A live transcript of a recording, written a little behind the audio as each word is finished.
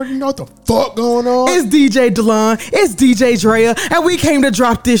already know what the fuck going on. It's DJ Dalai. It's DJ Drea. And we came to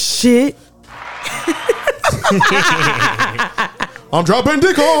drop this shit. I'm dropping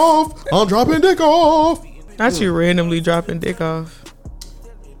dick off. I'm dropping dick off. Not you randomly dropping dick off.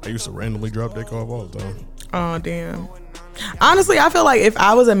 I used to randomly drop dick off all the time. Oh, damn. Honestly, I feel like if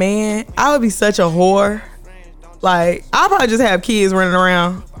I was a man, I would be such a whore. Like, I'd probably just have kids running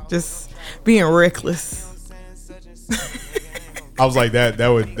around, just being reckless. I was like, that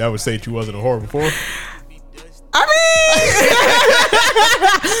would say that you wasn't a whore before. I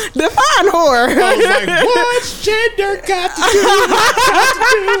mean, define whore. I was like, what's gender got to do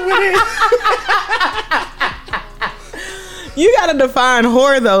with it? You gotta define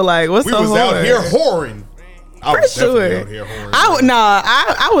whore though. Like, what's a whore? We was out here whoring. I was definitely out here whoring.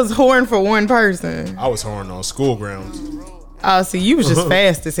 I was whoring for one person. I was whoring on school grounds. Oh, see, you was just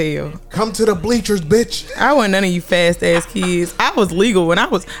fast as hell. Come to the bleachers, bitch. I wasn't none of you fast ass kids. I was legal when I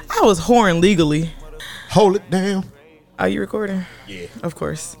was whoring legally. Hold it down. Are you recording? Yeah. Of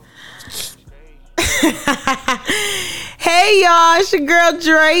course. Hey y'all, it's your girl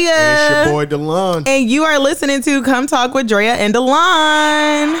Drea. It's your boy Dalai. And you are listening to Come Talk with Drea and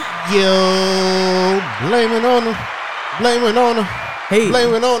Dalai. Yo, blame it on her. Blame it on her. Hey.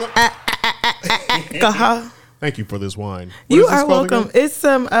 Blame it on her. Alcohol. Thank you for this wine. You are welcome. Again? It's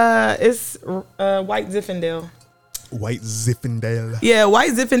some white Zinfandel. White Zinfandel. Yeah,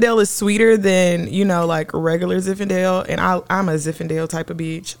 white Zinfandel is sweeter than, like regular Zinfandel. And I'm a Zinfandel type of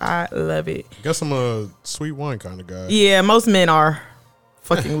bitch. I love it. Guess I'm a sweet wine kind of guy. Yeah, most men are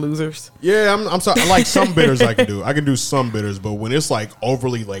fucking losers. Yeah, I'm sorry. I like some bitters I can do. I can do some bitters, but when it's like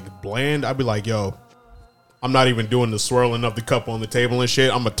overly like bland, I'd be like, yo, I'm not even doing the swirling of the cup on the table and shit.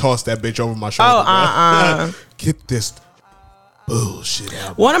 I'm going to toss that bitch over my shoulder. Get this bullshit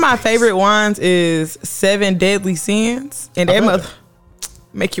out. One of my favorite wines is 7 Deadly Sins, and that mother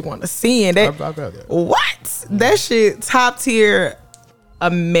make you want to sin. I've had that. What? That shit top tier,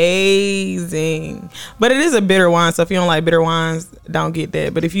 amazing. But it is a bitter wine, so if you don't like bitter wines, don't get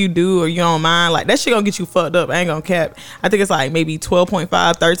that. But if you do or you don't mind, like that shit gonna get you fucked up. I ain't gonna cap. I think it's like maybe 12.5,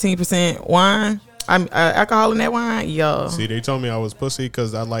 13% wine. I'm alcohol in that wine, yo. See, they told me I was pussy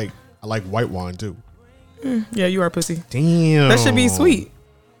because I like white wine too. Yeah, you are pussy. Damn. That should be sweet.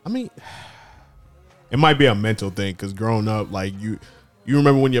 I mean, it might be a mental thing because growing up, like you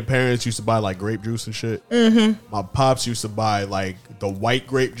remember when your parents used to buy like grape juice and shit? Mm-hmm. My pops used to buy like the white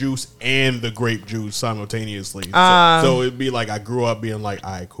grape juice and the grape juice simultaneously. So it'd be like I grew up being like,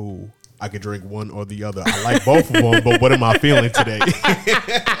 all right, cool. I could drink one or the other. I like both of them, but what am I feeling today?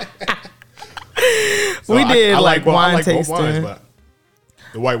 So we did like wine like tasting. Both wines, but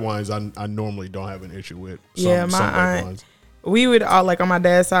the white wines I normally don't have an issue with. My aunt, we would all like on my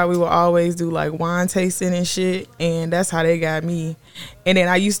dad's side, we would always do like wine tasting and shit, and that's how they got me. And then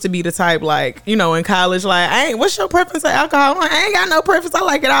I used to be the type like, in college, like, what's your preference of alcohol? I ain't got no preference. I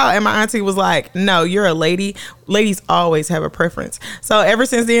like it all. And my auntie was like, no, you're a lady. Ladies always have a preference. So ever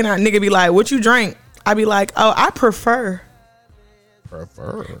since then, a nigga be like, what you drink? I be like, oh, I prefer.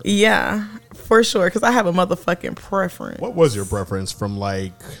 Yeah, for sure, because I have a motherfucking preference. What was your preference from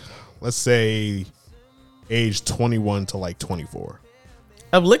like, let's say, age 21 to like 24?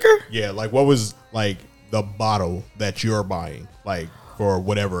 Of liquor? Yeah, like what was like the bottle that you're buying, like for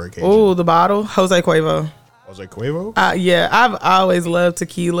whatever occasion? Oh, the bottle? Jose Cuervo. Jose Cuervo? Yeah, I've always loved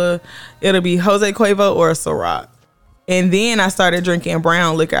tequila. It'll be Jose Cuervo or a Ciroc. And then I started drinking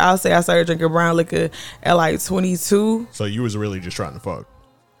brown liquor. I'll say I started drinking brown liquor at like 22. So you was really just trying to fuck.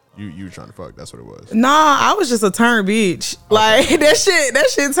 You were trying to fuck. That's what it was. Nah, I was just a turn bitch. Okay. Like that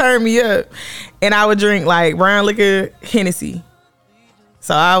shit turned me up. And I would drink like brown liquor, Hennessy.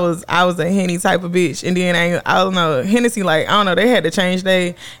 So I was a Henny type of bitch. And then I don't know, Hennessy, like, I don't know, they had to change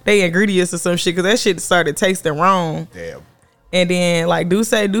they ingredients or some shit because that shit started tasting wrong. Damn. And then like Duce,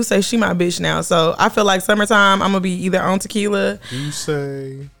 she my bitch now. So I feel like summertime I'm gonna be either on tequila. Duce.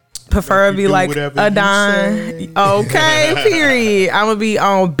 Preferably like a Don. Okay, period. I'm gonna be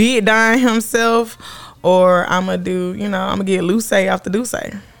on Big Don himself, or I'm gonna do, I'm gonna get Luce off the Duce.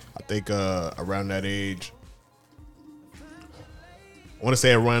 I think around that age, I want to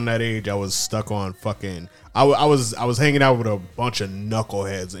say around that age, I was stuck on fucking. I was hanging out with a bunch of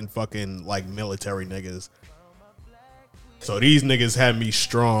knuckleheads and fucking like military niggas. So these niggas had me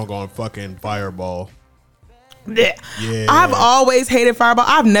strong on fucking Fireball. Yeah. I've always hated Fireball.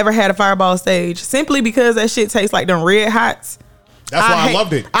 I've never had a Fireball stage simply because that shit tastes like them Red Hots. That's why I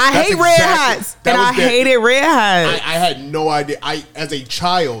loved it. I hate Red Hots, and I hated Red Hots. I had no idea. As a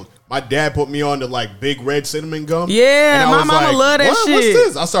child, My dad put me on to like Big Red cinnamon gum. Yeah, my mama love that shit. What's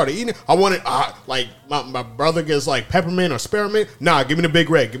this? I started eating it. I wanted like my brother gets like peppermint or spearmint. Nah, give me the Big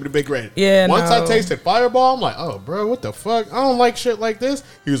Red. Give me the Big Red. Yeah. Once I tasted Fireball, I'm like, oh, bro, what the fuck? I don't like shit like this.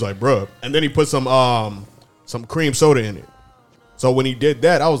 He was like, bro, and then he put some cream soda in it. So when he did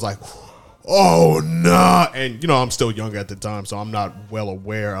that, I was like, oh nah. And you know, I'm still young at the time, so I'm not well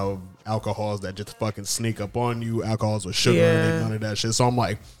aware of alcohols that just fucking sneak up on you. Alcohols with sugar in it, none of that shit. So I'm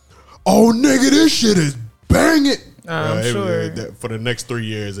like, oh nigga, this shit is banging. I'm sure. For the next 3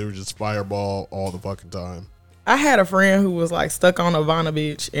 years, it was just Fireball all the fucking time. I had a friend who was like stuck on Havana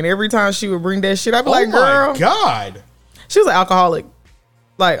Bitch, and every time she would bring that shit, I'd be like, girl. Oh my God. She was an alcoholic.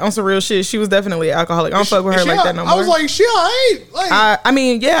 Like, on some real shit, she was definitely an alcoholic. I don't fuck with her like that no more. I was like, she alright. Like, I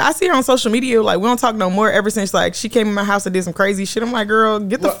mean, yeah, I see her on social media. Like, we don't talk no more ever since, like, she came in my house and did some crazy shit. I'm like, girl,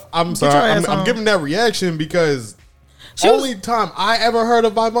 I'm sorry. I'm giving that reaction because only time I ever heard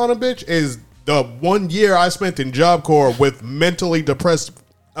of Ivana Bitch is the 1 year I spent in Job Corps with mentally depressed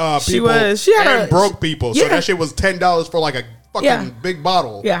people and broke people. So that shit was $10 for like a fucking big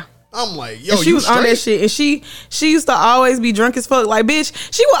bottle. Yeah. I'm like, yo, and she was on that shit, and she used to always be drunk as fuck. Like, bitch,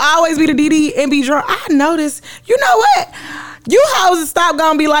 she would always be the DD and be drunk. I noticed. You know what? You hoes stop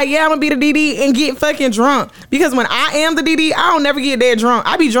gonna be like, yeah, I'm gonna be the DD and get fucking drunk. Because when I am the DD, I don't never get that drunk.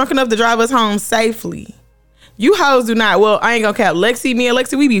 I be drunk enough to drive us home safely. You hoes do not. Well, I ain't gonna cap. Me and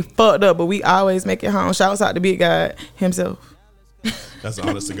Lexi, we be fucked up, but we always make it home. Shouts out to Big God himself. That's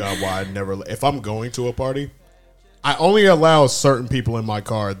honest to God why I never. If I'm going to a party, I only allow certain people in my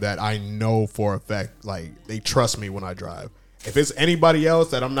car that I know for a fact, like, they trust me when I drive. If it's anybody else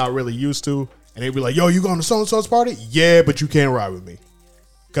that I'm not really used to, and they be like, yo, you going to so-and-so's party? Yeah, but you can't ride with me.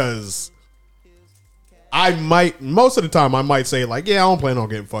 Because I might, most of the time, I might say, like, yeah, I don't plan on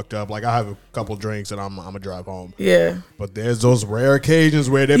getting fucked up. Like, I have a couple drinks and I'm going to drive home. Yeah. But there's those rare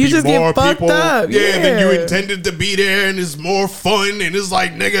occasions where there be more people. Up. Yeah, than you intended to be there, and it's more fun, and it's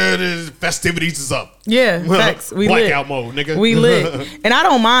like, nigga, the festivities is up. Yeah, facts. We blackout lit. mode, nigga. We lit. And I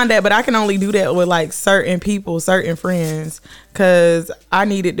don't mind that, but I can only do that with like certain people, certain friends, because I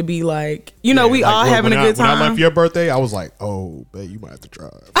need it to be like, you know, we like, all having a good time. When I left your birthday, I was like, oh, babe, you might have to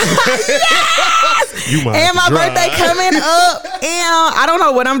drive. Yes! You might and have to my birthday coming up, and I don't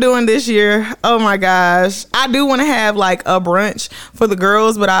know what I'm doing this year. Oh my gosh. I do want to have like a brunch for the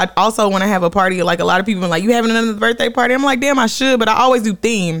girls, but I also want to have a party. Like, a lot of people are like, you having another birthday party? I'm like, damn, I should, but I always do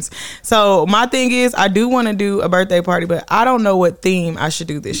themes. So my thing is, I do want to do a birthday party, but I don't know what theme I should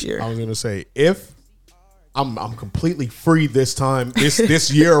do this year. I was gonna say, if I'm completely free this time, this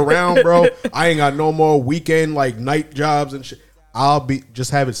year around, bro, I ain't got no more weekend like night jobs and shit. I'll be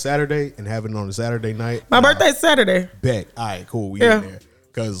just have it Saturday and have it on a Saturday night. My birthday's Saturday. Bet. All right, cool. We in there.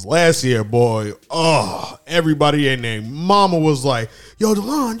 Cause last year, boy, everybody in there, mama was like, yo,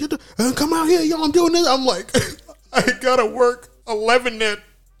 Delon, come out here, yo, I'm doing this. I'm like, I gotta work 11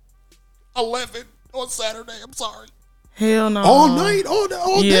 on Saturday. I'm sorry. Hell no. All night, all day,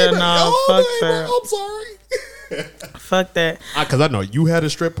 fuck that. I'm sorry. Fuck that. Cause I know you had a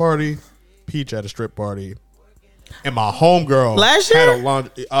strip party, Peach had a strip party, and my homegirl last year had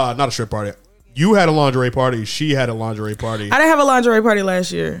a not a strip party. You had a lingerie party. She had a lingerie party. I didn't have a lingerie party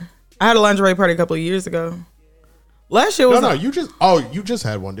last year. I had a lingerie party a couple of years ago. Last year was you just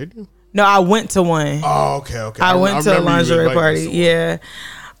had one, didn't you? No, I went to one. Oh, okay. I went to a lingerie party. Yeah.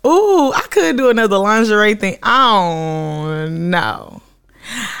 Ooh, I could do another lingerie thing. I don't know.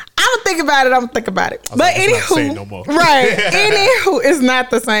 I'm gonna think about it. But like, anywho, no more. Right? Anywho, it's not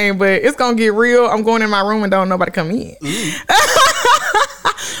the same, but it's gonna get real. I'm going in my room and don't nobody come in.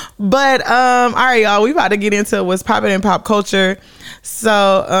 But all right, y'all, we about to get into what's popping in pop culture. So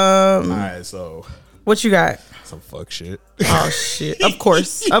all right, so what you got? Some fuck shit. Oh shit. Of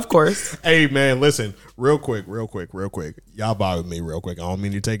course. Hey man, listen, real quick. Y'all bother me real quick. I don't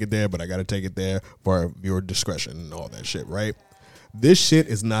mean to take it there, but I gotta take it there for your discretion and all that shit, right? This shit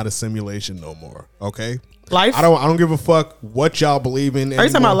is not a simulation no more. Okay? Life? I don't give a fuck what y'all believe in anymore. Are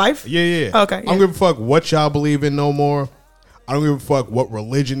you talking about life? Yeah. Okay. I don't give a fuck what y'all believe in no more. I don't give a fuck what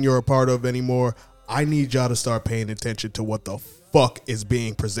religion you're a part of anymore. I need y'all to start paying attention to what the fuck is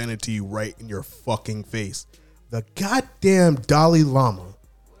being presented to you right in your fucking face. The goddamn Dalai Lama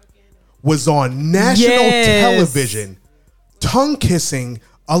was on national television tongue kissing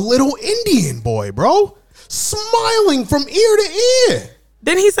a little Indian boy, bro. Smiling from ear to ear.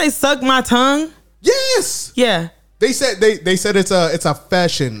 Didn't he say suck my tongue? Yes. Yeah. They said it's a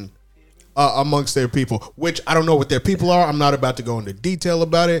fashion amongst their people, which I don't know what their people are. I'm not about to go into detail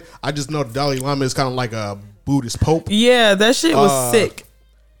about it. I just know the Dalai Lama is kind of like a Buddhist pope. Yeah, that shit was sick.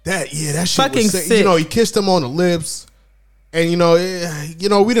 That shit fucking was sick. sick. You know, he kissed him on the lips. And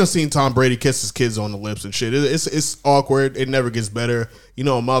we done seen Tom Brady kiss his kids on the lips and shit. It's awkward. It never gets better.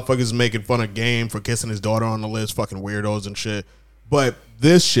 Motherfuckers making fun of Game for kissing his daughter on the lips, fucking weirdos and shit. But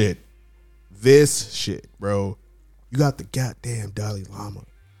this shit, bro. You got the goddamn Dalai Lama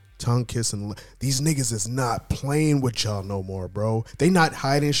tongue kissing. These niggas is not playing with y'all no more, bro. They not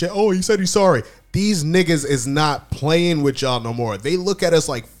hiding shit. Oh, he said he's sorry. These niggas is not playing with y'all no more. They look at us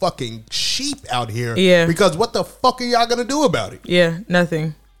like fucking sheep out here. Yeah. Because what the fuck are y'all gonna do about it? Yeah,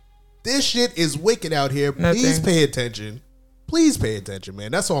 nothing. This shit is wicked out here. Nothing. Please pay attention. Please pay attention,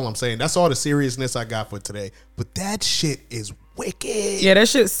 man. That's all I'm saying. That's all the seriousness I got for today. But that shit is wicked. Yeah, that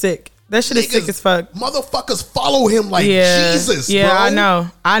shit's sick. That shit is sick as fuck. Motherfuckers follow him like Jesus, yeah, bro.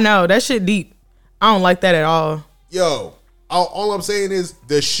 I know. That shit deep. I don't like that at all. Yo, all I'm saying is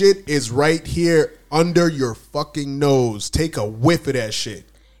the shit is right here under your fucking nose. Take a whiff of that shit.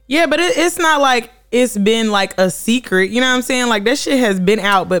 Yeah, but it's not like it's been like a secret. You know what I'm saying? Like that shit has been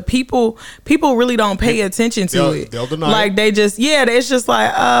out, but people really don't pay attention to it. They'll deny like it. they just, it's just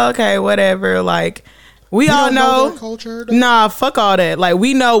like, oh, okay, whatever. Like we all know that culture, though? Nah, fuck all that. Like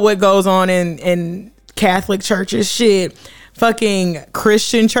we know what goes on in Catholic churches, shit. Fucking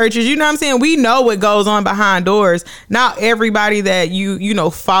Christian churches, you know what I'm saying? We know what goes on behind doors. Not everybody that you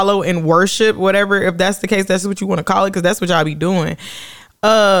follow and worship, whatever, if that's the case, that's what you want to call it, because that's what y'all be doing.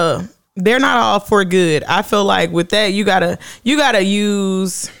 They're not all for good. I feel like with that, you gotta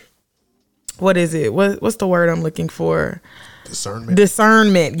use, what is it? What's the word I'm looking for?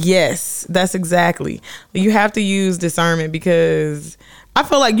 Discernment. Yes, that's exactly. You have to use discernment, because I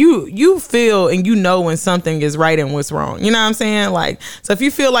feel like you feel and you know when something is right and what's wrong. You know what I'm saying? Like, so if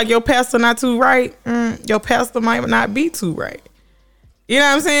you feel like your pastor not too right, your pastor might not be too right. You know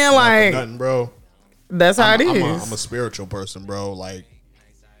what I'm saying? Like, nothing, bro. That's how it is. I'm a spiritual person, bro. Like,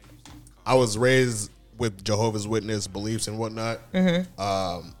 I was raised with Jehovah's Witness beliefs and whatnot.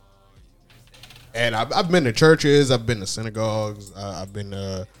 Mm-hmm. And I've been to churches, I've been to synagogues, I've been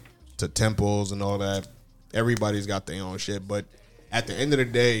to temples and all that. Everybody's got their own shit, but at the end of the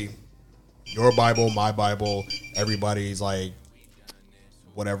day, your Bible, my Bible, everybody's like,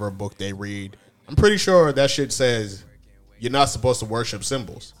 whatever book they read, I'm pretty sure that shit says you're not supposed to worship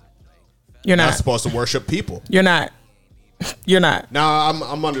symbols. You're not supposed to worship people. You're not. Now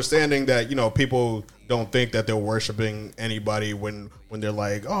I'm understanding that people don't think that they're worshiping anybody when they're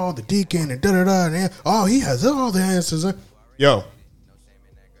like, oh, the deacon and da da da, and oh, he has all the answers. Yo,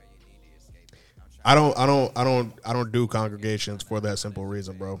 I don't do congregations for that simple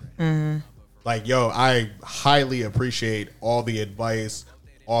reason, bro. Mm-hmm. Like, yo, I highly appreciate all the advice,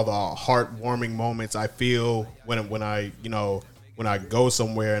 all the heartwarming moments I feel when I go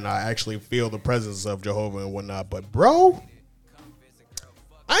somewhere and I actually feel the presence of Jehovah and whatnot. But, bro,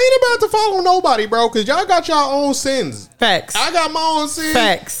 I ain't about to follow nobody, bro, because y'all got y'all own sins. Facts. I got my own sins.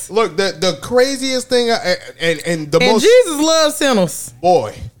 Facts. Look, the craziest thing, and Jesus loves sinners.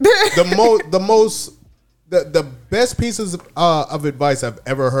 Boy, the best pieces of advice I've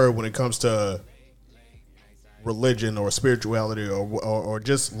ever heard when it comes to religion or spirituality or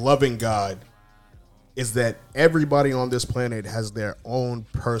just loving God is that everybody on this planet has their own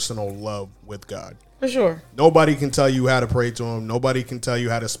personal love with God. For sure. Nobody can tell you how to pray to him. Nobody can tell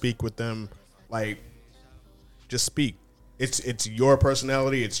you how to speak with them. Like, just speak. It's your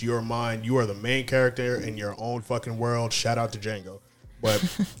personality. It's your mind. You are the main character in your own fucking world. Shout out to Django.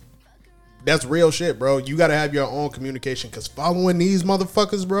 But that's real shit, bro. You got to have your own communication, because following these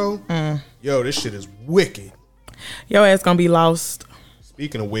motherfuckers, bro, yo, this shit is wicked. Your ass gonna be lost.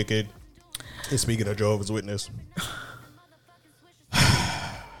 Speaking of wicked, and speaking of Jehovah's Witness.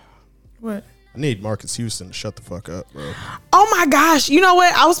 What? I need Marquis Houston to shut the fuck up, bro. Oh my gosh. You know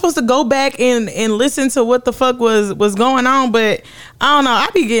what? I was supposed to go back and listen to what the fuck was going on, but I don't know. I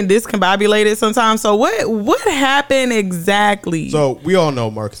be getting discombobulated sometimes. So what happened exactly? So we all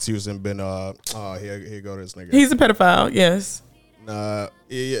know Marquis Houston been here go this nigga. He's a pedophile, yes.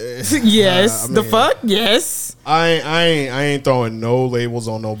 Yes. The fuck? Yes. I ain't throwing no labels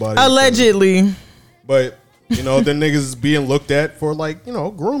on nobody. Allegedly. But the niggas is being looked at for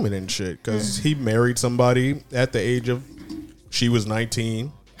grooming and shit, because he married somebody at the age of, she was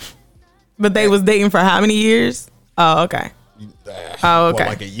 19. But they was dating for how many years? Oh, okay. Oh, okay. What,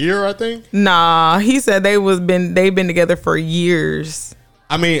 like a year, I think? Nah, he said they've been together for years.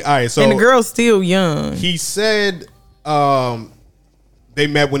 I mean, all right, so and the girl's still young. He said they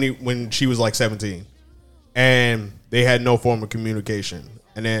met when she was like 17, and they had no form of communication.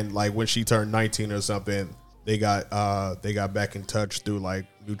 And then like when she turned 19 or something, they got back in touch through like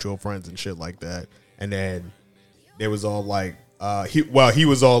mutual friends and shit like that. And then they was all like, he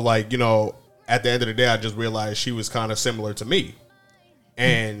was all like, at the end of the day, I just realized she was kind of similar to me.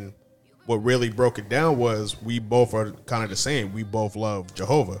 And what really broke it down was we both are kind of the same. We both love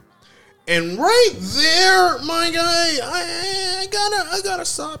Jehovah. And right there, my guy, I gotta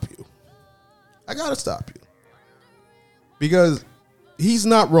stop you. I gotta stop you. Because he's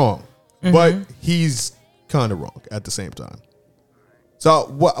not wrong, but he's kind of wrong at the same time. So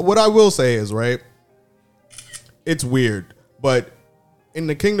what I will say is, right, it's weird, but in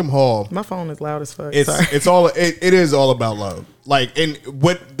the Kingdom Hall, my phone is loud as fuck. It is all about love. Like, and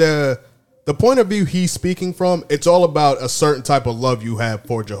what the point of view he's speaking from, it's all about a certain type of love you have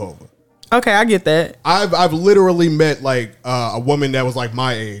for Jehovah. Okay, I get that. I've literally met like a woman that was like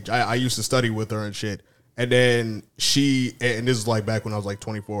my age. I used to study with her and shit. And then and this is like back when I was like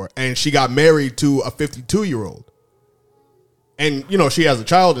 24, and she got married to a 52-year-old. And, you know, she has a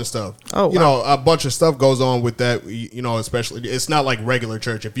child and stuff. Oh, wow. You know, a bunch of stuff goes on with that, you know, especially. It's not like regular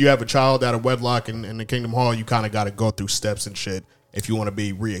church. If you have a child out of wedlock in the Kingdom Hall, you kind of got to go through steps and shit if you want to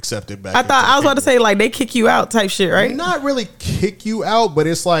be reaccepted back. I was about to say, like, they kick you out type shit, right? Not really kick you out, but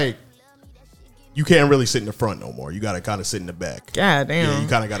it's like you can't really sit in the front no more. You got to kind of sit in the back. God damn. Yeah, you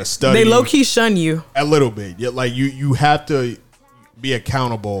kind of got to study. They low-key shun you. A little bit. Yeah, like, you have to be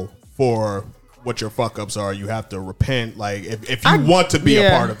accountable for what your fuck ups are. You have to repent. Like, if you want to be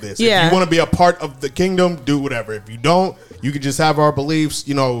a part of this, if you want to be a part of the kingdom, do whatever. If you don't, you can just have our beliefs,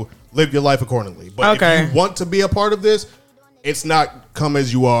 you know, live your life accordingly. But if you want to be a part of this, it's not come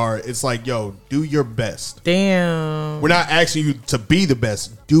as you are. It's like, yo, do your best. Damn. We're not asking you to be the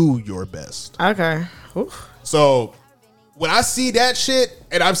best. Do your best. Okay. Oof. So when I see that shit,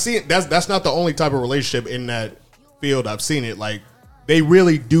 and I've seen that's not the only type of relationship in that field. I've seen it. Like, they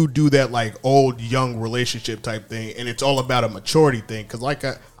really do that, like, old young relationship type thing, and it's all about a maturity thing. Because like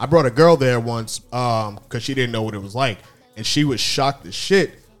I brought a girl there once because she didn't know what it was like, and she was shocked as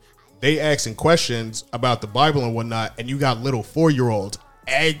shit. They asking questions about the Bible and whatnot, and you got little 4-year-olds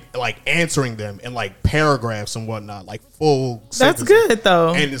like answering them in like paragraphs and whatnot, like full sentences. That's good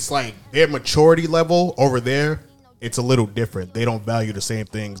though. And it's like their maturity level over there, it's a little different. They don't value the same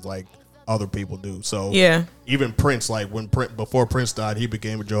things like other people do. So yeah, even Prince, like before Prince died, he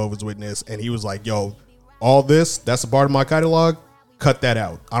became a Jehovah's Witness, and he was like, yo, all this, that's a part of my catalog, cut that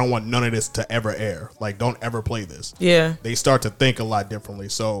out. I don't want none of this to ever air. Like, don't ever play this. Yeah, they start to think a lot differently.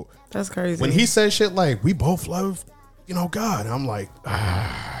 So that's crazy. When he says shit like, we both love, you know, God, I'm like,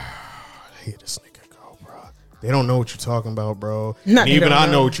 here this nigga go, bro. They don't know what you're talking about, bro. Even I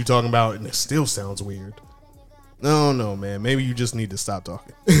know what you're talking about, and it still sounds weird. No, man. Maybe you just need to stop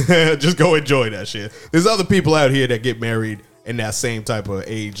talking. Just go enjoy that shit. There's other people out here that get married in that same type of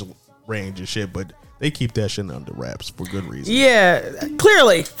age range and shit, but they keep that shit under wraps for good reasons. Yeah,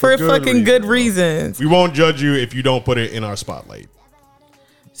 clearly for fucking good reasons. We won't judge you if you don't put it in our spotlight.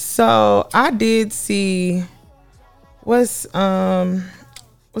 So I did see what's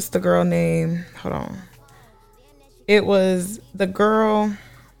the girl name? Hold on. It was the girl.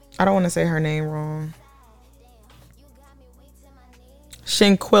 I don't want to say her name wrong.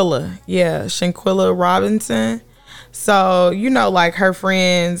 Shanquella. Yeah, Shanquella Robinson. So, you know, like her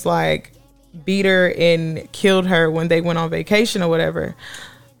friends like beat her and killed her when they went on vacation or whatever.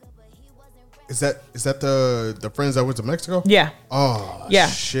 Is that the friends that went to Mexico? Yeah. Oh, yeah.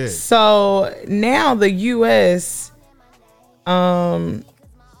 Shit. So now the US,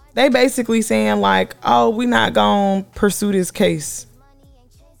 they basically saying like, oh, we not gonna pursue this case.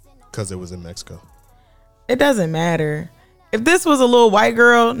 Because it was in Mexico. It doesn't matter. If this was a little white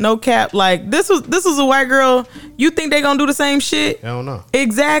girl, no cap, like this was a white girl, you think they gonna do the same shit? Hell no.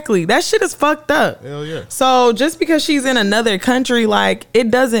 Exactly. That shit is fucked up. Hell yeah. So just because she's in another country, like,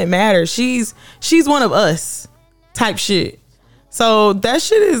 it doesn't matter. She's one of us type shit. So that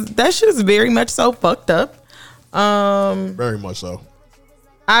shit is very much so fucked up. Very much so.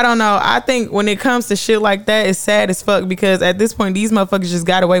 I don't know. I think when it comes to shit like that, it's sad as fuck because at this point these motherfuckers just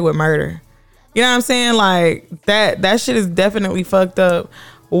got away with murder. You know what I'm saying? Like that shit is definitely fucked up.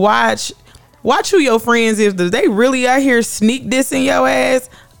 Watch who your friends is. If they really out here sneak dissing your ass,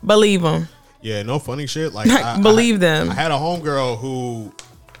 believe them. Yeah, no funny shit. Like believe them. I had a homegirl who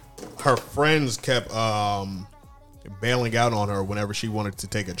her friends kept bailing out on her whenever she wanted to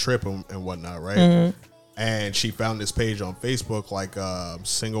take a trip and whatnot, right? Mm-hmm. And she found this page on Facebook like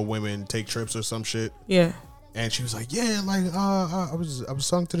single women take trips or some shit. Yeah. And she was like, yeah, like I was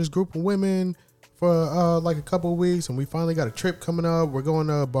sung to this group of women for like a couple of weeks, and we finally got a trip coming up. We're going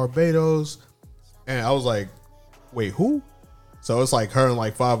to Barbados. And I was like, wait, who? So it's like her and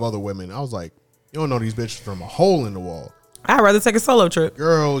like 5 other women. I was like, you don't know these bitches from a hole in the wall. I'd rather take a solo trip.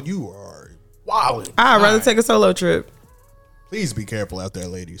 Girl, you are wilding. I'd rather take a solo trip. Please be careful out there,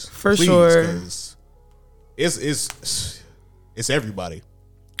 ladies. For sure. Because it's everybody.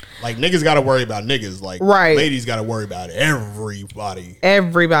 Like, niggas got to worry about niggas. Like, right. Ladies got to worry about everybody.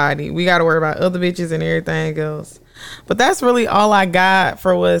 Everybody. We got to worry about other bitches and everything else. But that's really all I got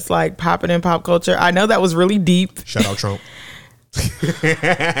for what's like popping in pop culture. I know that was really deep. Shout out Trump. This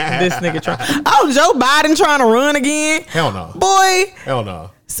nigga Trump. Oh, Joe Biden trying to run again? Hell no. Boy. Hell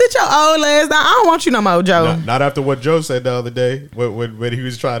no. Sit your old ass down. I don't want you no more, Joe. Not after what Joe said the other day when he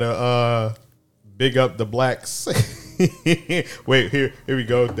was trying to big up the blacks. Wait, here we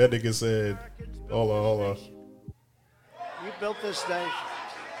go. That nigga said, hold on. You built this nation.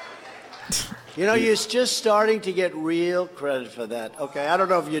 You know, you're just starting to get real credit for that. Okay, I don't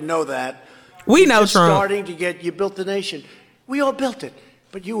know if you know that. We know Trump. Starting to get, you built the nation. We all built it,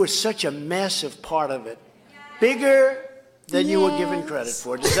 but you were such a massive part of it. Bigger than you were given credit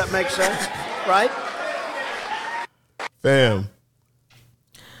for. Does that make sense? Right? Fam.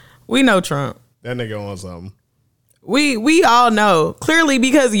 We know Trump. That nigga on something. We all know. Clearly,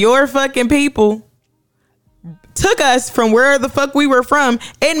 because your fucking people took us from where the fuck we were from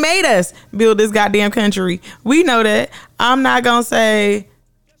and made us build this goddamn country. We know that. I'm not gonna say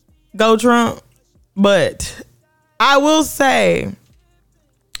go Trump, but I will say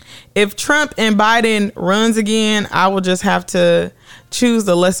if Trump and Biden runs again, I will just have to choose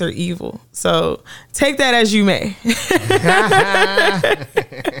the lesser evil. So take that as you may.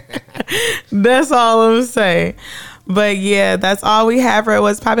 That's all I'm saying. But yeah, that's all we have for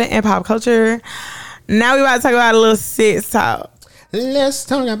what's popping in pop culture. Now we about to talk about a little sex talk. Let's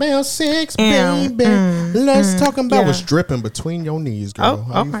talk about sex, baby. Let's talk about what's dripping between your knees, girl.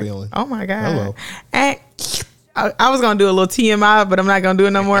 How you feeling? Oh my God. Hello. And I was going to do a little TMI, but I'm not going to do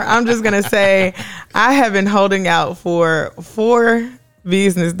it no more. I'm just going to say I have been holding out for 4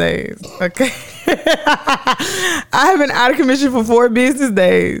 business days. Okay. I have been out of commission for 4 business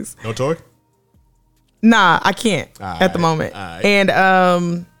days. No toy? Nah, I can't at the moment. And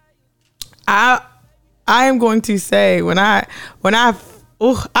I am going to say I'm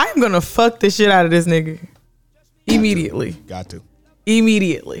going to fuck the shit out of this nigga immediately. Got to.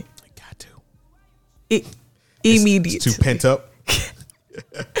 Immediately. Got to. Immediately. It's too pent up.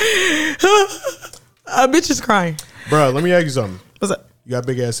 A bitch is crying. Bro, let me ask you something. What's up? You got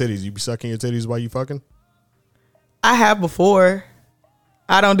big ass titties. You be sucking your titties while you fucking? I have before.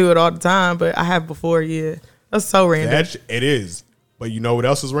 I don't do it all the time, but I have before, yeah. That's so random. It is. But you know what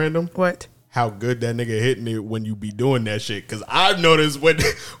else is random? What? How good that nigga hitting it when you be doing that shit. Because I've noticed when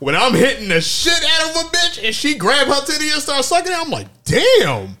I'm hitting the shit out of a bitch and she grab her titty and start sucking it, I'm like,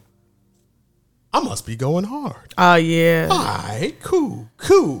 damn. I must be going hard. Oh, yeah. All right, cool.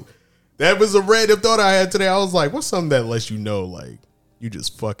 That was a random thought I had today. I was like, what's something that lets you know, like, you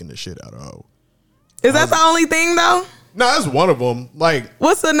just fucking the shit out of hoe? Is that the only thing, though? No, that's one of them. Like,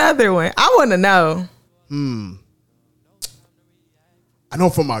 what's another one? I want to know. I know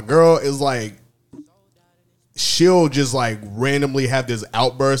for my girl, it's like, she'll just like randomly have this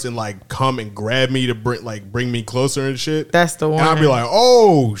outburst and like come and grab me to bring me closer and shit. That's the one. And I'll be like,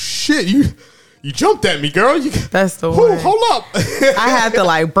 oh shit, you jumped at me, girl. That's the one. Hold up. I had to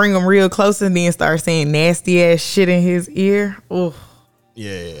like bring him real close and then start saying nasty ass shit in his ear. Ooh.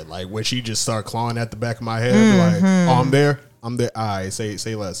 Yeah, like when she just start clawing at the back of my head, like, oh, I'm there. All right, say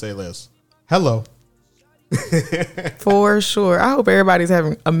less. Hello. For sure. I hope everybody's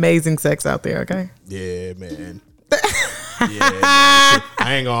having amazing sex out there, okay? Yeah, man. I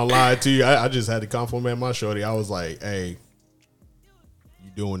ain't gonna lie to you. I just had to compliment my shorty. I was like, hey,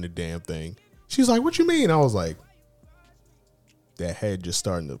 you doing the damn thing. She's like, what you mean? I was like, that head just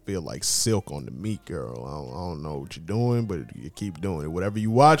starting to feel like silk on the meat, girl. I don't know what you're doing, but you keep doing it. Whatever you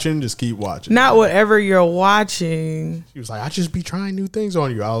watching, just keep watching. Not whatever you're watching. She was like, I just be trying new things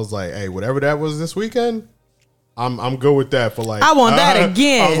on you. I was like, hey, whatever that was this weekend, I'm good with that for like. I want that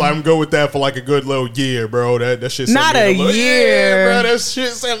again. I was like, I'm good with that for like a good little year, bro. That shit. Not a year, yeah, bro. That shit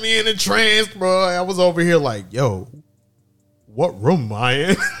sent me in a trance, bro. I was over here like, yo, what room am I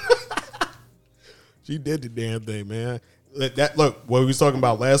in? She did the damn thing, man. Look, what we was talking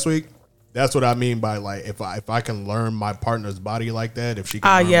about last week, that's what I mean by like if I can learn my partner's body like that, if she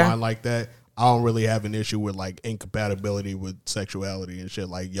can learn mine like that, I don't really have an issue with like incompatibility with sexuality and shit.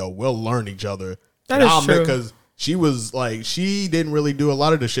 Like, yo, we'll learn each other. That is true. Because she was like, she didn't really do a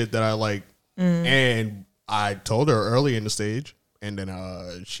lot of the shit that I like. And I told her early in the stage, and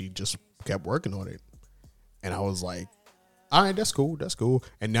then she just kept working on it. And I was like, all right, that's cool.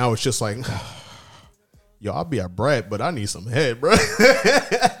 And now it's just like, yo, I'll be a brat, but I need some head, bro.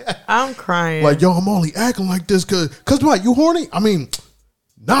 I'm crying. Like, yo, I'm only acting like this cause what, you horny? I mean,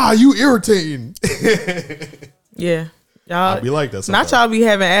 nah, you irritating. Yeah. Y'all I be like that sometimes. Not y'all be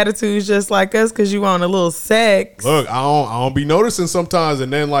having attitudes just like us because you want a little sex. Look, I don't be noticing sometimes,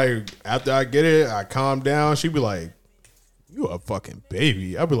 and then like after I get it, I calm down. She be like, "You a fucking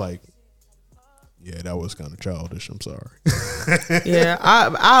baby." I be like, "Yeah, that was kind of childish. I'm sorry." Yeah,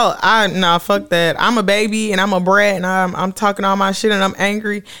 I nah, fuck that. I'm a baby and I'm a brat and I'm talking all my shit and I'm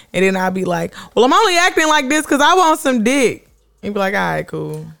angry, and then I'll be like, "Well, I'm only acting like this because I want some dick." And be like, "All right,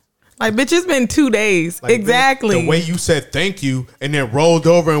 cool." Like, bitch, it's been 2 days. Like, exactly. The way you said thank you and then rolled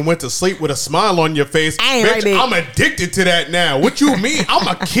over and went to sleep with a smile on your face. Bitch, like I'm addicted to that now. What you mean? I'm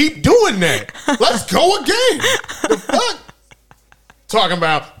going to keep doing that. Let's go again. The fuck? Talking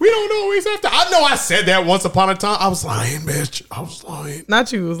about, we don't always have to. I know I said that once upon a time. I was lying, bitch. I was lying.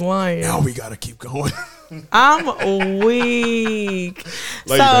 Not you was lying. Now we got to keep going. I'm weak.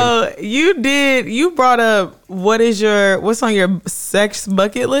 So you brought up what's on your sex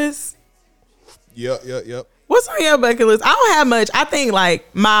bucket list? Yep. What's on your bucket list? I don't have much. I think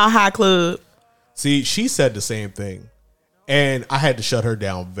like Mile High Club. See, she said the same thing, and I had to shut her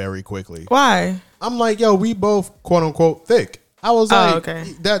down very quickly. Why? I'm like, yo, we both quote unquote thick. I was like, okay.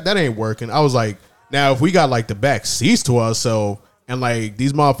 that ain't working. I was like, now if we got like the back seats to ourselves and like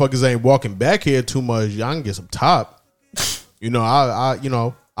these motherfuckers ain't walking back here too much, y'all can get some top.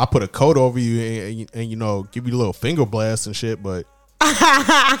 I put a coat over you and give you a little finger blast and shit, but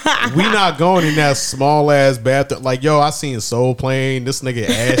we not going in that small ass bathroom. Like, yo, I seen Soul Plane. This nigga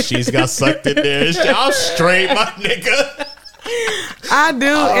ass cheeks got sucked in there. I'm straight, my nigga. I do,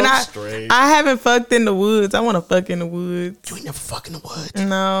 and I haven't fucked in the woods. I want to fuck in the woods. You ain't never fuck in the woods.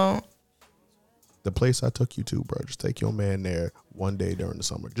 No. The place I took you to, bro. Just take your man there one day during the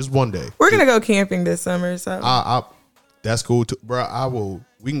summer. Just one day. We're gonna go camping this summer, so that's cool too, bro.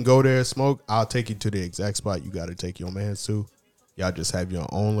 We can go there, smoke. I'll take you to the exact spot you got to take your man to. Y'all just have your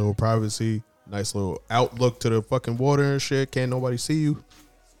own little privacy, nice little outlook to the fucking water and shit. Can't nobody see you.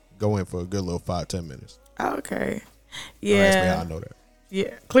 Go in for a good little 5-10 minutes. Okay. Don't ask me Yeah. how I know that.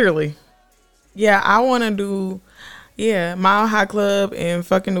 Yeah, clearly. Yeah, I want to do, Mile High Club and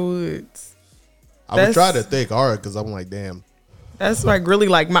fucking the woods. I would try to think hard because I'm like, damn. That's like really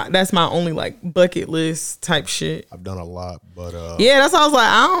like that's my only like bucket list type shit. I've done a lot, but yeah, that's why I was like,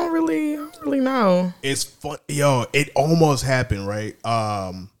 I don't really know. It's fun, yo. It almost happened, right?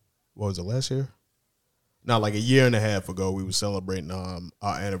 What was it, last year? No, like a year and a half ago, we were celebrating our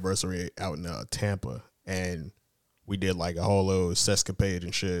anniversary out in Tampa, and we did like a whole little sescapade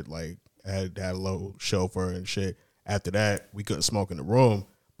and shit. Like had a little chauffeur and shit. After that, we couldn't smoke in the room,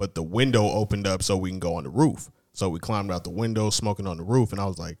 but the window opened up so we can go on the roof. So we climbed out the window, smoking on the roof, and I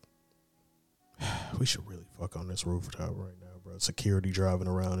was like, we should really fuck on this rooftop right now, bro. Security driving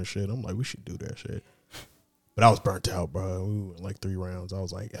around and shit. I'm like, we should do that shit. But I was burnt out, bro. We went like 3 rounds. I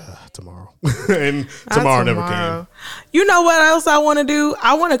was like, tomorrow. And tomorrow never came. You know what else I want to do?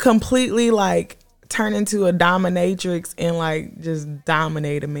 I want to completely like turn into a dominatrix and like just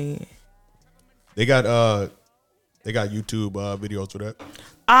dominate a man. They got YouTube videos for that.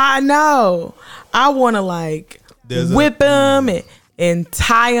 I know. I want to like whip them and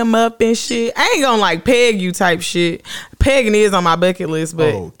tie them up and shit. I ain't gonna like peg you type shit. Pegging is on my bucket list,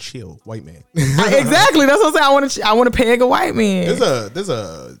 but chill, white man. Exactly. That's what I'm saying. I want to peg a white man. There's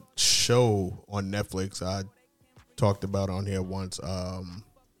a show on Netflix I talked about on here once.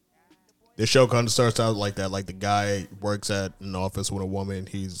 This show kind of starts out like that. Like the guy works at an office with a woman.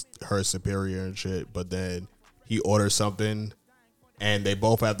 He's her superior and shit. But then he orders something, and they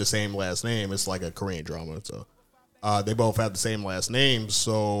both have the same last name. It's like a Korean drama, so they both have the same last name.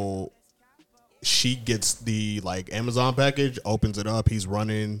 So she gets the like Amazon package, opens it up. He's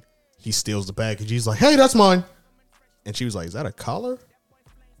running. He steals the package. He's like, "Hey, that's mine." And she was like, "Is that a collar?"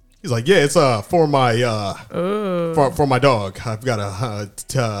 He's like, "Yeah, it's for my for my dog. I've got a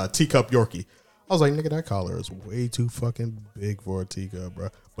teacup Yorkie." I was like, "Nigga, that collar is way too fucking big for a teacup, bro."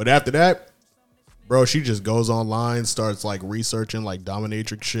 But after that, bro, she just goes online, starts like researching like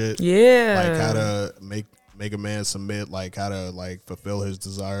dominatrix shit. Yeah, like how to make a man submit, like how to like fulfill his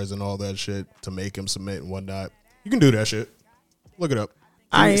desires and all that shit to make him submit and whatnot. You can do that shit. Look it up.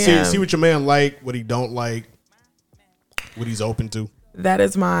 See what your man like, what he don't like, what he's open to.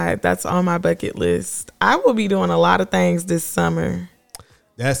 That's on my bucket list. I will be doing a lot of things this summer.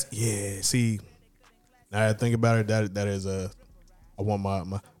 See, now that I think about it, that is I want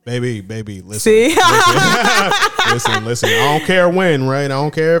my baby, listen. See? listen. I don't care when, right? I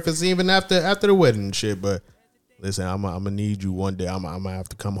don't care if it's even after the wedding and shit, but listen, I'm gonna need you one day. I'm gonna have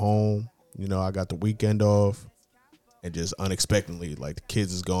to come home. You know, I got the weekend off, and just unexpectedly, like the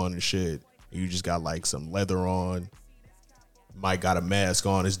kids is gone and shit. You just got like some leather on. Might got a mask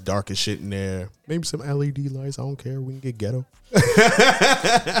on. It's dark as shit in there. Maybe some LED lights. I don't care. We can get ghetto.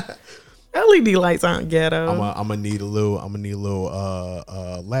 LED lights aren't ghetto. I'm gonna need a little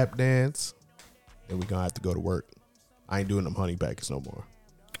lap dance. Then we gonna have to go to work. I ain't doing them honey packets no more.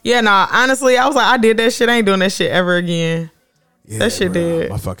 Yeah, nah. Honestly, I was like, I did that shit. I ain't doing that shit ever again. Yeah, that shit did.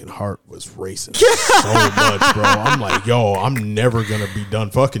 My fucking heart was racing so much, bro. I'm like, yo, I'm never gonna be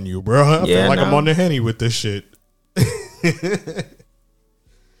done fucking you, bro. I feel like I'm on the henny with this shit.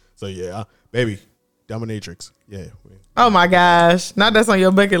 So yeah, baby, dominatrix. Yeah. Oh my gosh, now that's on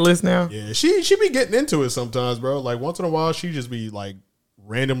your bucket list now. Yeah, she be getting into it sometimes, bro. Like once in a while, she just be like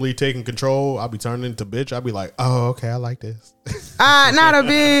randomly taking control. I'll be turning into bitch. I'll be like, oh, okay, I like this. Not a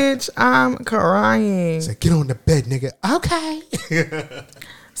bitch. I'm crying. Say, get on the bed, nigga. Okay.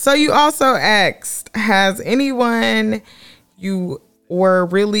 So you also asked, has anyone you were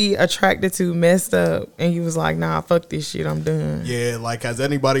really attracted to messed up and you was like, nah, fuck this shit, I'm done? Yeah, like has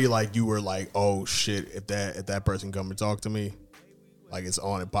anybody like you were like, oh shit, if that person come and talk to me, like it's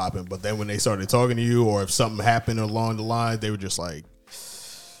on and popping. But then when they started talking to you, or if something happened along the line, they were just like,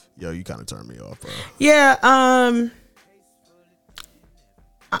 yo, you kind of turned me off, bro. Yeah.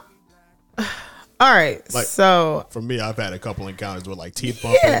 All right, like, so for me, I've had a couple encounters with like teeth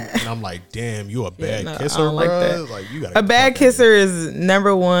bumping, and I'm like, "Damn, you a bad kisser, bro." Like that. Like you got a bad kisser is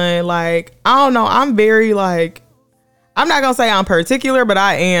number one. Like I don't know, I'm very like, I'm not gonna say I'm particular, but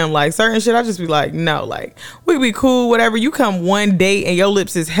I am like certain shit. I just be like, no, like we be cool, whatever. You come one date and your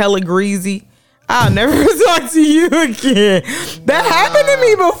lips is hella greasy, I'll never talk to you again. That happened to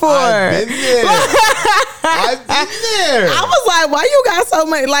me before. I've been there. I was like, why you got so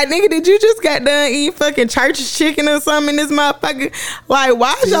much? Like, nigga, did you just got done eating fucking church chicken or something in this motherfucker? Like,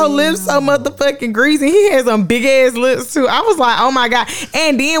 why is your lips so motherfucking greasy? He had some big ass lips too. I was like, oh my God.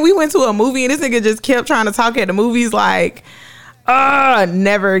 And then we went to a movie and this nigga just kept trying to talk at the movies like,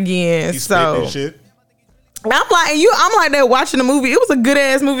 never again. So shit. I'm like that watching the movie. It was a good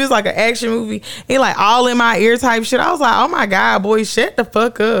ass movie. It was like an action movie. He like all in my ear type shit. I was like, oh my God, boy, shut the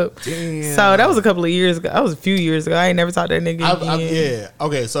fuck up. Damn. So that was a couple of years ago. That was a few years ago. I ain't never talked to that nigga again. Yeah.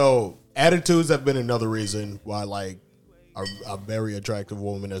 Okay. So attitudes have been another reason why like a very attractive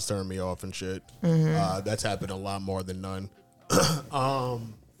woman has turned me off and shit. Mm-hmm. That's happened a lot more than none.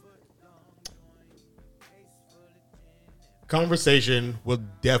 Conversation will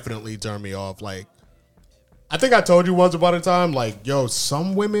definitely turn me off. Like, I think I told you once upon a time, like, yo,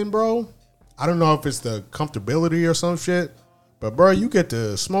 some women, bro, I don't know if it's the comfortability or some shit, but, bro, you get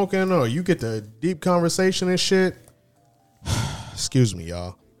to smoking or you get to deep conversation and shit. Excuse me,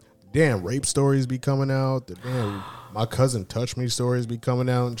 y'all. Damn rape stories be coming out. The damn my cousin touched me stories be coming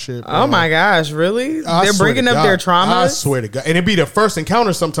out and shit, bro. Oh, my gosh, really? They're bringing up their traumas? I swear to God. And it be the first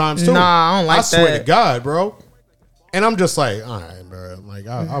encounter sometimes, too. Nah, I don't like that. I swear to God, bro. And I'm just like, all right, bro. Like,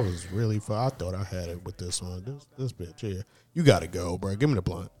 I was really I thought I had it with this one. This bitch, yeah. You got to go, bro. Give me the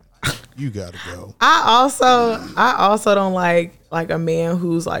blunt. You got to go. I also don't like a man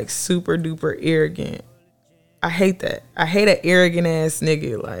who's, like, super duper arrogant. I hate that. I hate an arrogant ass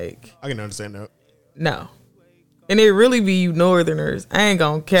nigga. Like, I can understand that. No. And it really be you northerners. I ain't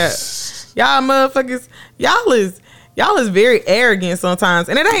gonna cap. Y'all motherfuckers, y'all is very arrogant sometimes.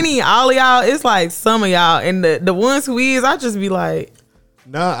 And it ain't even all of y'all. It's like some of y'all. And the ones who is, I just be like,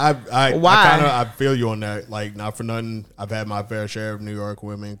 nah, why? I feel you on that. Like, not for nothing. I've had my fair share of New York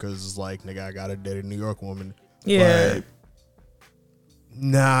women because it's like, nigga, I gotta date a New York woman. Yeah. But,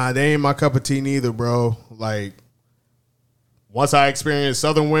 nah, they ain't my cup of tea neither, bro. Like, once I experienced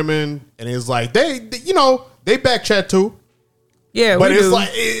Southern women, and it's like, they back chat too. Yeah, but it's like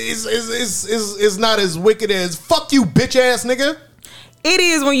it's not as wicked as fuck you, bitch ass nigga. It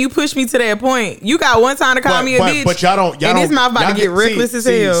is when you push me to that point. You got one time to call me a bitch, but y'all don't. And this mouth about to get reckless as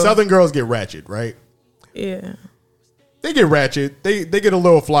hell. Southern girls get ratchet, right? Yeah, they get ratchet. They get a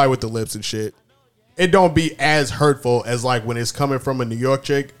little fly with the lips and shit. It don't be as hurtful as like when it's coming from a New York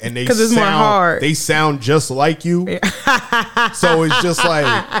chick and they because it's more hard. They sound just like you. Yeah. So it's just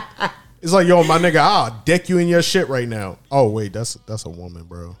like. It's like, yo, my nigga, I'll deck you in your shit right now. Oh, wait, that's a woman,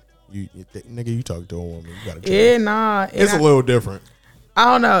 bro. Nigga, you talking to a woman. You gotta chill. Yeah, nah. It's a little different. I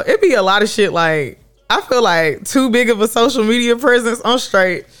don't know. It be a lot of shit like, I feel like too big of a social media presence. I'm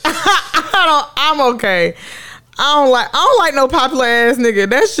straight. I'm okay. I don't like no popular ass nigga.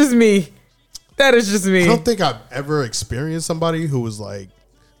 That's just me. That is just me. I don't think I've ever experienced somebody who was like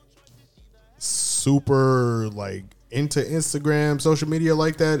super like into Instagram, social media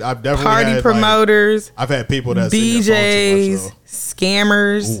like that. I've definitely party had, promoters. Like, I've had people that DJs,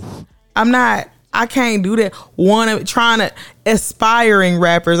 scammers. Oof. I can't do that. Aspiring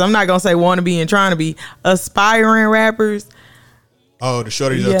rappers. I'm not gonna say wanna be and trying to be. Aspiring rappers. Oh, the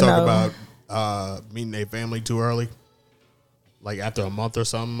shorties that talk about meeting their family too early. Like after a month or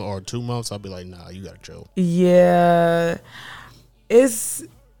something or 2 months, I'll be like, nah, you gotta chill. Yeah.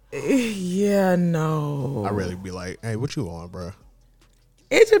 No. I really be like, hey, what you on, bro?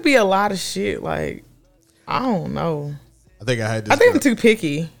 It should be a lot of shit. Like, I don't know. I think I had this. I think I'm too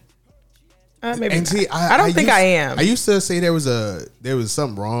picky. Maybe. And see, I don't think I am. I used to say there was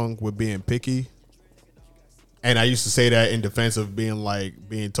something wrong with being picky. And I used to say that in defense of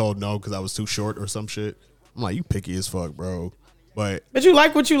being told no because I was too short or some shit. I'm like, you picky as fuck, bro. But you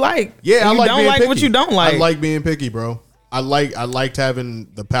like what you like. Yeah, I like don't being like picky. what you don't like. I like being picky, bro. I liked having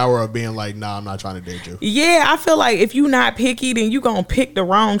the power of being like, nah, I'm not trying to date you. Yeah, I feel like if you not picky, then you gonna pick the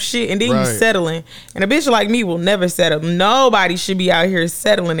wrong shit and then you settling. And a bitch like me will never settle. Nobody should be out here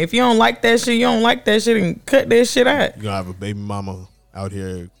settling. If you don't like that shit, and cut that shit out. You gonna have a baby mama out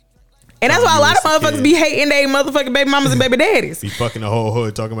here. And that's why a lot of motherfuckers be hating they motherfucking baby mamas and baby daddies. Be fucking the whole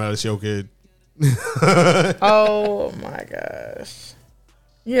hood talking about it's your kid. Oh my gosh.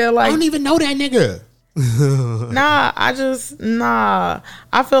 Yeah, like I don't even know that nigga.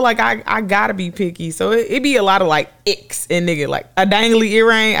 I feel like I gotta be picky. So it be a lot of like icks and nigga. Like a dangly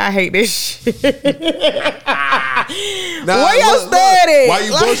earring, I hate this shit. Where y'all study? Why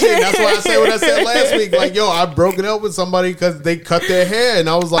you bullshitting? That's why I said what I said last week. Like, yo, I broke it up with somebody because they cut their hair, and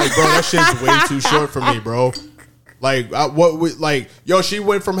I was like, bro, that shit's way too short for me, bro. Like, she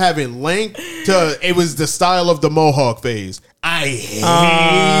went from having length to it was the style of the mohawk phase. I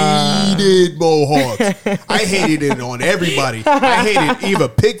hated mohawks. I hated it on everybody. I hated Eva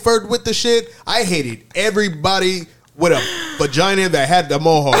Pickford with the shit. I hated everybody with a vagina that had the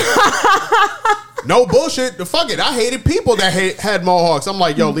mohawk. No bullshit. Fuck it. I hated people that had mohawks. I'm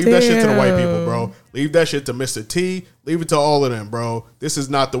like, yo, leave that shit to the white people, bro. Leave that shit to Mr. T. Leave it to all of them, bro. This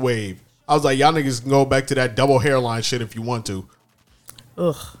is not the wave. I was like, y'all niggas can go back to that double hairline shit if you want to.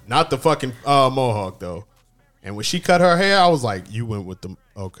 Ugh. Not the fucking mohawk, though. And when she cut her hair, I was like, you went with the,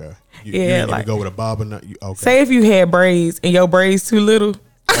 okay. You didn't even go with a bob or not. Okay. Say if you had braids and your braids too little. No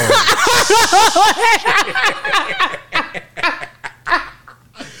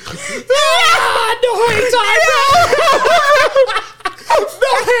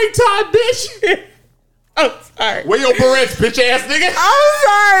hang time, bitch. I'm sorry. Where your barrettes, bitch ass nigga? I'm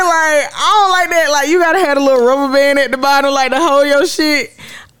sorry, like, I don't like that. Like, you gotta have a little rubber band at the bottom, like, to hold your shit.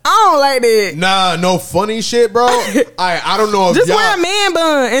 I don't like that. Nah, no funny shit, bro. I don't know if just y'all wear a man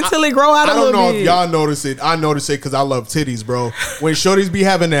bun until it grow out a little bit. I don't know if y'all notice it. I notice it because I love titties, bro. When shorties be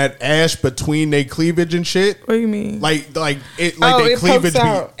having that ash between their cleavage and shit. What do you mean? Like their cleavage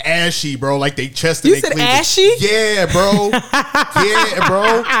be ashy, bro. Like they chest and they cleavage. You said ashy? Yeah, bro. Yeah,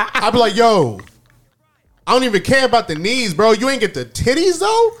 bro. I be like, yo, I don't even care about the knees, bro. You ain't get the titties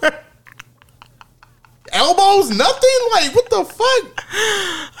though. Elbows, nothing. Like, what the fuck?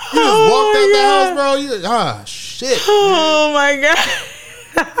 You just walked out the house, bro. Shit. Oh my god.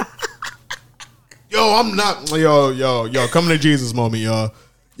 Yo, I'm not. Yo. Coming to Jesus moment, y'all.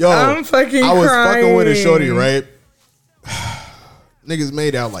 Yo, I'm fucking. I was crying. fucking with a shorty, right? Niggas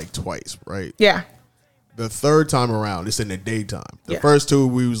made out like twice, right? Yeah. The third time around, it's in the daytime. The first two,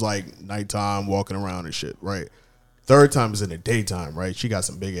 we was like nighttime, walking around and shit, right? Third time is in the daytime, right? She got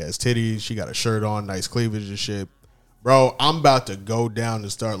some big ass titties. She got a shirt on, nice cleavage and shit. Bro, I'm about to go down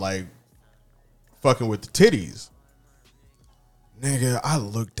and start like fucking with the titties. Nigga, I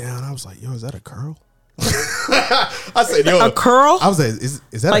looked down. I was like, yo, is that a curl? I said, yo. A curl? I was like, is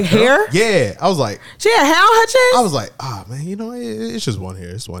that like a curl? hair? Yeah. I was like. She had hair on her chest? I was like, man, you know, it's just one hair.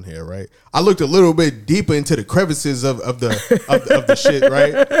 It's one hair, right? I looked a little bit deeper into the crevices of the shit,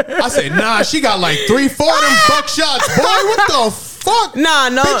 right? I said, nah, she got like 3-4 of them buckshots, boy. What the fuck? Nah,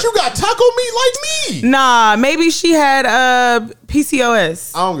 no. Bitch, you got taco meat like me. Nah, maybe she had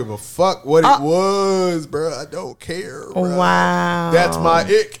PCOS. I don't give a fuck what it was, bro. I don't care, bro. Wow. That's my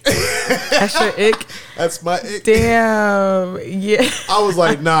ick. That's your ick? That's my ick. Damn. Yeah. I was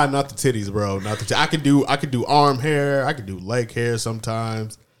like, nah, not the titties, bro. Not the I could do arm hair. I could do leg hair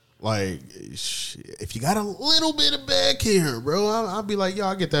sometimes. Like, if you got a little bit of back hair, bro, I'll be like, yo,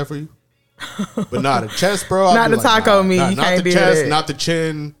 I'll get that for you. But not the chest, bro. Not the like, taco meat. You not can't the do chest, that. not the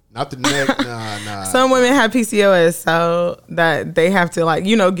chin, not the neck. Nah. Some women have PCOS, so that they have to like,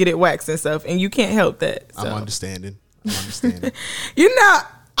 get it waxed and stuff, and you can't help that. So. I'm understanding. You know,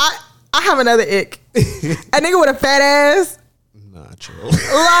 I have another ick. A nigga with a fat ass. Nah, chill.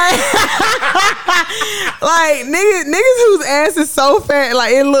 Like niggas whose ass is so fat,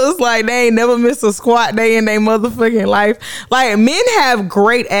 like it looks like they ain't never missed a squat day in their motherfucking life. Like men have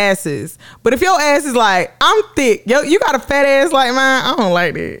great asses, but if your ass is like, I'm thick, yo, you got a fat ass like mine, I don't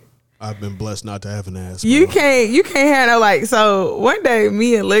like that. I've been blessed not to have an ass. You can't have no like. So one day,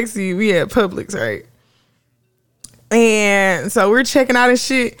 me and Lexi, we at Publix, right? And so we're checking out his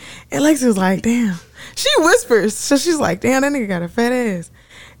shit, and Lexi was like, "Damn." She whispers, so she's like, "Damn, that nigga got a fat ass."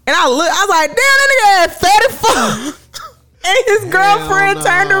 And I was like, "Damn, that nigga had fat as fuck." And his girlfriend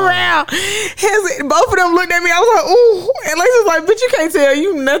turned around. Both of them looked at me. I was like, "Ooh," and Lexi was like, "But you can't tell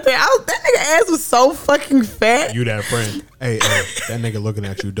you nothing." That nigga ass was so fucking fat. You that friend? Hey, that nigga looking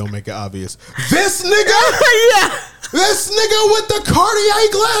at you. Don't make it obvious. This nigga, yeah. This nigga with the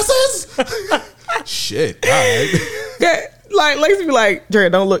Cartier glasses. Shit. All right. Yeah, like Lexi be like,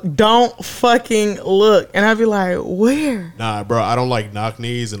 "Jared, don't look. Don't fucking look." And I'd be like, "Where?" Nah, bro. I don't like knock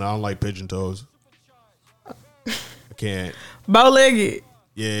knees and I don't like pigeon toes. I can't. Bow-legged.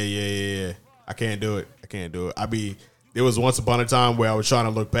 Yeah. I can't do it. There was once upon a time where I was trying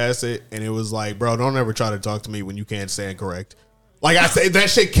to look past it, and it was like, bro, don't ever try to talk to me when you can't stand correct. Like I said, that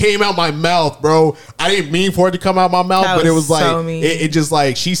shit came out my mouth, bro. I didn't mean for it to come out my mouth, but it was like, so it just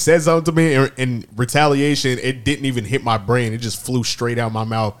like, she said something to me in retaliation. It didn't even hit my brain. It just flew straight out my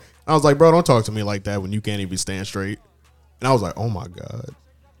mouth. I was like, bro, don't talk to me like that when you can't even stand straight. And I was like, oh my God.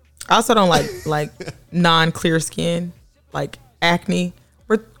 I also don't like non-clear skin, like acne.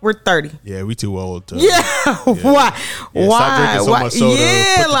 We're 30. Yeah, we too old to. Yeah. Why? Yeah, why? Stop drinking so much soda.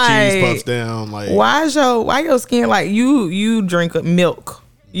 Yeah, put the cheese puffs down. Like, why your skin like you drink milk?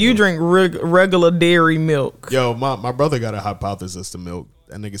 You drink regular dairy milk. Yo, my brother got a hypothesis to milk.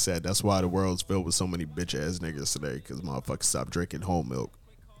 That nigga said that's why the world's filled with so many bitch ass niggas today, because motherfuckers stopped drinking whole milk.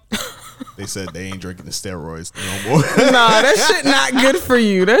 They said they ain't drinking the steroids no more. Nah, that shit not good for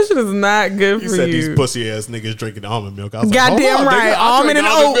you. That shit is not good for you. He said these pussy ass niggas drinking almond milk. I was goddamn like, right. Nigga, almond and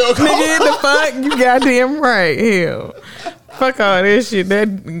oat. milk. Nigga, the fuck? You goddamn right. Hell. Fuck all that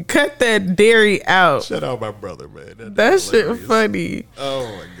shit. Cut that dairy out. Shout out my brother, man. That shit funny. Oh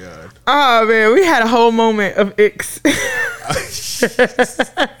my God. Oh man, we had a whole moment of icks.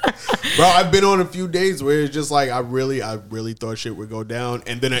 Bro, I've been on a few days where it's just like I really thought shit would go down,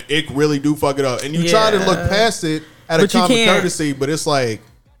 and then an ick really do fuck it up. And you try to look past it at a common courtesy, but it's like,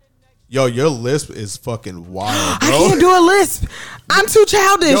 yo, your lisp is fucking wild, bro. I can't do a lisp. I'm too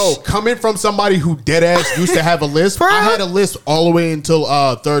childish. Yo, coming from somebody who dead ass used to have a lisp, I had a lisp all the way until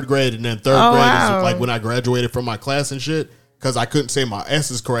third grade, and then third grade is like when I graduated from my class and shit, because I couldn't say my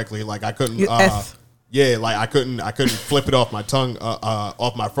S's correctly. Like I couldn't. Yeah, like I couldn't flip it off my tongue,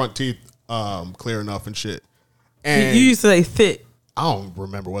 off my front teeth, clear enough and shit. And you used to say fit. I don't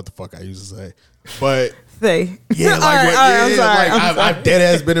remember what the fuck I used to say, but say yeah, like I'm sorry. I've dead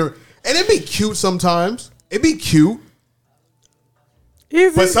ass been, and it'd be cute sometimes. It'd be cute,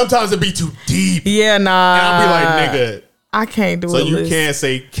 but sometimes it'd be too deep. Yeah, nah. And I'll be like, nigga, I can't do it. So you can't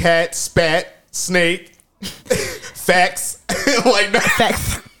say cat, spat, snake, facts, like that.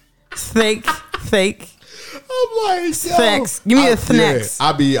 Facts, snake. Fake. I'm like, facts. Give me the snacks.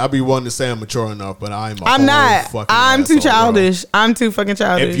 Yeah, I be wanting to say I'm mature enough, but I'm not. I'm too childish. Bro. I'm too fucking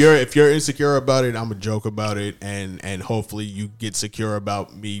childish. If you're insecure about it, I'm gonna joke about it, and hopefully you get secure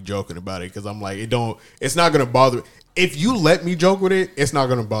about me joking about it, because I'm like, it's not gonna bother me. If you let me joke with it, it's not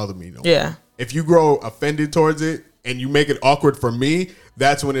gonna bother me no more. Yeah. If you grow offended towards it and you make it awkward for me,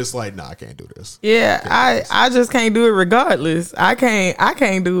 that's when it's like, nah, I can't do this. Yeah, I just can't do it regardless. I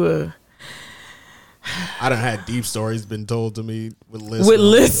can't do it. I done had deep stories been told to me with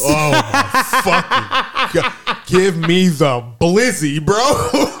lists. Oh my fucking God. Give me the blizzy, bro.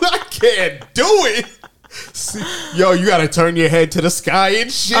 I can't do it. Yo, you gotta turn your head to the sky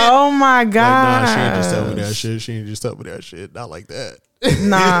and shit. Oh my God. Like, nah, she ain't just tell me that shit. Not like that.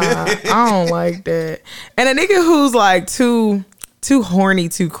 Nah, I don't like that. And a nigga who's like too horny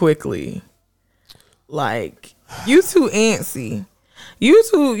too quickly. Like, you too antsy. You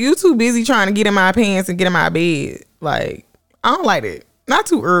too busy trying to get in my pants and get in my bed. Like, I don't like it. Not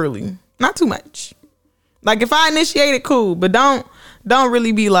too early. Not too much. Like, if I initiate it, cool. But don't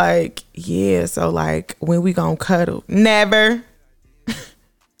really be like, yeah, so like, when we gonna cuddle? Never.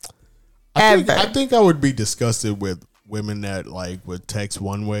 I think I would be disgusted with women that like would text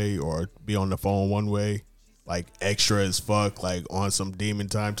one way or be on the phone one way. Like extra as fuck, like on some demon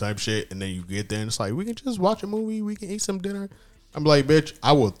time type shit. And then you get there and it's like, we can just watch a movie. We can eat some dinner. I'm like, bitch,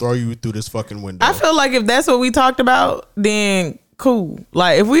 I will throw you through this fucking window. I feel like if that's what we talked about, then cool.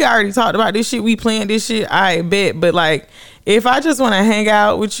 Like, if we already talked about this shit, we planned this shit, I bet. But like, if I just want to hang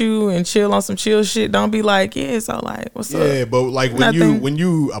out with you and chill on some chill shit, don't be like, yeah, so like, what's up? Yeah, but like when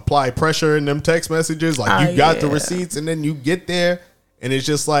you apply pressure in them text messages, like you got the receipts and then you get there and it's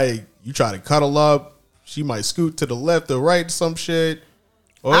just like you try to cuddle up, she might scoot to the left or right, some shit.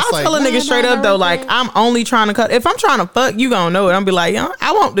 I'll tell a nigga straight up though, like, I'm only trying to cuddle. If I'm trying to fuck, you gonna know it. I'm be like, yo,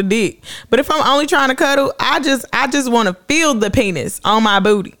 I want the dick. But if I'm only trying to cuddle, I just want to feel the penis on my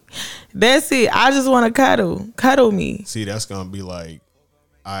booty. That's it. I just want to cuddle me. See, that's gonna be like,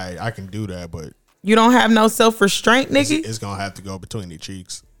 I can do that, but you don't have no self restraint, nigga. It's gonna have to go between the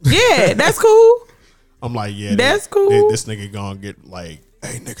cheeks. Yeah, that's cool. I'm like, yeah, that's cool. This nigga gonna get like,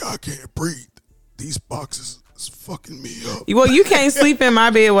 hey, nigga, I can't breathe. These boxes is fucking me up. Well, you can't sleep in my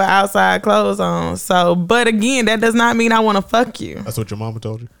bed with outside clothes on. So, but again, that does not mean I want to fuck you. That's what your mama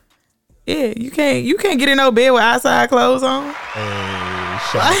told you? Yeah, you can't get in no bed with outside clothes on. Hey,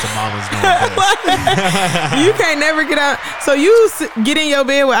 shout out to mamas doing this. You can't never get out. So you get in your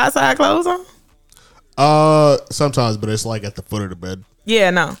bed with outside clothes on? Sometimes, but it's like at the foot of the bed.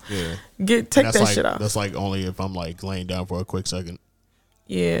 Yeah, no. Yeah. Take that shit off. That's like only if I'm like laying down for a quick second.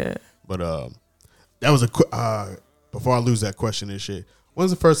 Yeah. But that was a quick. Before I lose that question and shit,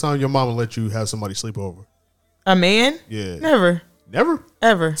 when's the first time your mama let you have somebody sleep over? A man? Yeah. Never. Never?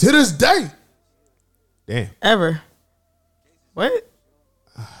 Ever. To this day. Damn. Ever. What?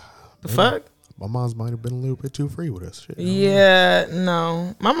 The fuck? My mom's might have been a little bit too free with us. Shit. Yeah,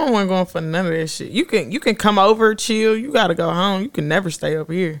 no. My mom wasn't going for none of that shit. You can come over, chill. You gotta go home. You can never stay up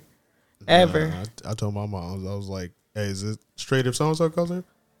here. Ever. I told my mom, I was like, hey, is it straight if so-and-so comes in?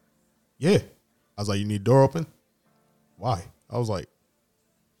 Yeah. I was like, you need door open? Why? I was like,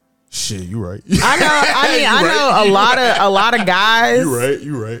 shit, you right. I know a lot of guys.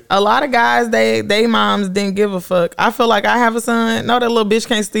 You right. A lot of guys, they moms didn't give a fuck. I feel like I have a son. No, that little bitch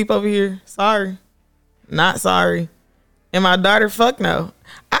can't sleep over here. Sorry. Not sorry. And my daughter, fuck no.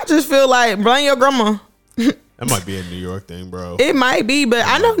 I just feel like blame your grandma. That might be a New York thing, bro. It might be, but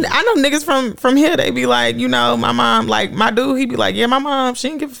I know niggas from here, they be like, you know, my mom, like my dude, he be like, yeah, my mom, she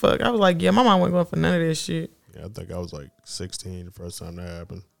didn't give a fuck. I was like, yeah, my mom wasn't going for none of this shit. Yeah, I think I was like 16 the first time that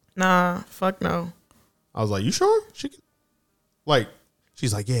happened. Nah, fuck no. I was like, you sure? She can, like,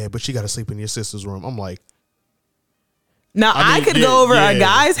 she's like, yeah, but she got to sleep in your sister's room. I'm like, now I could go over a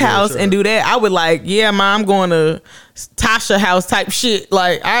guy's house and do that. I would like, yeah, ma, I'm going to Tasha house type shit.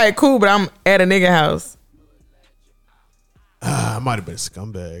 Like, all right, cool, but I'm at a nigga house. I might have been a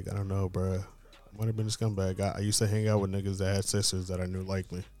scumbag. I don't know, bro. I might have been a scumbag. I used to hang out with niggas that had sisters that I knew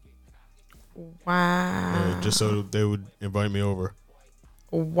liked me. Wow. Yeah, just so they would invite me over.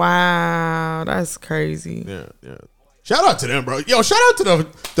 Wow, that's crazy. Yeah. Shout out to them, bro. Yo, shout out to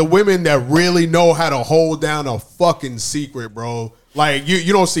the women that really know how to hold down a fucking secret, bro. Like,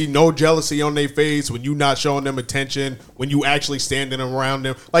 you don't see no jealousy on their face when you not showing them attention, when you actually standing around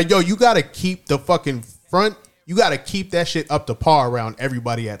them. Like, yo, you got to keep the fucking front. You got to keep that shit up to par around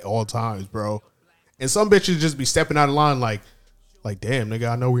everybody at all times, bro. And some bitches just be stepping out of line like, damn,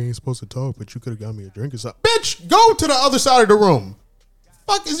 nigga, I know we ain't supposed to talk, but you could have got me a drink or something. Bitch, go to the other side of the room.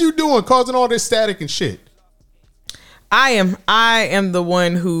 Fuck is you doing causing all this static and shit? I am the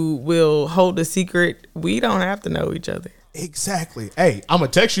one who will hold a secret. We don't have to know each other. Exactly. Hey, I'm going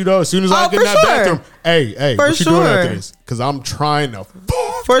to text you, though, as soon as I get in that bathroom. Hey, what you doing after this? Because I'm trying to.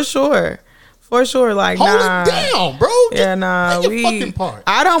 For sure. Like, hold it down, bro. Yeah, nah. Fucking part.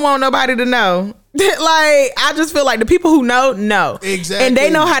 I don't want nobody to know. Like, I just feel like the people who know. Exactly. And they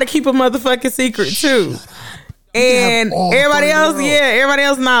know how to keep a motherfucking secret, too. And everybody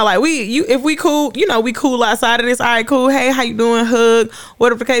else nah. Like, if we cool, you know, we cool outside of this. All right, cool. Hey, how you doing? Hug,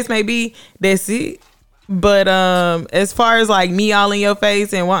 whatever the case may be. That's it. But as far as like me all in your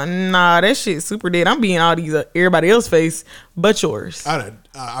face and wanting, nah, that shit super dead. I'm being all these everybody else's face, but yours.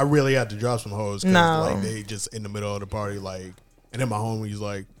 I really had to drop some hoes because like they just in the middle of the party, like, and then my homie's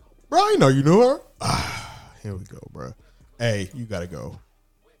like, bro, I know you knew her. Here we go, bro. Hey, you gotta go.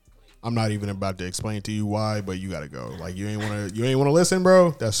 I'm not even about to explain to you why, but you gotta go. Like, you ain't wanna listen,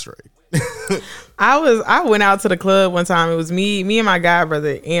 bro. That's straight. I went out to the club one time. It was me and my god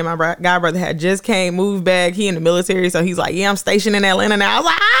brother, and my god brother had just moved back. He in the military, so he's like, yeah, I'm stationed in Atlanta now. I was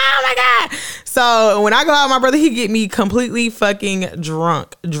like, oh my god. So when I go out with my brother, he get me completely fucking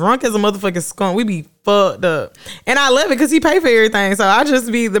drunk as a motherfucking skunk. We be fucked up, and I love it because he pay for everything. So I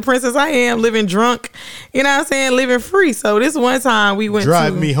just be the princess I am, living drunk, you know what I'm saying, living free. So this one time we went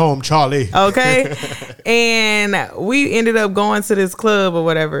drive me home, Charlie. Okay. And we ended up going to this club or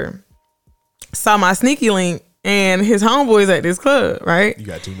whatever. Saw my sneaky link and his homeboys at this club, right? You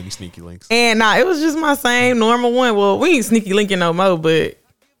got too many sneaky links. And nah, it was just my same normal one. Well, we ain't sneaky linking no more, but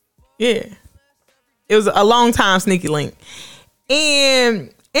yeah. It was a long time sneaky link.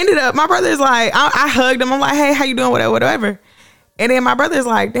 And ended up, my brother's like, I hugged him. I'm like, hey, how you doing? Whatever. And then my brother's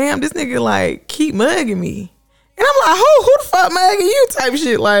like, damn, this nigga like keep mugging me. And I'm like, who the fuck mugging you type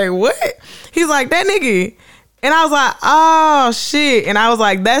shit? Like, what? He's like, that nigga. And I was like, oh shit. And I was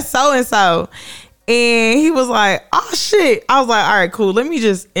like, that's so and so. And he was like, oh shit. I was like, all right, cool. Let me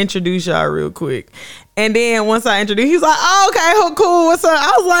just introduce y'all real quick. And then once I introduced, he was like, oh, okay, cool, what's up?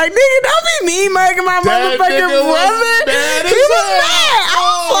 I was like, nigga, don't be mean mugging my motherfucking brother. He was mad. I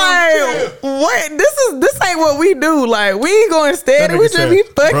was like, what? This ain't what we do. Like, we ain't going steady. We just be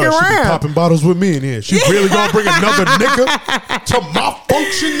fucking around. She be popping bottles with me in here. She really gonna bring another nigga to my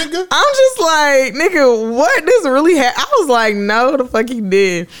function, nigga? I'm just like, nigga, what? This really happened? I was like, no, the fuck he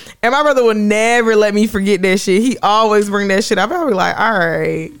did. And my brother would never let me forget that shit. He always bring that shit up. I was like, all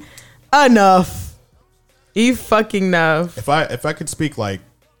right, enough. You fucking enough. If I could speak like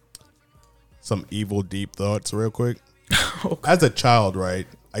some evil deep thoughts real quick. Okay. As a child, right,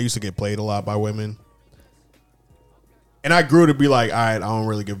 I used to get played a lot by women. And I grew to be like, all right, I don't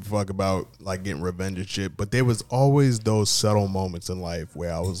really give a fuck about like getting revenge and shit. But there was always those subtle moments in life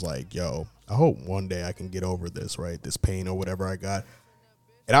where I was like, yo, I hope one day I can get over this, right? This pain or whatever I got.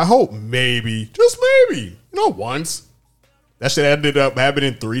 And I hope maybe, just maybe, once. That shit ended up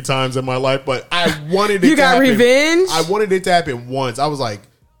happening 3 times in my life, but I wanted it you to happen. You got revenge? I wanted it to happen once. I was like,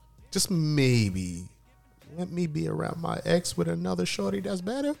 just maybe let me be around my ex with another shorty that's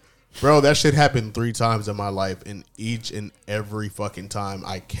better. Bro, that shit happened 3 times in my life, and each and every fucking time,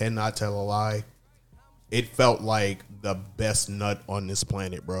 I cannot tell a lie, it felt like the best nut on this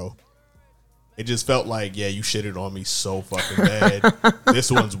planet, bro. It just felt like, yeah, you shitted on me so fucking bad.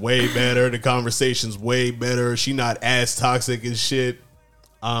 This one's way better. The conversation's way better. She not as toxic as shit.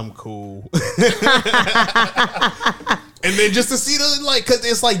 I'm cool. And then just to see the, like, because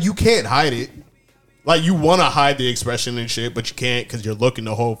it's like you can't hide it. Like, you want to hide the expression and shit, but you can't because you're looking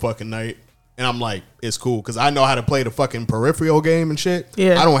the whole fucking night. And I'm like, it's cool because I know how to play the fucking peripheral game and shit.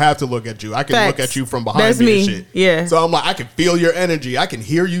 Yeah. I don't have to look at you. I can look at you from behind me and shit. Yeah. So I'm like, I can feel your energy. I can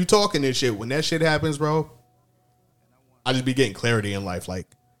hear you talking and shit. When that shit happens, bro, I just be getting clarity in life. Like,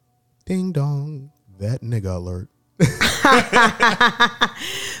 ding dong, that nigga alert.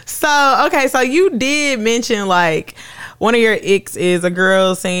 So you did mention like one of your icks is a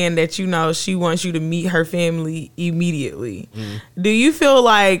girl saying that, she wants you to meet her family immediately. Do you feel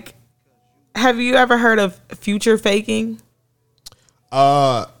like, have you ever heard of future faking?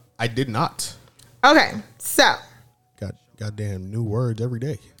 I did not. Okay, so. Got goddamn new words every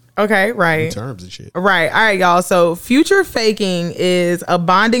day. Okay, right. New terms and shit. Right. All right, y'all. So future faking is a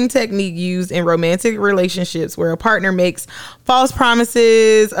bonding technique used in romantic relationships where a partner makes false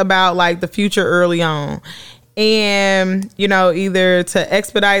promises about like the future early on. And, either to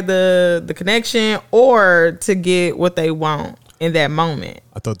expedite the connection or to get what they want in that moment.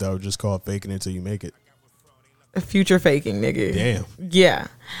 I thought that was just called faking it till you make it. Future faking, nigga. Damn. Yeah.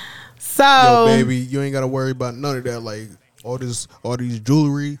 So, yo, baby, you ain't got to worry about none of that. Like all these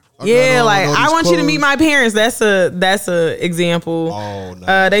jewelry. Yeah, like I want you to meet my parents. That's a example. Oh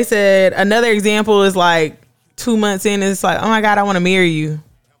no. They said another example is like 2 months in, it's like, oh my God, I want to marry you.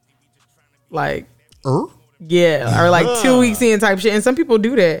 Like, yeah, or like 2 weeks in type shit. And some people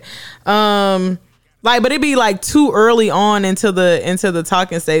do that. Like, but it'd be like too early on into the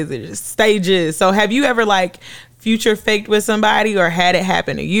talking stages. So have you ever like future faked with somebody or had it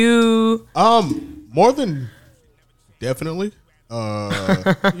happen to you? More than definitely.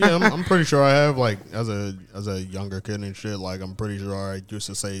 Yeah, I'm pretty sure I have, like, as a younger kid and shit. Like, I'm pretty sure I used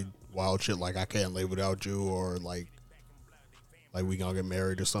to say wild shit like I can't live without you, or like we gonna get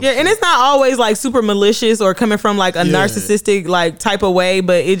married or something. Yeah, and it's not always like super malicious or coming from like a narcissistic like type of way,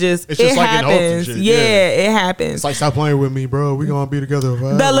 but it like happens. In hopes and shit. Yeah, it happens. It's like, stop playing with me, bro. We gonna be together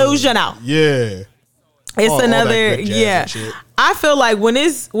forever. Delusional. Yeah. It's another I feel like when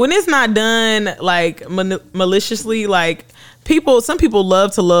it's not done like maliciously, like some people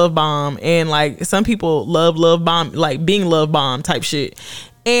love to love bomb, and like some people love bomb, like being love bomb type shit.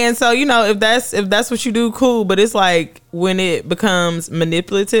 And so, if that's what you do, cool. But it's like when it becomes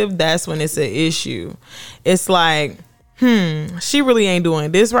manipulative, that's when it's an issue. It's like, she really ain't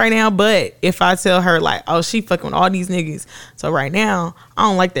doing this right now. But if I tell her like, oh, she fucking with all these niggas, so right now I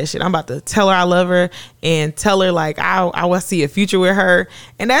don't like that shit. I'm about to tell her I love her and tell her like I will see a future with her.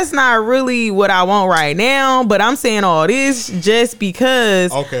 And that's not really what I want right now. But I'm saying all this just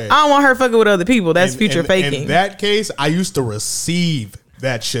because I don't want her fucking with other people. That's future faking. In that case, I used to receive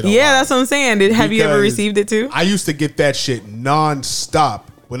that shit. Yeah, that's what I'm saying. Have you ever received it too? I used to get that shit nonstop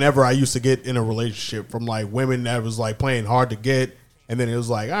whenever I used to get in a relationship from like women that was like playing hard to get, and then it was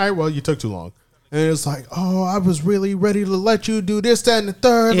like, all right, well, you took too long. And it was like, oh, I was really ready to let you do this, that, and the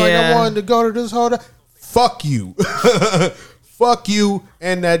third. Yeah. Like I wanted to go to this whole fuck you. Fuck you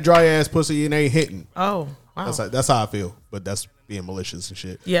and that dry ass pussy and ain't hitting. Oh, wow. That's how I feel. But that's being malicious and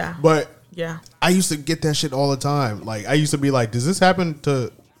shit. Yeah. But Yeah. I used to get that shit all the time. Like, I used to be like, does this happen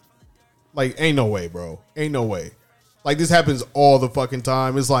to, like, ain't no way, bro. Ain't no way. Like, this happens all the fucking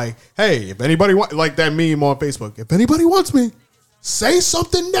time. It's like, hey, if anybody wants, like that meme on Facebook, if anybody wants me, say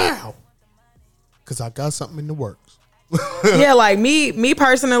something now. Because I got something in the works. Yeah, like me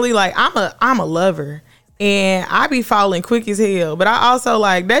personally, like I'm a lover. And I be falling quick as hell. But I also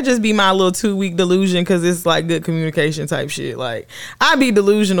like, that just be my little 2-week delusion because it's like good communication type shit. Like, I be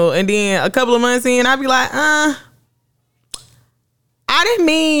delusional. And then a couple of months in, I be like, I didn't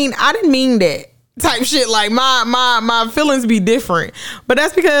mean that type shit. Like, my feelings be different. But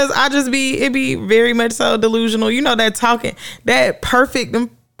that's because it be very much so delusional. You know, that talking, that perfect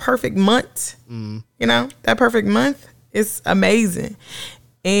month. You know, that perfect month is amazing.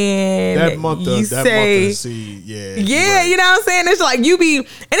 And that month of the seed, yeah, right. You know what I'm saying? It's like you be, and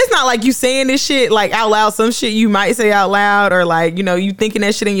it's not like you saying this shit like out loud. Some shit you might say out loud, or like, you know, you thinking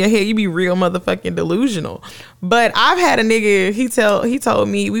that shit in your head. You be real motherfucking delusional. But I've had a nigga. He told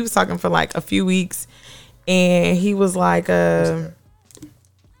me, we was talking for like a few weeks, and he was like, what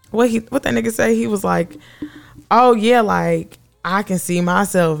that nigga say? He was like, oh yeah, like I can see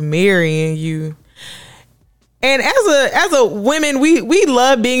myself marrying you. And as a women, we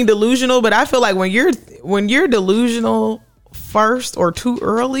love being delusional, but I feel like when you're delusional first or too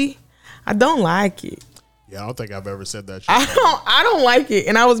early, I don't like it. Yeah, I don't think I've ever said that shit. I don't like it,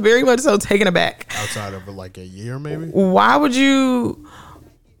 and I was very much so taken aback. Outside of like a year, maybe. Why would you?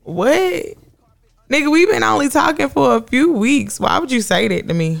 What, nigga? We've been only talking for a few weeks. Why would you say that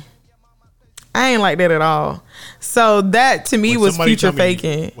to me? I ain't like that at all. So that to me was future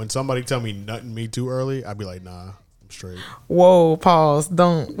faking. When somebody tell me nothing me too early, I'd be like, nah, I'm straight. Whoa, pause.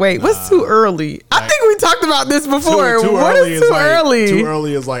 Don't wait. What's too early? Like, I think we talked about this before. What is too early? Too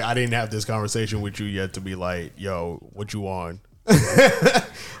early is like, I didn't have this conversation with you yet to be like, yo, what you on?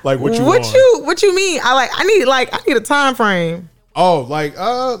 Like, what you mean? I need a time frame. Oh,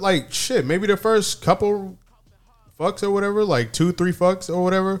 like shit. Maybe the first couple fucks or whatever, like 2-3 fucks or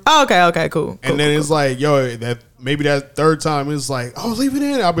whatever. Oh, okay, cool. And then it's like, yo, that third time is like, oh, leave it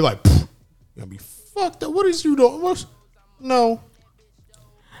in. I'll be like, you're gonna be fucked up. What is you doing? No.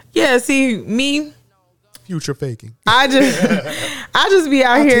 Yeah, see, me, future faking. I just be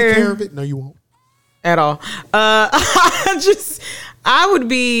out here. Take care of it. No, you won't. At all. I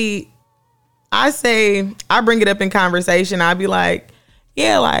bring it up in conversation. I'd be like,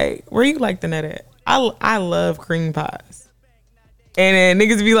 yeah, like, where you like the nut at? I love cream pies. And then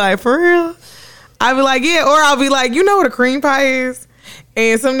niggas be like, for real? I be like, yeah. Or I'll be like, you know what a cream pie is?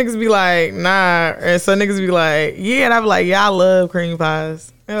 And some niggas be like, nah. And some niggas be like, yeah. And I be like, yeah, I love cream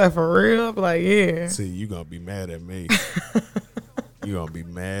pies. They're like, for real? I be like, yeah. See, you gonna be mad at me. You gonna be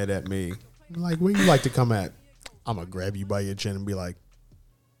mad at me. Like, where you like to come at? I'm gonna grab you by your chin and be like,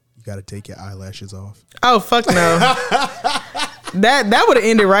 you gotta take your eyelashes off. Oh, fuck no. That would have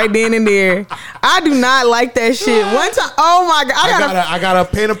ended right then and there. I do not like that shit. One time, oh my god, I got a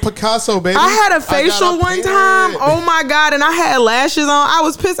paint of Picasso, baby. I had a facial one time. Oh my god, and I had lashes on. I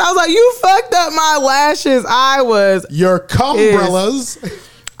was pissed. I was like, you fucked up my lashes. I was your cumbrellas.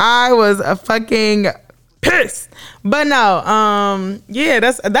 I was a fucking pissed. But no, yeah,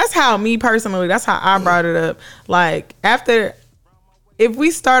 that's how me personally. That's how I brought it up. Like after, if we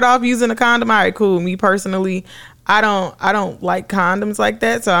start off using a condom, all right, cool. Me personally, I don't like condoms like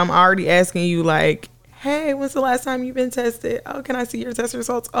that. So I'm already asking you like, hey, when's the last time you've been tested? Oh, can I see your test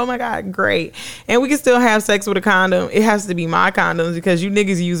results? Oh my God, great. And we can still have sex with a condom. It has to be my condoms because you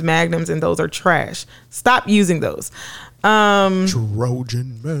niggas use magnums and those are trash. Stop using those.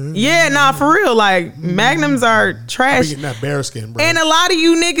 Trojan man. Yeah, nah, for real. Like magnums are trash. Getting that bearskin, bro. And a lot of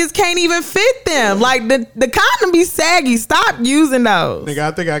you niggas can't even fit them. Like the condom be saggy. Stop using those. Nigga,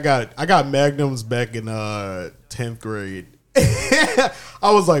 I think I got magnums back in 10th grade. I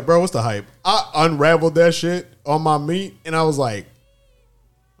was like, bro, what's the hype? I unraveled that shit on my meat and I was like,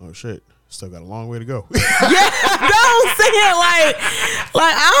 oh shit, still got a long way to go. Yeah, don't say it like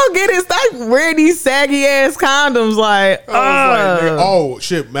I don't get it. Stop wearing these saggy ass condoms. Like, nigga, oh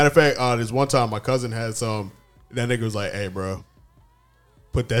shit. Matter of fact, this one time my cousin had some. That nigga was like, hey, bro,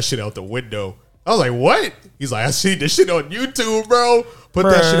 put that shit out the window. I was like, what? He's like, I see this shit on YouTube, bro. Put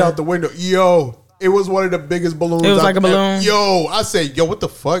that shit out the window. Yo, it was one of the biggest balloons. It was like a balloon. Yo, I said, yo, what the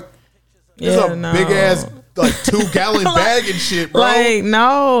fuck? It's a big ass like 2-gallon bag and shit, bro. Like,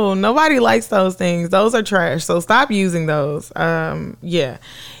 no, nobody likes those things. Those are trash. So stop using those. Yeah.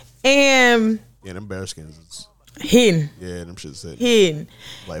 And them bearskins. Hidden. Yeah, them shit's hidden.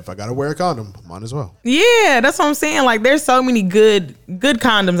 Like if I gotta wear a condom, might as well. Yeah, that's what I'm saying. Like there's so many good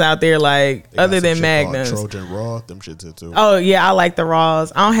condoms out there. Like other than Magnums. Trojan Raw, them shit's it too. Oh yeah, I like the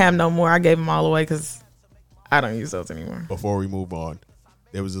Raws. I don't have no more. I gave them all away because I don't use those anymore. Before we move on,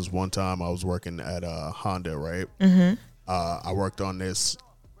 there was this one time I was working at Honda, right? I worked on this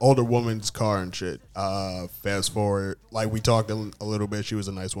older woman's car and shit. Fast forward, like we talked a little bit. She was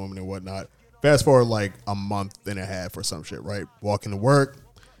a nice woman and whatnot. Fast forward like a month and a half or some shit, right? Walking to work.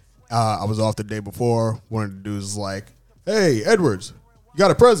 I was off the day before. One of the dudes was like, "Hey, Edwards, you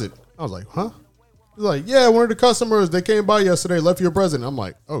got a present?" I was like, "Huh?" He's like, "Yeah, one of the customers, they came by yesterday, left you a present." I'm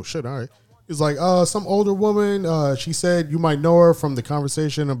like, "Oh shit, all right." He's like, some older woman, she said you might know her from the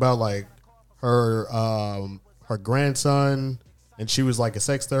conversation about like her grandson, and she was like a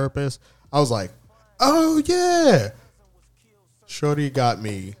sex therapist. I was like, "Oh yeah." Shorty got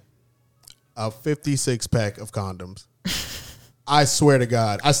me a 56 pack of condoms. I swear to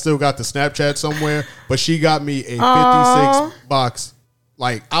God, I still got the Snapchat somewhere, but she got me a 56 box.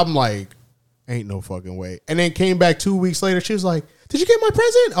 Like, I'm like, ain't no fucking way. And then came back 2 weeks later. She was like, "Did you get my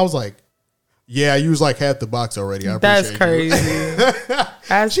present?" I was like, "Yeah, I used like half the box already." I appreciate crazy.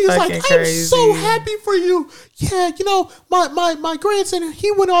 That's She's like, "I'm crazy. so happy for you. Yeah, you know, my grandson, he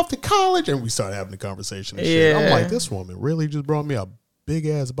went off to college." And we started having a conversation and shit. I'm like, this woman really just brought me a big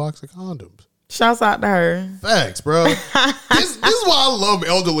ass box of condoms. Shouts out to her. Facts, bro. this is why I love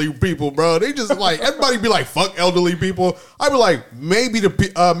elderly people, bro. They just like, everybody be like, fuck elderly people. I be like, maybe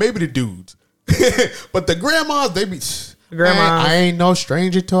the dudes. But the grandmas, they be, grandmas. I ain't no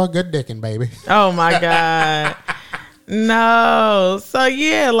stranger to a good dicking, baby. Oh my God. No. So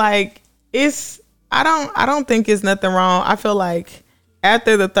yeah, like I don't think it's nothing wrong. I feel like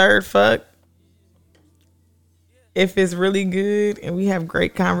after the third fuck, if it's really good and we have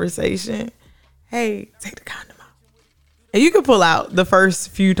great conversation, hey, take the condom off. And you can pull out the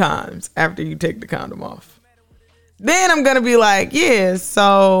first few times after you take the condom off. Then I'm going to be like, yeah,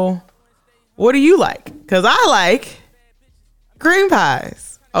 so what do you like? Because I like cream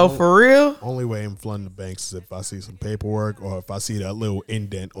pies. Oh, for real? Only way I'm flooding the banks is if I see some paperwork or if I see that little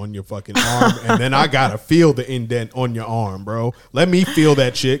indent on your fucking arm. And then I got to feel the indent on your arm, bro. Let me feel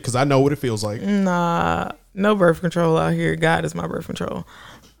that shit because I know what it feels like. Nah, no birth control out here. God is my birth control.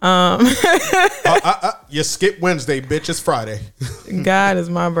 You skip Wednesday, bitch. It's Friday. God is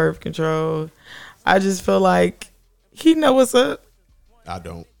my birth control. I just feel like he know what's up. I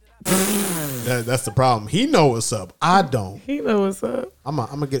don't. That's the problem. He know what's up. I don't. He know what's up. I'm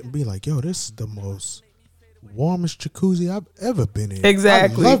gonna be like, yo, this is the most warmest jacuzzi I've ever been in.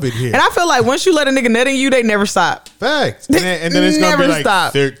 Exactly. I love it here. And I feel like once you let a nigga nut in you, they never stop. Facts. And then it's gonna be like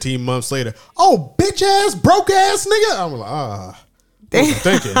stop. 13 months later. Oh, bitch ass, broke ass nigga. I'm like, what was I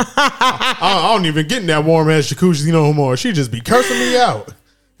thinking? I don't even get in that warm ass jacuzzi no more. She just be cursing me out.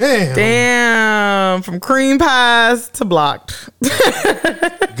 Damn. From cream pies to blocked.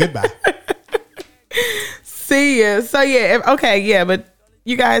 Goodbye. See ya. So yeah, but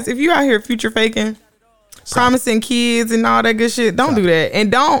you guys, if you out here future faking, promising kids and all that good shit, don't do that.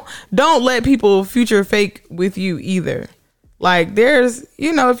 And don't let people future fake with you either. Like there's,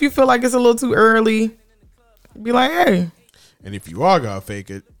 if you feel like it's a little too early, be like, hey. And if you are gonna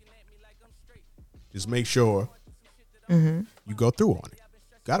fake it, just make sure you go through on it.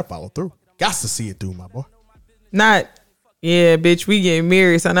 Gotta follow through. Got to see it through, my boy. Not, yeah, bitch, we getting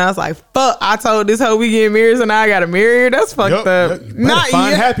married. So now it's like, fuck, I told this hoe we getting married, so now I gotta marry her. That's fucked up. You better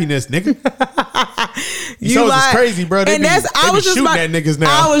find happiness, nigga. These hoes is crazy, bro. They be shooting at niggas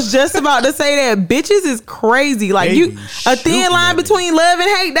now. I was just about to say that. Bitches is crazy. Like a thin line between love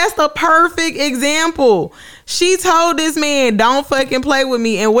and hate. That's the perfect example. She told this man, don't fucking play with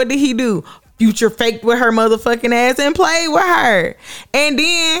me. And what did he do? Future faked with her motherfucking ass and played with her. And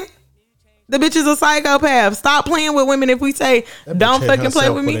then the bitch is a psychopath. Stop playing with women if we say don't fucking play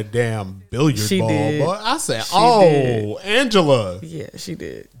with me. With a damn billiard she ball, did. boy. I said, did. Angela. Yeah, she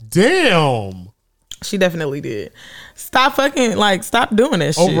did. Damn. She definitely did. Stop fucking, stop doing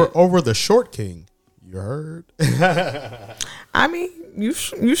that shit. Over the short king. You heard? I mean, you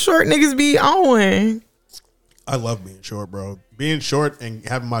short niggas be on. I love being short, bro. Being short and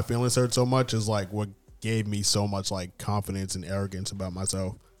having my feelings hurt so much is like what gave me so much like confidence and arrogance about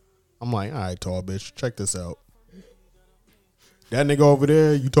myself. I'm like, all right, tall bitch, check this out. That nigga over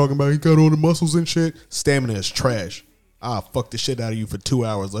there, you talking about he got all the muscles and shit? Stamina is trash. I'll fuck the shit out of you for 2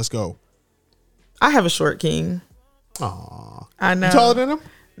 hours. Let's go. I have a short king. Aw. I know. You taller than him?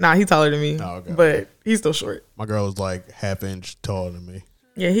 Nah, he's taller than me. Oh, okay. But he's still short. My girl is like half inch taller than me.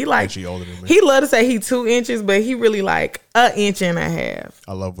 Yeah, he she older than me. He love to say he 2 inches, but he really like 1.5 inches.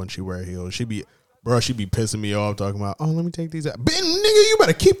 I love when she wear heels. Bro, she be pissing me off talking about, oh, let me take these out. Nigga, you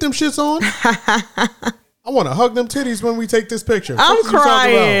better keep them shits on. I want to hug them titties when we take this picture. I'm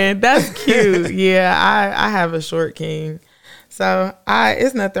crying. That's cute. Yeah, I have a short king. So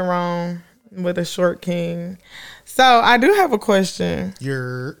it's nothing wrong with a short king. So I do have a question.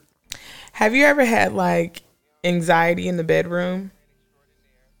 Yerrr. Have you ever had like anxiety in the bedroom?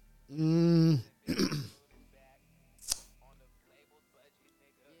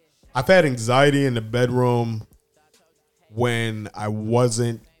 I've had anxiety in the bedroom when I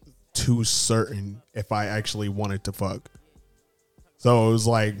wasn't too certain if I actually wanted to fuck. So it was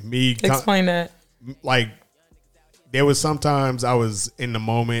like me. Explain that. Like, there was sometimes I was in the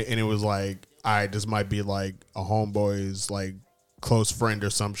moment and it was like, all right, this might be like a homeboy's like close friend or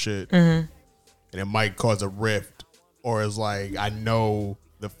some shit. Mm-hmm. And it might cause a rift. Or it's like, I know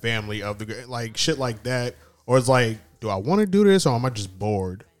the family of the, like shit like that. Or it's like, do I want to do this or am I just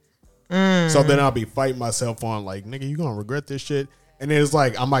bored? So then I'll be fighting myself on like, nigga, you gonna regret this shit. And then it's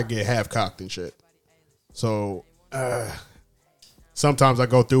like, I might get half cocked and shit. So sometimes I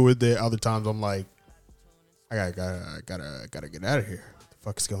go through with it. Other times I'm like, I gotta get out of here. What the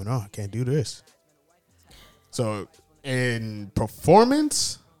fuck is going on? I can't do this. So in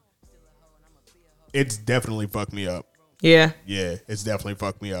performance, it's definitely fucked me up. Yeah. Yeah, it's definitely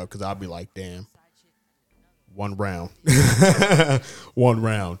fucked me up because I'll be like, damn, one round.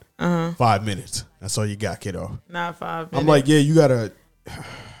 5 minutes. That's all you got, kiddo. Not 5 minutes. I'm like, yeah, you gotta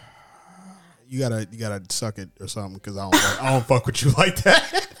suck it or something because I don't fuck with you like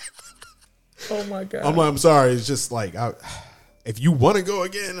that. Oh my god. I'm sorry. It's just like, if you want to go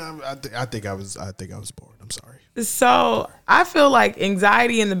again, I think I was bored. I'm sorry. So I feel like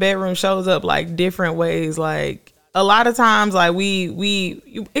anxiety in the bedroom shows up like different ways. Like a lot of times, like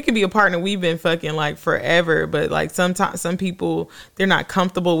it could be a partner we've been fucking like forever, but like sometimes some people, they're not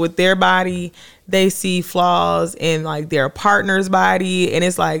comfortable with their body. They see flaws in like their partner's body, and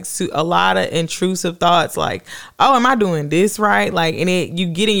it's like a lot of intrusive thoughts. Like, oh, am I doing this right? Like, and you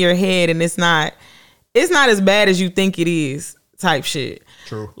get in your head, and it's not as bad as you think it is. Type shit.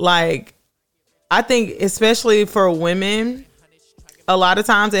 True. Like, I think especially for women, a lot of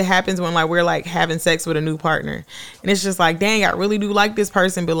times it happens when like we're like having sex with a new partner, and it's just like, dang, I really do like this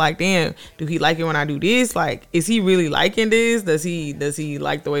person, but like, damn, do he like it when I do this? Like, is he really liking this? Does he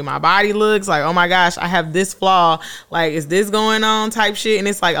like the way my body looks? Like, oh my gosh, I have this flaw. Like, is this going on? Type shit. And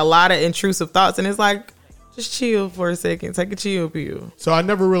it's like a lot of intrusive thoughts, and it's like, just chill for a second, take a chill pill. So I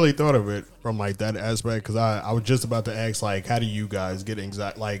never really thought of it from like that aspect because I was just about to ask like, how do you guys get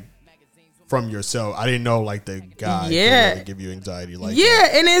anxiety like from yourself? I didn't know like the guy could really give you anxiety like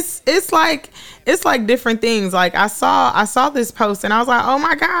that. And it's like different things. Like I saw this post and I was like, oh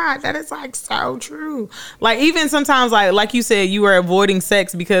my god, that is like so true. Like even sometimes like you said, you were avoiding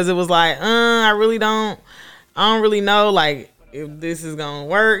sex because it was like I don't really know like if this is gonna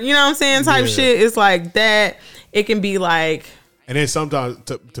work, you know what I'm saying, type shit. It's like that. It can be like, and then sometimes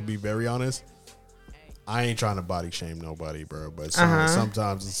to be very honest, I ain't trying to body shame nobody, bro, but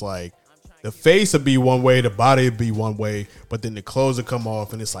sometimes it's like the face would be one way, the body would be one way, but then the clothes would come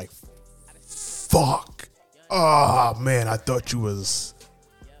off and it's like, fuck. Oh man, I thought you was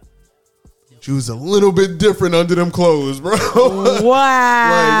a little bit different under them clothes, bro.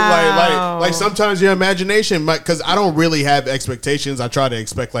 Wow. like sometimes your imagination, because I don't really have expectations. I try to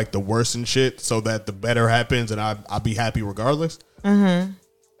expect like the worst and shit so that the better happens and I'll be happy regardless. Mm-hmm.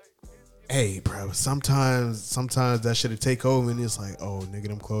 Hey, bro, sometimes that shit'll take over and it's like, oh, nigga,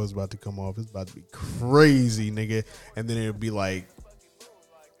 them clothes about to come off. It's about to be crazy, nigga. And then it'll be like,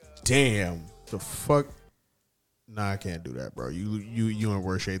 damn, the fuck? Nah, I can't do that, bro. You in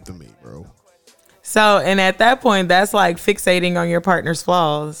worse shape than me, bro. So, and at that point, that's like fixating on your partner's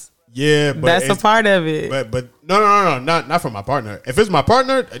flaws. Yeah, but that's a part of it. But no, not from my partner. If it's my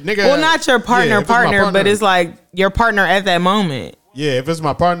partner, nigga. Well, not your partner, but it's like your partner at that moment. Yeah, if it's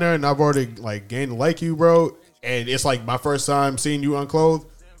my partner and I've already like gained to like you, bro, and it's like my first time seeing you unclothed,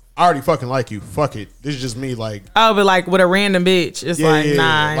 I already fucking like you. Fuck it. This is just me, like. Oh, but like with a random bitch, it's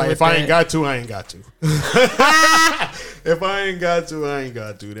nah. Like if I ain't got to, I ain't got to. If I ain't got to, I ain't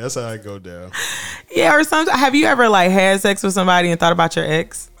got to. That's how I go down. Yeah, or sometimes, have you ever like had sex with somebody and thought about your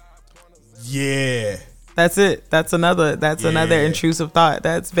ex? Yeah. That's it. That's another intrusive thought.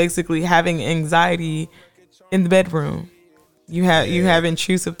 That's basically having anxiety in the bedroom. You have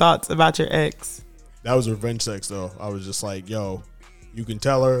intrusive thoughts about your ex. That was revenge sex though. I was just like, yo, you can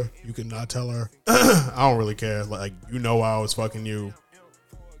tell her, you can not tell her. I don't really care. Like, you know I was fucking you.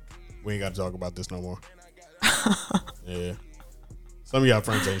 We ain't got to talk about this no more. Yeah. Some of y'all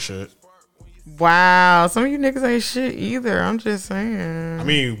friends ain't shit. Wow, some of you niggas ain't shit either. I'm just saying. I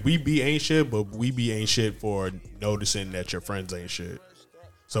mean, we be ain't shit, but we be ain't shit for noticing that your friends ain't shit.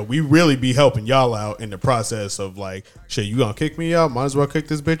 So we really be helping y'all out in the process of like, shit, you gonna kick me out? Might as well kick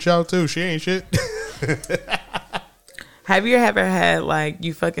this bitch out too. She ain't shit. Have you ever had like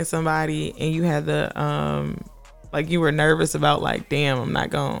you fucking somebody and you had the like you were nervous about like, damn, I'm not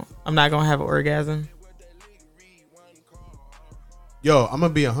gonna have an orgasm? Yo, I'm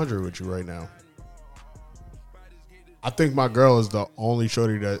gonna be 100 with you right now. I think my girl is the only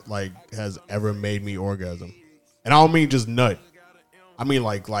shorty that like has ever made me orgasm, and I don't mean just nut. I mean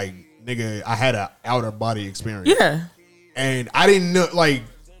like nigga, I had an outer body experience. Yeah, and I didn't know like.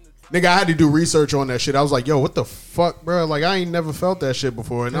 Nigga, I had to do research on that shit. I was like, yo, what the fuck, bro? Like, I ain't never felt that shit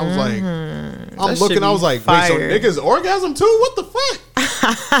before. And I was like, I'm looking, I was like, wait, so niggas orgasm too? What the fuck?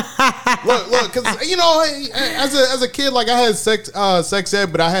 look, because, you know, as a kid, like, I had sex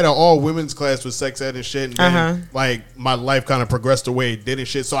ed, but I had an all women's class with sex ed and shit. And then, like, my life kind of progressed the way it did and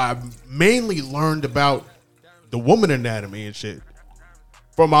shit. So I mainly learned about the woman anatomy and shit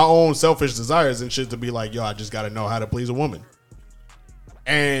from my own selfish desires and shit to be like, yo, I just got to know how to please a woman.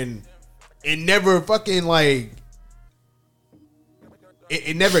 And it never fucking like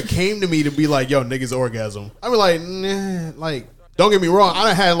it never came to me to be like, yo, niggas orgasm. I mean, like, nah, like, don't get me wrong, I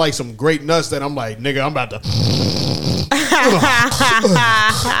done had like some great nuts that I'm like, nigga, I'm about to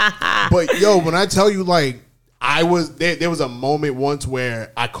but yo, when I tell you, like, I was there was a moment once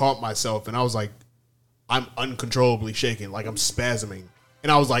where I caught myself and I was like, I'm uncontrollably shaking, like I'm spasming.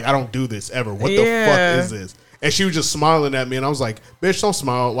 And I was like, I don't do this ever. What the fuck is this? And she was just smiling at me, and I was like, bitch, don't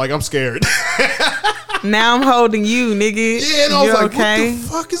smile. Like, I'm scared. Now I'm holding you, nigga. Yeah, and I was like, okay? What the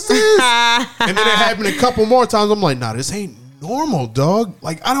fuck is this? And then it happened a couple more times. I'm like, nah, this ain't normal, dog.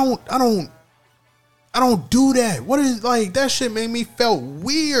 Like, I don't do that. What is, like, that shit made me felt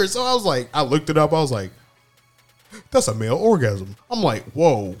weird. So I was like, I looked it up. I was like, that's a male orgasm. I'm like,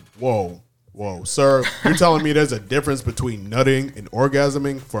 whoa, sir. You're telling me there's a difference between nutting and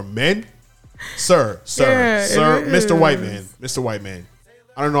orgasming for men? Sir, Mr. White Man.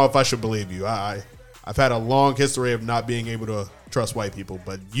 I don't know if I should believe you. I've had a long history of not being able to trust white people,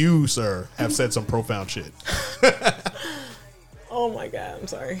 but you, sir, have said some profound shit. Oh my God, I'm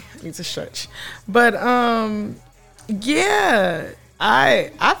sorry. I need to stretch. But yeah,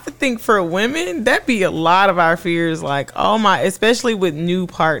 I think for women, that'd be a lot of our fears. Like, oh my, especially with new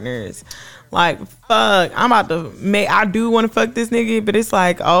partners. Like, fuck, I do want to fuck this nigga, but it's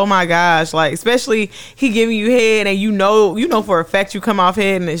like, oh my gosh, like, especially he giving you head and you know for a fact you come off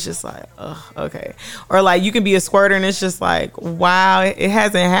head and it's just like, ugh, okay. Or like you can be a squirter and it's just like, wow, it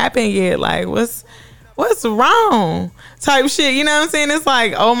hasn't happened yet. Like, what's wrong? Type shit, you know what I'm saying? It's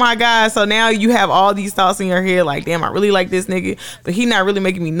like, oh my God. So now you have all these thoughts in your head like, damn, I really like this nigga, but he not really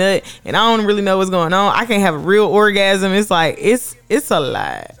making me nut and I don't really know what's going on. I can't have a real orgasm. It's like, it's a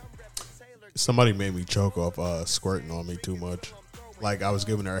lot. Somebody made me choke off squirting on me too much. Like, I was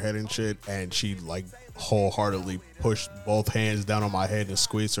giving her head and shit, and she like wholeheartedly pushed both hands down on my head and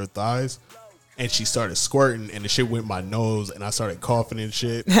squeezed her thighs, and she started squirting, and the shit went in my nose, and I started coughing and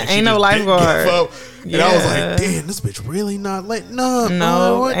shit. And ain't no lifeguard. And I was like, damn, this bitch really not letting up.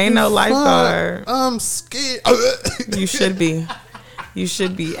 No, ain't no lifeguard. I'm scared. You should be.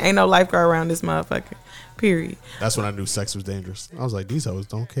 Ain't no lifeguard around this motherfucker. Period. That's when I knew sex was dangerous. I was like, these hoes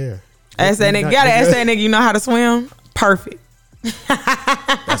don't care. Ask that nigga. Gotta ask that nigga. You know how to swim? Perfect.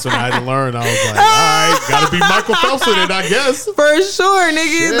 That's when I had to learn. I was like, all right, gotta be Michael Phelps in it, I guess. For sure,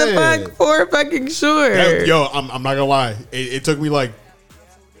 nigga. Shit. The fuck, for fucking sure. Yo, I'm not gonna lie. It took me like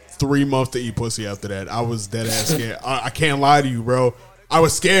 3 months to eat pussy after that. I was dead ass scared. I can't lie to you, bro. I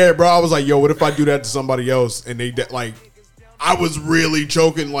was scared, bro. I was like, yo, what if I do that to somebody else? And they like, I was really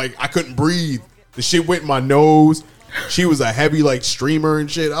choking. Like, I couldn't breathe. The shit went in my nose. She was a heavy like streamer and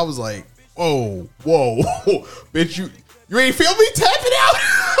shit. I was like, whoa, bitch, you ain't feel me tapping out?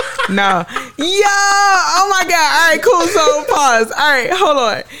 No. Yo, oh my God. All right, cool. So pause. All right, hold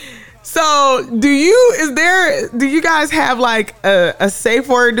on. So do you guys have like a safe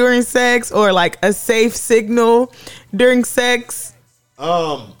word during sex or like a safe signal during sex?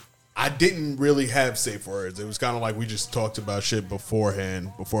 I didn't really have safe words. It was kind of like we just talked about shit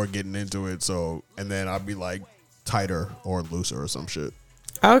beforehand before getting into it. So, and then I'd be like, tighter or looser or some shit.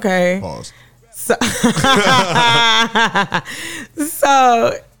 Okay. Pause. So,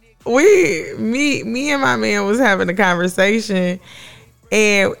 me and my man was having a conversation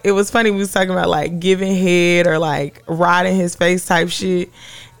and it was funny. We was talking about like giving head or like riding his face type shit.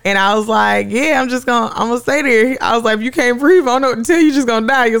 And I was like, yeah, I'm gonna stay there. I was like, if you can't breathe, I don't know what to tell you. You're just gonna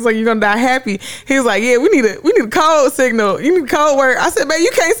die. He was like, you're gonna die happy. He was like, yeah, we need a code signal. You need a code word. I said, man, you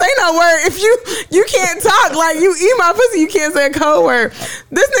can't say no word if you can't talk. Like, you eat my pussy, you can't say a code word.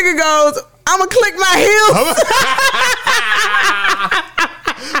 This nigga goes, I'm gonna click my heels.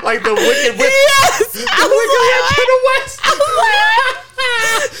 Like the wicked witch. Yes. The wicked witch to the west.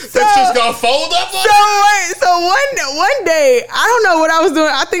 That's just gonna fold up on So one day, I don't know what I was doing.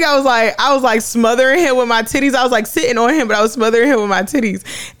 I think I was like smothering him with my titties. I was like sitting on him, but I was smothering him with my titties.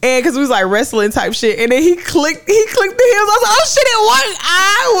 And cause we was like wrestling type shit. And then he clicked the heels. I was like, oh shit, it worked.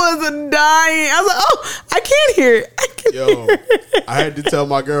 I was dying. I was like, oh, I can't hear it. I had to tell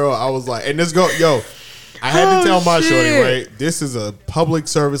my girl, I was like, and this go, I had to tell my shorty, right? This is a public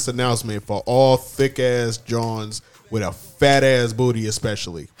service announcement for all thick ass Johns with a fat ass booty,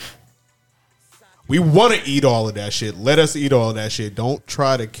 especially. We want to eat all of that shit. Let us eat all of that shit. Don't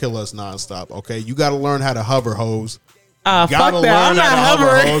try to kill us nonstop, okay? You got to learn how to hover, hoes. Fuck that. I'm not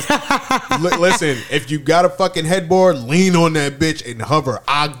hovering. Listen, if you got a fucking headboard, lean on that bitch and hover.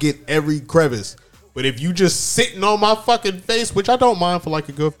 I'll get every crevice. But if you just sitting on my fucking face, which I don't mind for like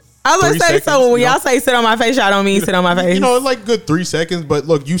a good I was gonna say, seconds, so when y'all say sit on my face, y'all don't mean sit on my face. You know, it's like good 3 seconds, but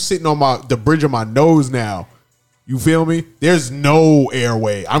look, you sitting on the bridge of my nose now. You feel me? There's no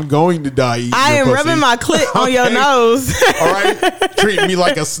airway. I'm going to die. I am rubbing my clit on your nose. All right, treating me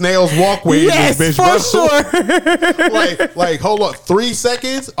like a snail's walkway. Yes, in this bitch, for sure. like, hold on, 3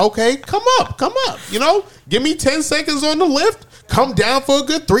 seconds. Okay, come up. You know, give me 10 seconds on the lift. Come down for a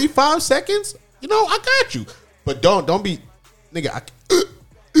good 3-5 seconds. You know, I got you. But don't be, nigga.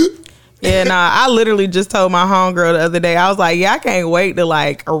 Yeah, nah, I literally just told my homegirl the other day, I was like, yeah, I can't wait to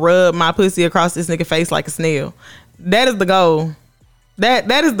like rub my pussy across this nigga face like a snail. That is the goal.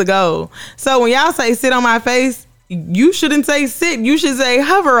 That is the goal. So when y'all say sit on my face, you shouldn't say sit. You should say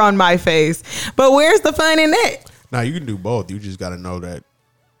hover on my face. But where's the fun in that? Nah, you can do both. You just got to know that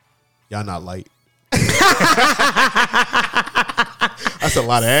y'all not light. That's a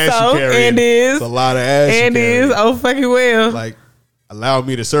lot of ass you carry. And is. It's a lot of ass and you carry. Is. Oh, fucking well. Like, allow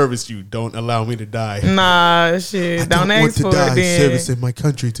me to service you. Don't allow me to die. Nah, shit. Don't ask for it then. I don't want to die servicing my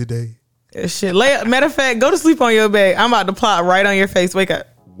country today. Shit. Matter of fact, go to sleep on your bed. I'm about to plot right on your face. Wake up.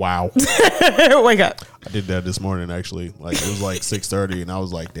 Wow. Wake up. I did that this morning, actually. Like, it was like 6:30, and I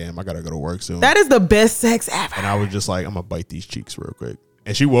was like, damn, I got to go to work soon. That is the best sex ever. And I was just like, I'm going to bite these cheeks real quick.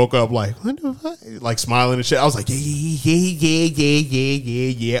 And she woke up like, what the fuck? Like, smiling and shit. I was like,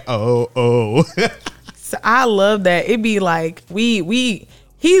 yeah. Oh. So I love that. It be like, he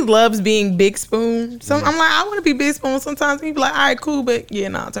loves being big spoon. So I'm like, I want to be big spoon. Sometimes he be like, all right, cool, but yeah,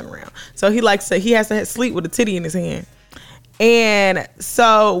 nah, turn around. So he has to sleep with a titty in his hand. And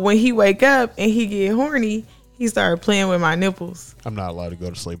so when he wake up and he get horny, he started playing with my nipples. I'm not allowed to go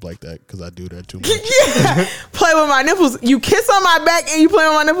to sleep like that because I do that too much. Yeah, play with my nipples. You kiss on my back and you play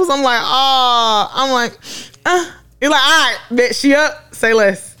with my nipples. I'm like, oh. I'm like, You're like, all right, bitch, she up. Say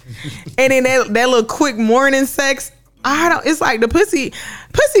less. And then that little quick morning sex. It's like the pussy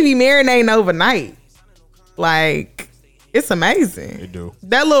be marinating overnight. Like, it's amazing. They do.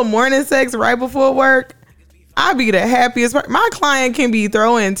 That little morning sex right before work, I'll be the happiest person. My client can be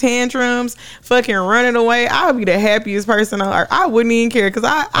throwing tantrums, fucking running away. I'll be the happiest person on earth. I wouldn't even care because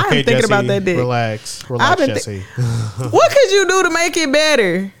I'm thinking Jesse, about that dick. Relax, Jesse. What could you do to make it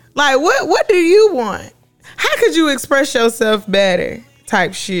better? Like, what do you want? How could you express yourself better?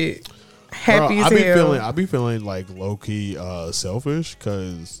 Type shit. Happy as hell. I be feeling like low key selfish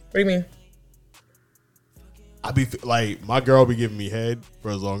because. What do you mean? I be like, my girl be giving me head for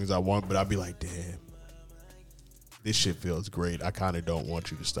as long as I want, but I be like, damn, this shit feels great. I kind of don't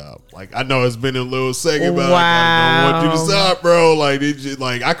want you to stop. Like, I know it's been a little second, but I kind of don't want you to stop, bro. Like,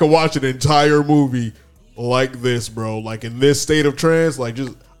 I could watch an entire movie like this, bro. Like, in this state of trance, like,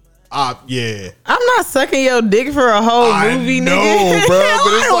 just. Yeah. I'm not sucking your dick for a whole movie, nigga. No, bro.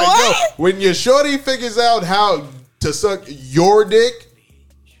 But it's like, yo, when your shorty figures out how to suck your dick,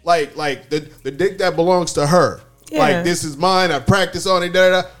 like the dick that belongs to her. Yeah. Like, this is mine. I practice on it. Da,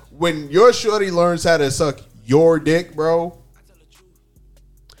 da, da. When your shorty learns how to suck your dick, bro,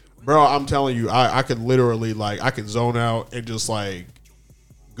 I'm telling you, I could literally, like, I could zone out and just, like,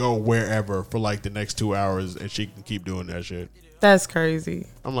 go wherever for, like, the next 2 hours, and she can keep doing that shit. That's crazy.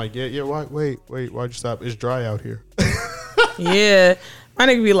 I'm like, yeah. Wait. Why'd you stop? It's dry out here. Yeah. My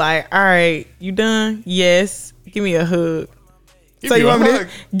nigga be like, all right, you done? Yes. Give me a hug. So you want me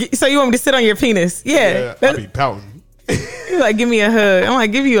to sit on your penis? Yeah. I be pouting. He's like, give me a hug. I'm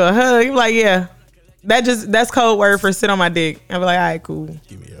like, give you a hug. He's like, yeah. That's code word for sit on my dick. I be like, all right, cool.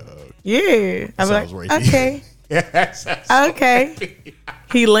 Give me a hug. Yeah. I be like, rapey. okay. Yes. Okay.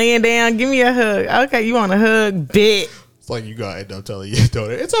 He laying down. Give me a hug. Okay, you want a hug? Bet. It's like you gotta end up telling your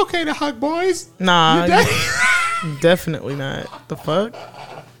daughter, it's okay to hug boys. Nah, definitely not. The fuck?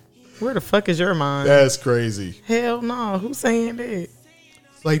 Where the fuck is your mind? That's crazy. Hell no. Who's saying that?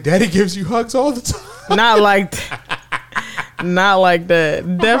 It's like daddy gives you hugs all the time. Not like that. Not like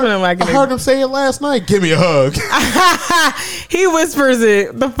that. Definitely like that. I heard him say it last night. Give me a hug. He whispers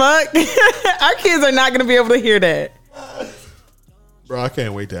it. The fuck? Our kids are not gonna be able to hear that. Bro, I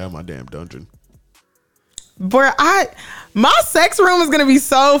can't wait to have my damn dungeon. Bro, my sex room is gonna be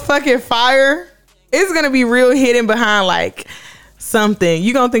so fucking fire. It's gonna be real hidden behind like something.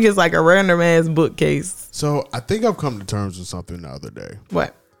 You gonna think it's like a random ass bookcase. So I think I've come to terms with something the other day.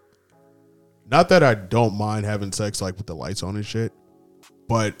 What? Not that I don't mind having sex like with the lights on and shit,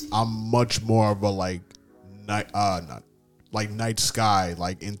 but I'm much more of a like night sky,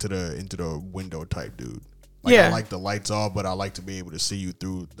 like into the window type dude. Like, yeah. I like the lights off, but I like to be able to see you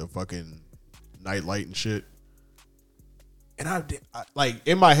through the fucking night light and shit. And I like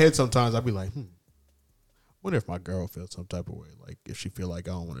in my head sometimes I'd be like, wonder if my girl feels some type of way, like if she feel like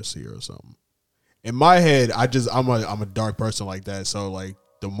I don't want to see her or something. In my head, I'm a dark person like that, so like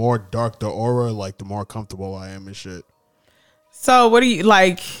the more dark the aura, like the more comfortable I am and shit. So what do you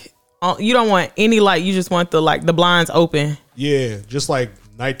like? You don't want any light. You just want the blinds open. Yeah, just like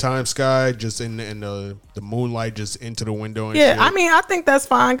nighttime sky, just in the moonlight, just into the window. And yeah, shit. I mean, I think that's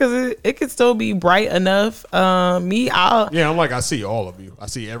fine because it could still be bright enough. I'm like, I see all of you. I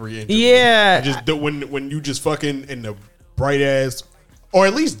see every inch. Yeah, of you. Just when you just fucking in the bright ass, or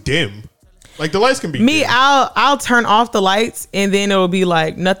at least dim. Like the lights can be me. dim. I'll turn off the lights and then it'll be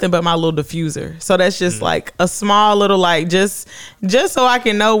like nothing but my little diffuser. So that's just like a small little light, just so I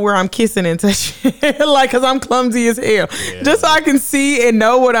can know where I'm kissing and touching. Like, cause I'm clumsy as hell. Yeah. Just so I can see and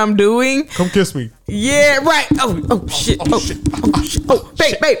know what I'm doing. Come kiss me. Yeah, right. Oh shit. Oh shit. Oh,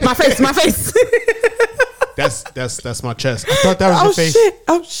 babe, my face. That's my chest. I thought that was your face.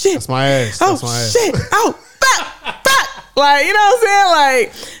 Oh shit. That's my ass. That's my ass. Shit. Oh fuck. Like, you know what I'm saying?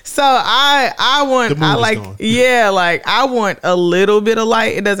 Like, so I want a little bit of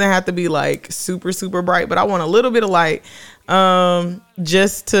light. It doesn't have to be like super, super bright, but I want a little bit of light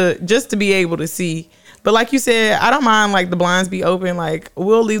just to be able to see. But like you said, I don't mind like the blinds be open. Like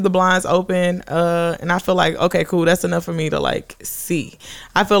we'll leave the blinds open and I feel like, okay, cool. That's enough for me to like see.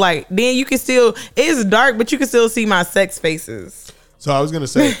 I feel like then you can still, it's dark, but you can still see my sex faces. So I was gonna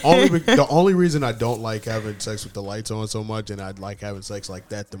say the only reason I don't like having sex with the lights on so much, and I like having sex like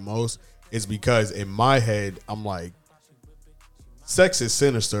that the most, is because in my head I'm like, sex is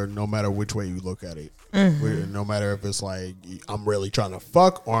sinister no matter which way you look at it. Mm-hmm. No matter if it's like I'm really trying to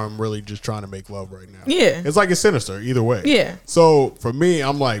fuck or I'm really just trying to make love right now. Yeah, it's like it's sinister either way. Yeah. So for me,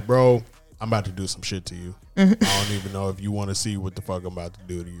 I'm like, bro, I'm about to do some shit to you. Mm-hmm. I don't even know if you want to see what the fuck I'm about to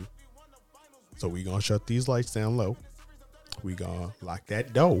do to you. So we gonna shut these lights down low. We gonna lock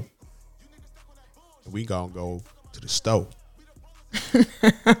that door. And we gonna go to the store.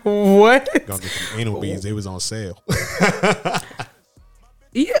 What? Gonna get some anal beads. They was on sale.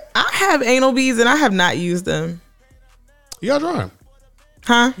 Yeah, I have anal beads and I have not used them. You gotta try them.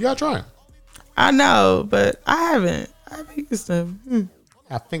 Huh? You gotta try them. I know, but I haven't used them.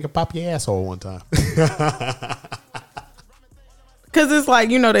 I finger pop your asshole one time. Cause it's like,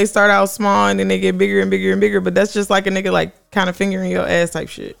 you know, they start out small and then they get bigger and bigger and bigger, but that's just like a nigga like kind of fingering your ass type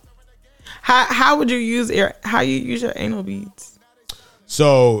shit. How would you use your anal beads?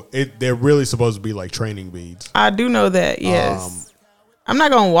 So they're really supposed to be like training beads. I do know that, yes. I'm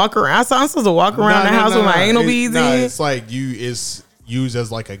not gonna walk around. So I'm supposed to walk around the house with my anal beads in. It's like it's used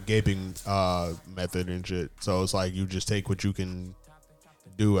as like a gaping method and shit. So it's like you just take what you can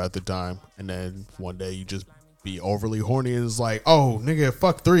do at the time, and then one day you just be overly horny and it's like, oh nigga,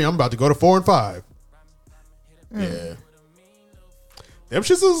 fuck 3, I'm about to go to 4 and 5. Yeah, them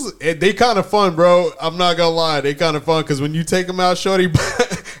shits they kind of fun, bro. I'm not gonna lie, they kind of fun because when you take them out, shorty,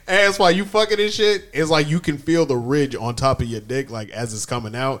 ass while you fucking and shit, it's like you can feel the ridge on top of your dick, like as it's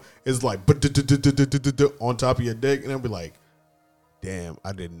coming out, it's like on top of your dick, and I'll be like, damn,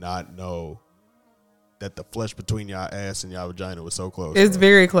 I did not know that the flesh between y'all ass and y'all vagina was so close. It's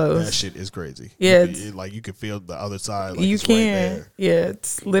very close. That shit is crazy. Yeah, like you can feel the other side. Like you it's can. Right there. Yeah,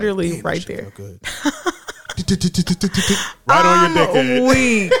 it's literally like, right there. Good. Right on your dick head.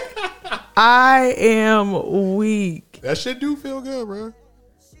 Weak. I am weak. That shit do feel good, bro.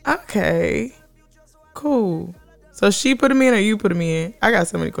 Okay, cool. So she put him in or you put him in? I got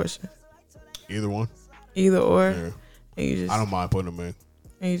so many questions. Either one. Either or. Yeah. And you just, I don't mind putting them in.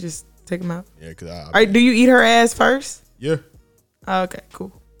 And you just take them out. Yeah, cause do you eat her ass first? Yeah. Okay,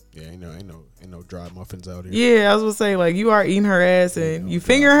 cool. Yeah, ain't no dry muffins out here. Yeah, I was gonna say like you are eating her ass and you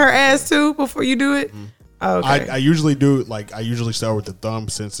finger her ass too before you do it. Mm-hmm. Oh, okay. I usually do like I usually start with the thumb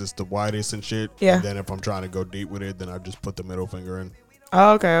since it's the widest and shit. Yeah. And then if I'm trying to go deep with it, then I just put the middle finger in.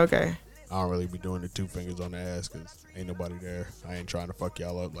 Oh, okay. I don't really be doing the 2 fingers on the ass because ain't nobody there. I ain't trying to fuck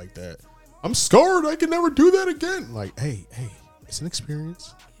y'all up like that. I'm scarred. I can never do that again. Like, hey, it's an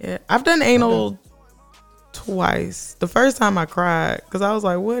experience. Yeah, I've done anal twice. The first time I cried because I was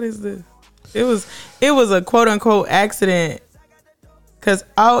like, "What is this?" It was a quote unquote accident because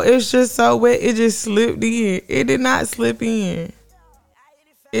it's just so wet. It just slipped in. It did not slip in.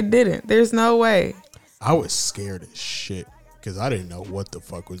 It didn't. There's no way. I was scared as shit because I didn't know what the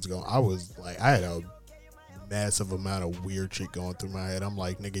fuck was going. I was like, I had a massive amount of weird shit going through my head. I'm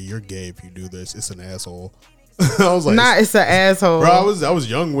like, nigga, you're gay if you do this. It's an asshole. I was like, it's an asshole. Bro, I was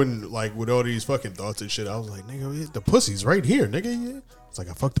young when like with all these fucking thoughts and shit. I was like, nigga, the pussy's right here, nigga. Yeah. It's like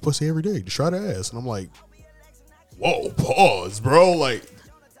I fuck the pussy every day. Just try the ass, and I'm like, whoa, pause, bro. Like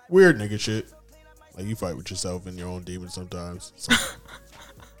weird nigga shit. Like you fight with yourself and your own demons sometimes. So,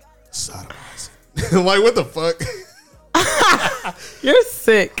 sodomizing. Like what the fuck? You're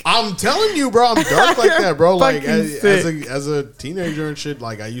sick. I'm telling you, bro. I'm dark like that, bro. Like as a teenager and shit,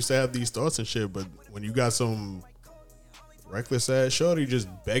 like I used to have these thoughts and shit, but when you got some reckless ass shorty just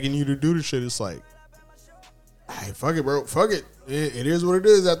begging you to do the shit, it's like, hey, fuck it, bro. Fuck it. It is what it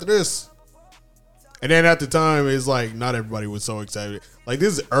is after this. And then at the time, it's like not everybody was so excited. Like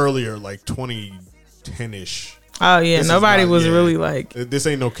this is earlier, like 2010-ish. Oh yeah, nobody was really like. This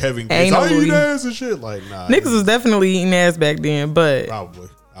ain't no Kevin Gates. I eat ass and shit. Like nah. Niggas was definitely eating ass back then, but probably.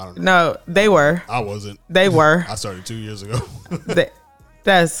 I don't know. No, they were. I wasn't. They were. I started 2 years ago.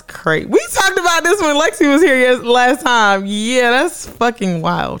 That's crazy. We talked about this when Lexi was here last time. Yeah, that's fucking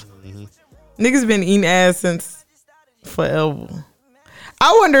wild. Mm-hmm. Niggas been eating ass since forever.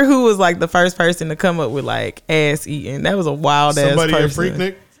 I wonder who was like the first person to come up with like ass eating. That was a wild ass person. Somebody at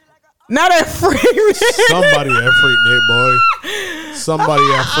Freaknik? Not at Freaknik. Somebody at Freaknik, boy. Somebody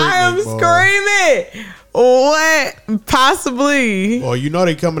at Freaknik, boy. I'm screaming. What? Possibly. Well, you know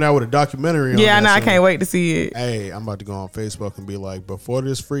they coming out with a documentary on Yeah, I know. So, I can't wait to see it. Hey, I'm about to go on Facebook and be like, before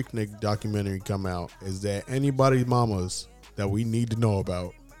this Freaknik documentary come out, is there anybody mamas that we need to know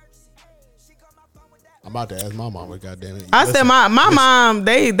about? I'm about to ask my mama, goddammit. I said my mom,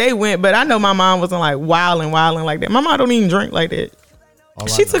 they went, but I know my mom wasn't like wilding like that. My mom don't even drink like that.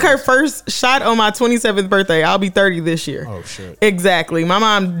 She took her first shot on my 27th birthday. I'll be 30 this year. Oh, shit. Exactly. My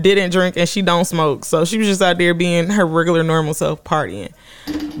mom didn't drink and she don't smoke. So she was just out there being her regular, normal self partying.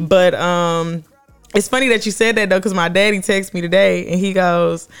 But it's funny that you said that, though, because my daddy texted me today and he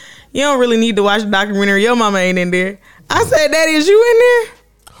goes, you don't really need to watch the documentary. Your mama ain't in there. I said, Daddy, is you in there?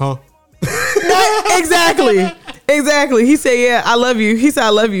 Huh? Exactly. He said, yeah, I love you. He said, I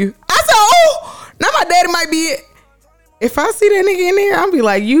love you. I said, oh, now my daddy might be... If I see that nigga in there, I'll be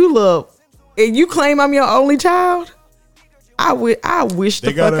like, you look, and you claim I'm your only child, I wish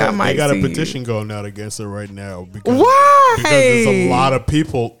the fuck I might see They got a petition going out against her right now. Why? Because there's a lot of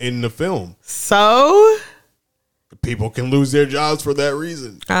people in the film. So? People can lose their jobs for that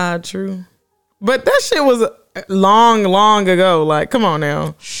reason. True. But that shit was long ago. Like, come on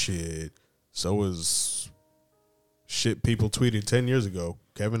now. Shit. So was shit people tweeted 10 years ago.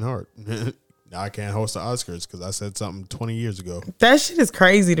 Kevin Hart. Now I can't host the Oscars because I said something 20 years ago. That shit is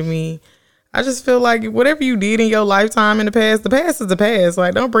crazy to me. I just feel like whatever you did in your lifetime in the past is the past.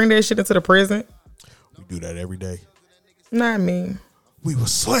 Like, don't bring that shit into the present. We do that every day. Not me. We were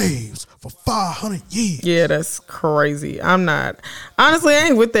slaves for 500 years. Yeah, that's crazy. I'm not. Honestly, I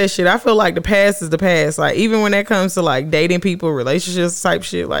ain't with that shit. I feel like the past is the past. Like, even when that comes to like dating people, relationships type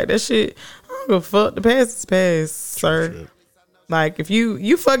shit, like that shit, I don't give a fuck. The past is past, sir. Shit. Like, if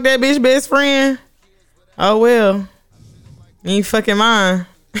you fuck that bitch best friend, oh well, you ain't fucking mine.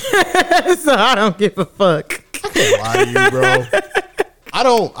 So I don't give a fuck. I can't lie to you, bro.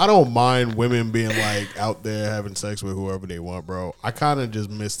 I don't mind women being like out there having sex with whoever they want, bro. I kind of just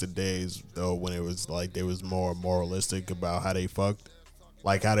miss the days though when it was like they was more moralistic about how they fucked.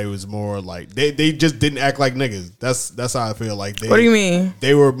 Like how they was more like they just didn't act like niggas. That's how I feel. Like what do you mean?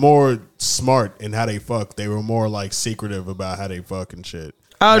 They were more smart in how they fuck. They were more like secretive about how they fuck and shit.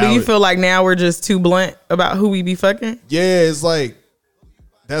 Oh, now do you feel like now we're just too blunt about who we be fucking? Yeah, it's like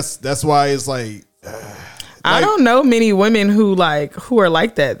that's why it's like I don't know many women who are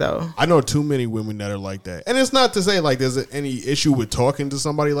like that though. I know too many women that are like that. And it's not to say like there's any issue with talking to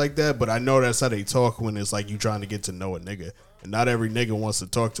somebody like that, but I know that's how they talk when it's like you trying to get to know a nigga. And not every nigga wants to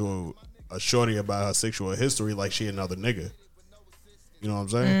talk to a shorty about her sexual history like she another nigga. You know what I'm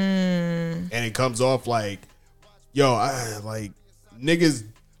saying? And it comes off like, yo, like niggas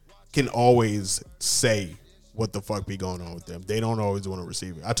can always say what the fuck be going on with them. They don't always want to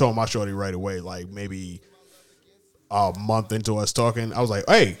receive it. I told my shorty right away, like maybe a month into us talking, I was like,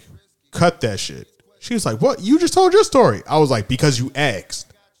 hey, cut that shit. She was like, what? You just told your story. I was like, because you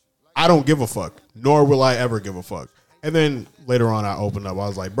asked. I don't give a fuck, nor will I ever give a fuck. And then later on, I opened up. I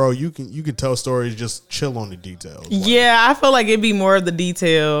was like, bro, you can tell stories, just chill on the details. Like, yeah, I feel like it'd be more of the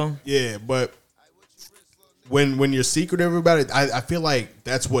detail. Yeah, but when you're secretive about it, I feel like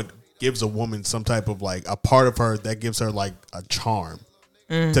that's what gives a woman some type of like a part of her that gives her like a charm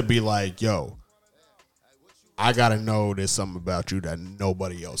to be like, yo, I gotta know there's something about you that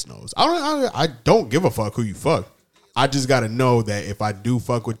nobody else knows. I don't give a fuck who you fuck. I just gotta know that if I do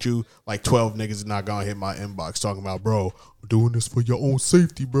fuck with you, like 12 niggas is not gonna hit my inbox talking about, bro, I'm doing this for your own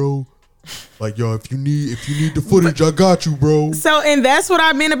safety, bro. Like, yo, if you need the footage, I got you, bro. So, and that's what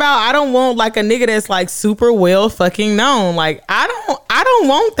I meant about I don't want like a nigga that's like super well fucking known. Like, I don't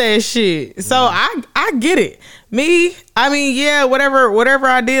want that shit. So I get it. I mean, yeah, whatever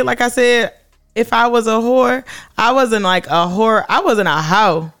I did, like I said, if I was a whore, I wasn't like a whore. I wasn't a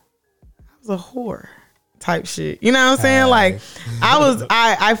hoe. I was a whore type shit. You know what I'm saying? Like,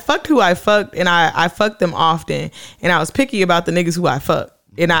 I fucked who I fucked, and I fucked them often, and I was picky about the niggas who I fucked.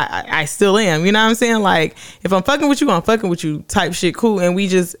 And I still am. You know what I'm saying? Like, if I'm fucking with you, I'm fucking with you type shit. Cool. And we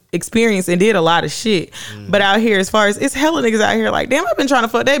just experienced and did a lot of shit. But out here, as far as it's hella niggas out here like, damn, I've been trying to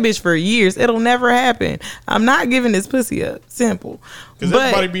fuck that bitch for years. It'll never happen. I'm not giving this pussy up. Simple. Because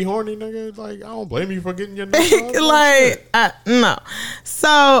everybody be horny, nigga. Like, I don't blame you for getting your nigga. Like, no. So,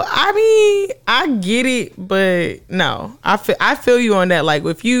 I mean, I get it, but no. I feel you on that. Like,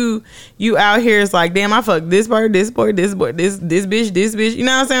 if you out here, it's like, damn, I fucked this boy, this boy, this boy, this bitch. You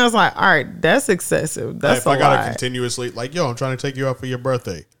know what I'm saying? It's like, all right, that's excessive. That's like, if I gotta continuously, like, yo, I'm trying to take you out for your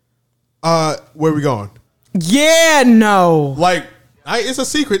birthday. Where we going? Yeah, no. Like, it's a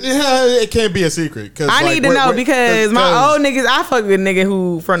secret. It can't be a secret. Cause I need to know because my old niggas, I fuck with a nigga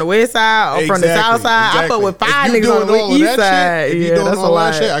who from the west side or from the south side. I fuck with 5 niggas on the east side. Yeah, that's a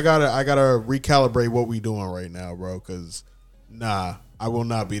lot. Shit, I gotta recalibrate what we doing right now, bro. Because I will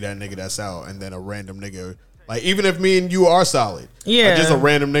not be that nigga that's out and then a random nigga. Like, even if me and you are solid, like, just a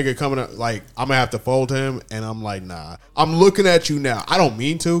random nigga coming up, like, I'm gonna have to fold him, and I'm like, nah. I'm looking at you now. I don't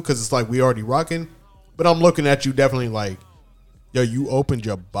mean to, because it's like we already rocking, but I'm looking at you definitely like, yo, you opened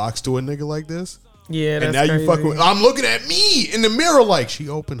your box to a nigga like this? Yeah, that's and now crazy. you fucking. I'm looking at me in the mirror like, she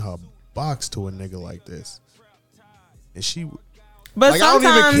opened her box to a nigga like this, and she. But like, I don't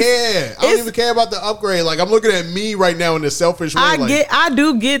even care. I don't even care about the upgrade. Like, I'm looking at me right now in the selfish way. I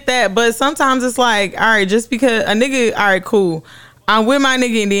do get that, but sometimes it's like, all right, just because a nigga, all right, cool. I'm with my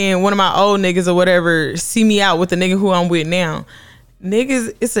nigga, and then one of my old niggas or whatever see me out with the nigga who I'm with now.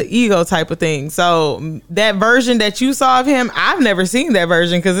 Niggas, it's an ego type of thing. So that version that you saw of him, I've never seen that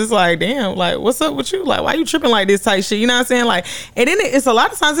version because it's like, damn, like, what's up with you? Like, why you tripping like this type shit? You know what I'm saying? Like, and then it's a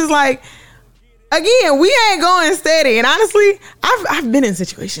lot of times it's like, again, we ain't going steady. And honestly, I've been in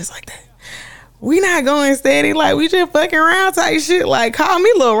situations like that. We not going steady. Like, we just fucking around type shit. Like, call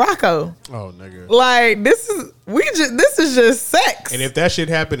me Lil Rocco. Oh, nigga. Like, this is just sex. And if that shit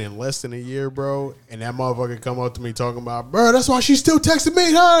happened in less than a year, bro, and that motherfucker come up to me talking about, bro, that's why she's still texting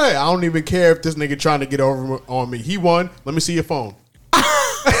me. Hey, I don't even care if this nigga trying to get over on me. He won. Let me see your phone.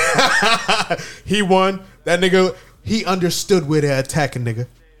 He won. That nigga, he understood where they're attacking, nigga.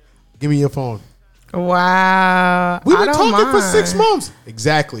 Give me your phone. Wow. We've been talking for 6 months.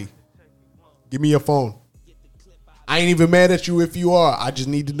 Exactly. Give me your phone. I ain't even mad at you if you are. I just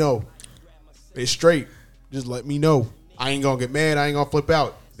need to know. It's straight. Just let me know. I ain't gonna get mad. I ain't gonna flip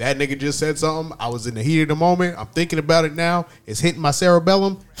out. That nigga just said something. I was in the heat of the moment. I'm thinking about it now. It's hitting my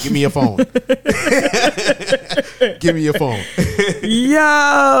cerebellum. Give me your phone. Give me your phone.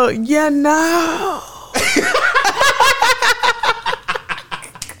 Yo, you know.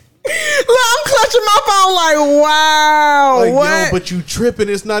 Look, I'm clutching my phone like, wow. Like, what? yo, but you tripping.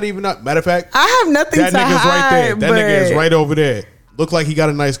 It's not even up. Matter of fact, I have nothing that to nigga's hide. right there. That but nigga is right over there. Look like he got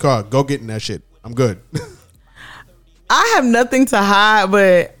a nice car. Go get in that shit. I'm good. I have nothing to hide,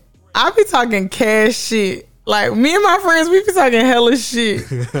 but I be talking cash shit. Like, me and my friends, we be talking hella shit.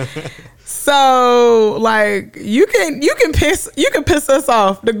 So, like, you can piss us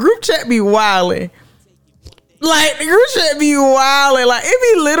off. The group chat be wilding. Like, the group chat be wilding. Like,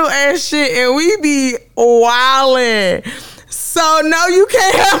 it be little ass shit, and we be wilding. So, no, you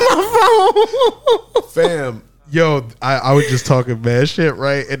can't have my phone. Fam, yo, I was just talking mad shit,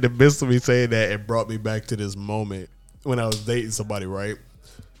 right? In the midst of me saying that, it brought me back to this moment when I was dating somebody, right?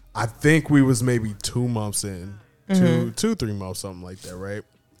 I think we was maybe 2 months in, 3 months, something like that, right?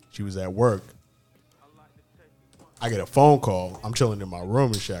 She was at work. I get a phone call. I'm chilling in my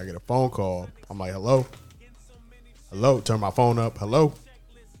room and shit. I get a phone call. I'm like, hello? Hello? Turn my phone up. Hello?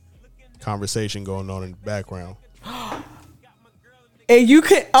 Conversation going on in the background. And you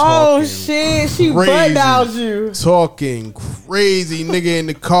could, oh shit, she butt dialed you. Talking crazy, nigga in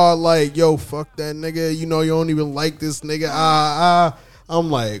the car like, yo, fuck that nigga. You know you don't even like this nigga.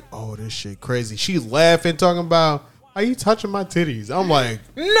 I'm like, oh, this shit crazy. She laughing, talking about, are you touching my titties? I'm like,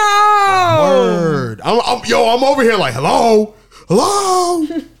 no. Word. I'm over here like, hello?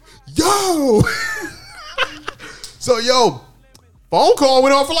 Yo. So, yo, phone call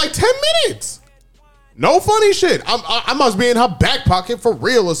went on for like 10 minutes. No funny shit. I must be in her back pocket for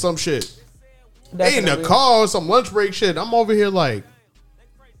real or some shit. They in the car or some lunch break shit. I'm over here like,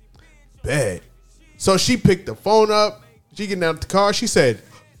 bad. So she picked the phone up. She getting out the car. She said,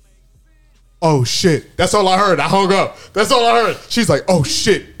 oh shit. That's all I heard. I hung up. That's all I heard. She's like, oh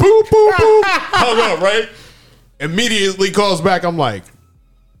shit. Boop, boop, boop. Hung up, right? Immediately calls back. I'm like,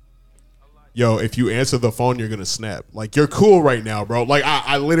 yo, if you answer the phone, you're gonna snap. Like, you're cool right now, bro. Like,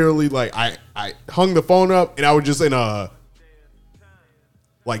 I literally, like, I hung the phone up and I was just in a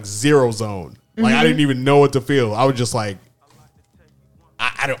like zero zone. Like, I didn't even know what to feel. I was just like,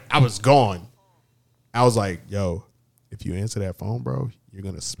 I was gone. I was like, yo, if you answer that phone, bro, you're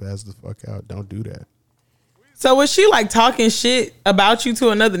gonna spaz the fuck out. Don't do that. So was she like talking shit about you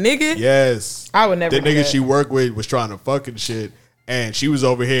to another nigga? Yes. I would never. The nigga she worked with was trying to fucking shit. And she was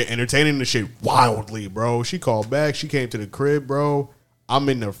over here entertaining the shit wildly, bro. She called back. She came to the crib, bro. I'm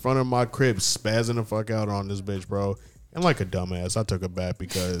in the front of my crib spazzing the fuck out on this bitch, bro. And like a dumbass, I took her back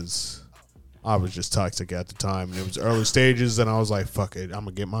because I was just toxic at the time. And it was early stages, and I was like, fuck it. I'm going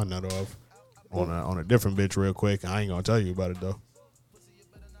to get my nut off on a different bitch real quick. I ain't going to tell you about it, though.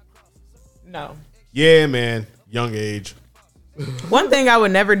 No. Yeah, man. Young age. One thing I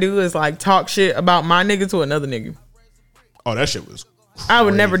would never do is like talk shit about my nigga to another nigga. Oh, that shit was crazy. I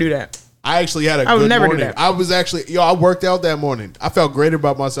would never do that. I actually had a good morning. I was actually, I worked out that morning. I felt great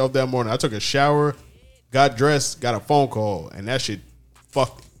about myself that morning. I took a shower, got dressed, got a phone call, and that shit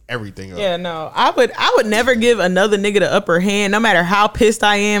fucked everything up. Yeah, no. I would never give another nigga the upper hand. No matter how pissed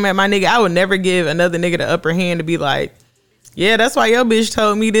I am at my nigga, I would never give another nigga the upper hand to be like, yeah, that's why your bitch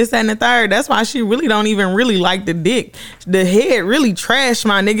told me this, that, and the third. That's why she really don't even really like the dick. The head really trash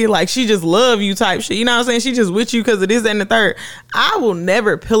my nigga. Like, she just love you type shit. You know what I'm saying? She just with you because of this, that, and the third. I will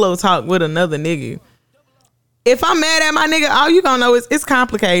never pillow talk with another nigga. If I'm mad at my nigga, all you gonna know is it's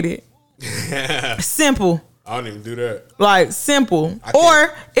complicated. Simple. I don't even do that. Like, simple.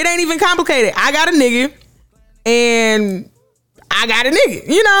 Or it ain't even complicated. I got a nigga and I got a nigga.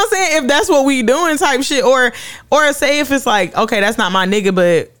 You know what I'm saying? If that's what we doing type shit. Or say if it's like, okay, that's not my nigga,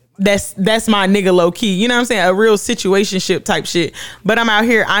 but that's my nigga low key. You know what I'm saying? A real situationship type shit. But I'm out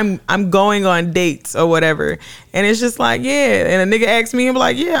here, I'm going on dates or whatever. And it's just like, yeah. And a nigga asks me and be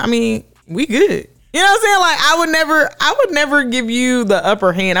like, yeah, I mean, we good. You know what I'm saying? Like, I would never give you the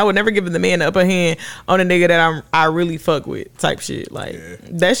upper hand. I would never give the man the upper hand on a nigga that I really fuck with type shit. Like,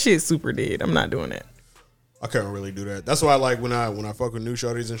 that shit's super dead. I'm not doing that. I can't really do that. That's why, like, when I fuck with new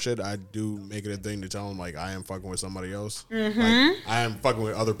shorties and shit, I do make it a thing to tell them, like, I am fucking with somebody else. Like, I am fucking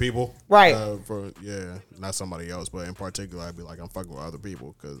with other people. Right. Not somebody else, but in particular, I'd be like, I'm fucking with other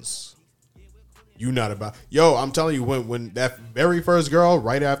people because you not about. Yo, I'm telling you, when that very first girl,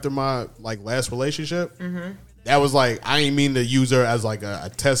 right after my, like, last relationship, that was like, I ain't mean to use her as, like, a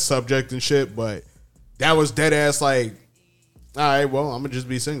test subject and shit, but that was dead ass, like, all right, well, I'm going to just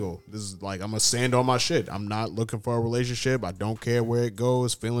be single. This is like, I'm going to stand on my shit. I'm not looking for a relationship. I don't care where it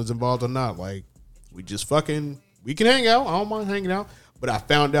goes, feelings involved or not. Like, we just fucking, we can hang out. I don't mind hanging out. But I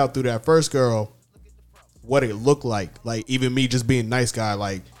found out through that first girl what it looked like. Like, even me just being nice guy.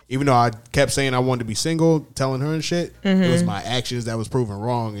 Like, even though I kept saying I wanted to be single, telling her and shit, it was my actions that was proven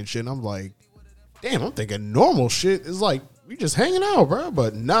wrong and shit. And I'm like, damn, I'm thinking normal shit is like, we just hanging out, bro.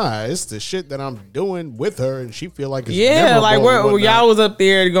 But nah, it's the shit that I'm doing with her, and she feel like it's like where y'all was up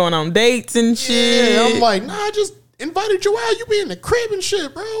there going on dates and shit. Yeah, I'm like, nah, I just invited you out. You be in the crib and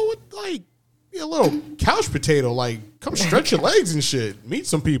shit, bro. What, like, be a little couch potato. Like, come stretch your legs and shit. Meet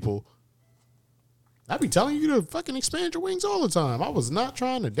some people. I be telling you to fucking expand your wings all the time. I was not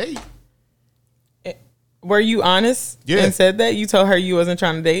trying to date. Were you honest? And said that you told her you wasn't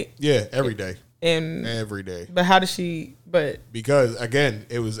trying to date? Yeah, every day. And every day. But how did she? Because again,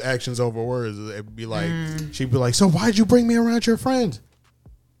 it was actions over words. It'd be like, she'd be like, so why'd you bring me around your friends?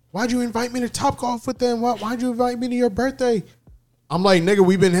 Why'd you invite me to Topgolf with them? Why'd you invite me to your birthday? I'm like, nigga,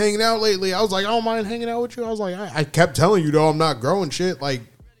 we've been hanging out lately. I was like, I don't mind hanging out with you. I was like, I kept telling you though, I'm not growing shit, like,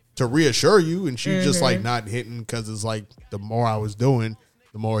 to reassure you. And she just like not hitting, because it's like the more I was doing,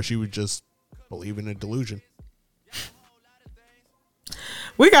 the more she would just believe in a delusion.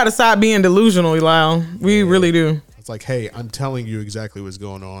 We gotta stop being delusional, Lyle. We really do. It's like, hey, I'm telling you exactly what's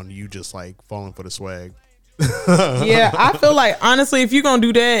going on. You just like falling for the swag. Yeah, I feel like honestly, if you're gonna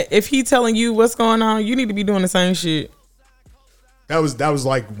do that, if he telling you what's going on, you need to be doing the same shit. That was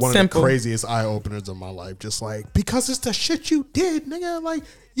like one of the craziest eye openers of my life. Just like, because it's the shit you did, nigga. Like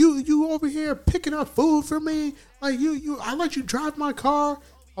you over here picking up food for me. Like I let you drive my car.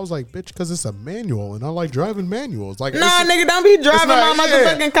 I was like, bitch, because it's a manual and I like driving manuals. Like, nah, nigga, don't be driving my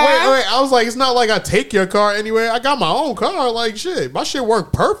motherfucking car. Wait. I was like, it's not like I take your car anywhere. I got my own car. Like, shit, my shit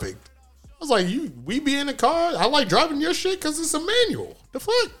worked perfect. I was like, we be in the car. I like driving your shit because it's a manual. The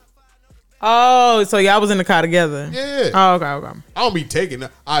fuck? Oh, so y'all was in the car together? Yeah. Oh, okay. I don't be taking.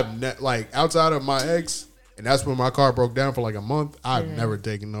 Like outside of my ex, and that's when my car broke down for like a month. I've never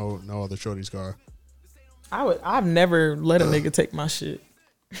taken no other shorty's car. I've never let a nigga take my shit.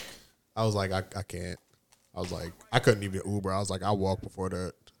 I was like, I can't. I was like, I couldn't even Uber. I was like, I'll walk before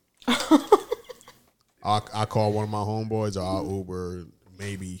that. I call one of my homeboys or I'll Uber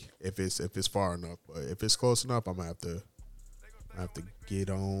maybe if it's far enough. But if it's close enough, I'm gonna have to get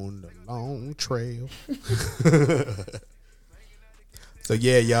on the long trail. So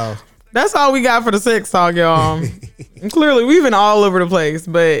yeah, y'all. That's all we got for the sex talk, y'all. And clearly, we've been all over the place,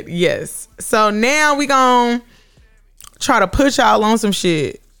 but yes. So now we gonna try to put y'all on some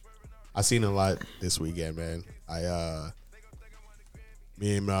shit. I seen a lot this weekend, man.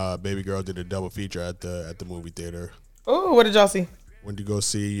 Me and my baby girl did a double feature at the movie theater. Oh, what did y'all see? Went to go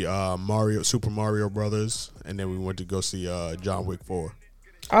see Super Mario Brothers, and then we went to go see John Wick 4.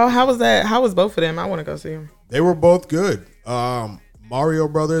 Oh, how was that? How was both of them? I want to go see them. They were both good. Mario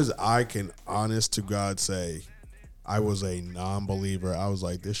Brothers, I can honest to God say, I was a non-believer. I was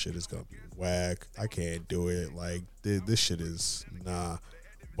like, this shit is gonna be whack. I can't do it. Like this shit is nah.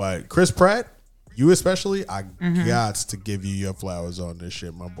 But Chris Pratt, you especially, I got to give you your flowers on this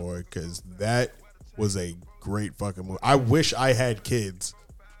shit, my boy, because that was a great fucking movie. I wish I had kids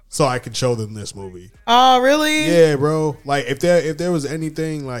so I could show them this movie. Oh, really? Yeah, bro. Like if there was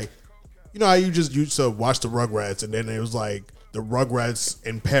anything like, you know how you used to watch the Rugrats and then it was like the Rugrats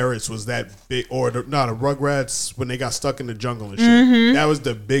in Paris was that big, or the Rugrats when they got stuck in the jungle and shit. That was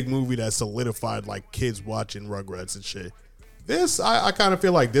the big movie that solidified like kids watching Rugrats and shit. This, I kind of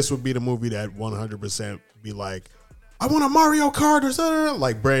feel like this would be the movie that 100% be like, I want a Mario Kart or something,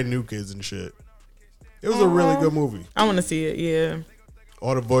 like brand new kids and shit. It was a really good movie. I want to see it, yeah.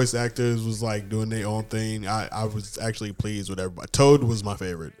 All the voice actors was like doing their own thing. I was actually pleased with everybody. Toad was my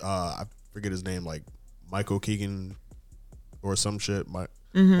favorite. I forget his name, like Michael Keegan or some shit.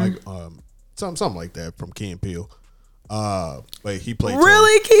 Something like that from Key and Peele. But he played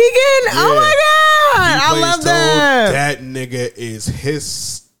really Toad. Keegan? Yeah. Oh my god! I love Toad. that. That nigga is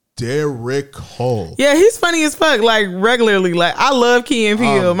hysterical. Yeah, he's funny as fuck. Like regularly, like I love Key and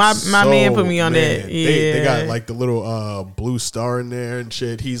Peele. My man put me on that. Yeah, they got like the little blue star in there and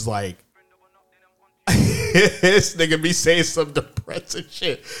shit. He's like, this nigga be saying some depressing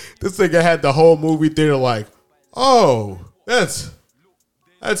shit. This nigga had the whole movie theater like, oh, that's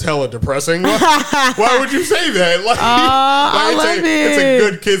hella depressing. Why would you say that? Like, it's a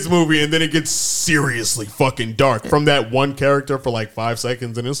good kids movie, and then it gets seriously fucking dark from that one character for like 5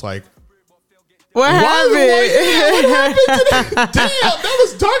 seconds, and it's like, what happened? What happened to that? Damn, that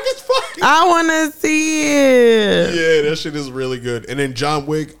was dark as fuck. I want to see it. Yeah, that shit is really good. And then John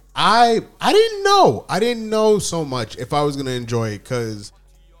Wick, I didn't know so much if I was gonna enjoy it, because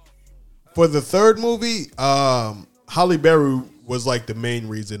for the third movie, Halle Berry was like the main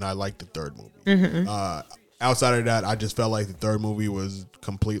reason I liked the third movie. Outside of that, I just felt like the third movie was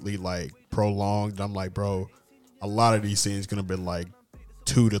completely like prolonged. I'm like, bro, a lot of these scenes could have been like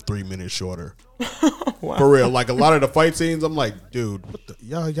 2 to 3 minutes shorter. Wow. For real. Like a lot of the fight scenes, I'm like, dude, what the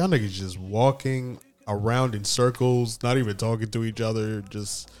y'all niggas just walking around in circles, not even talking to each other.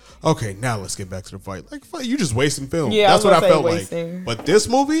 Just okay, now let's get back to the fight. Like, you just wasting film. Yeah, that's what I felt wasting. like. But this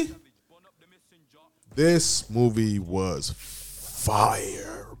movie was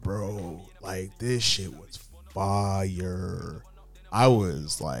fire, bro. Like, this shit was fire. I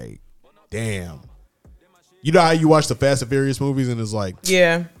was like, damn. You know how you watch the Fast and Furious movies and it's like,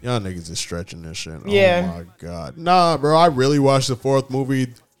 yeah, y'all niggas is stretching this shit. Yeah. Oh my god. Nah, bro. I really watched the fourth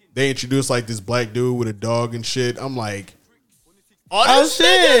movie. They introduced like this black dude with a dog and shit. I'm like, oh this shit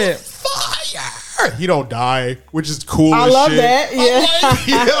is fire. He don't die, which is cool. I love that. Yeah. Like,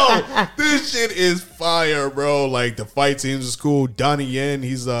 yo, this shit is fire, bro. Like the fight scenes is cool. Donnie Yen,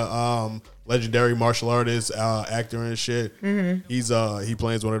 he's a legendary martial artist, actor and shit. He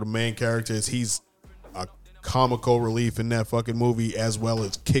plays one of the main characters. He's a comical relief in that fucking movie, as well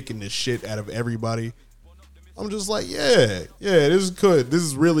as kicking the shit out of everybody. I'm just like, yeah, this is good. This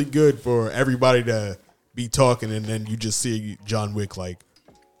is really good for everybody to be talking, and then you just see John Wick like,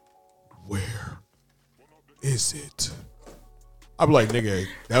 where is it? I'm like, nigga,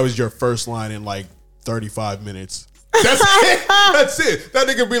 that was your first line in like 35 minutes. That's it. That's it. That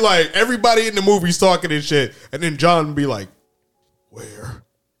nigga be like, everybody in the movie's talking and shit, and then John be like, where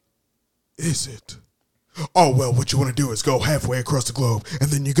is it? Oh, well, what you want to do is go halfway across the globe, and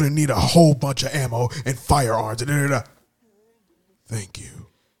then you're going to need a whole bunch of ammo and firearms. And Thank you.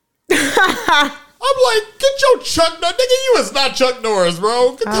 I'm like, get your Chuck Norris. Nigga, you is not Chuck Norris,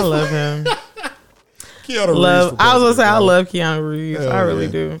 bro. I love him. Keanu Reeves. I was going to say, I love Keanu Reeves. Hell, I really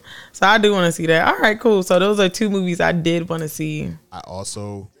do. So I do want to see that. All right, cool. So those are two movies I did want to see. I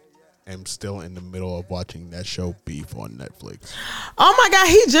also am still in the middle of watching that show Beef on Netflix. Oh my God,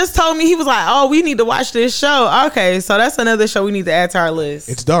 he just told me, he was like, oh, we need to watch this show. Okay, so that's another show we need to add to our list.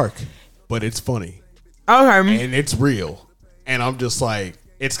 It's dark, but it's funny. Okay. And it's real. And I'm just like,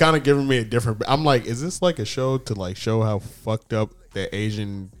 it's kind of giving me a different, I'm like, is this like a show to like show how fucked up the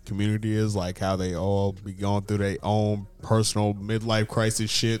Asian community is? Like how they all be going through their own personal midlife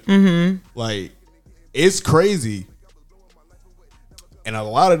crisis shit. Mm-hmm. Like, it's crazy. And a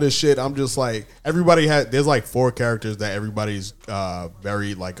lot of this shit, I'm just like, there's like 4 characters that everybody's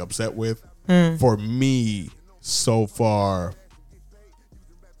very like upset with. For me, so far,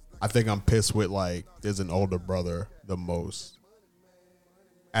 I think I'm pissed with like, there's an older brother the most.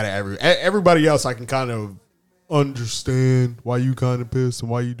 Out of everybody else, I can kind of understand why you kind of pissed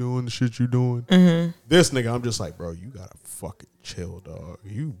and why you doing the shit you doing. Mm-hmm. This nigga, I'm just like, bro, you gotta fucking chill, dog.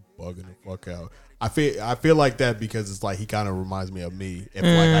 You bugging the fuck out. I feel like that because it's like he kind of reminds me of me. If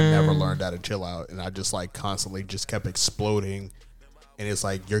like I never learned how to chill out and I just like constantly just kept exploding, and it's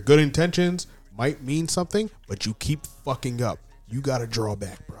like your good intentions might mean something, but you keep fucking up. You gotta draw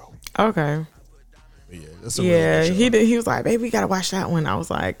back, bro. Okay. But yeah, that's a really good show. He was like, baby, we gotta watch that one. I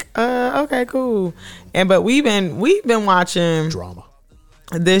was like, okay, cool. But we've been watching drama.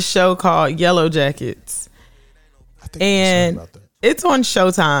 This show called Yellow Jackets. I think and about that. It's on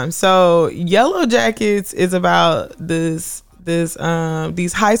Showtime. So Yellow Jackets is about these high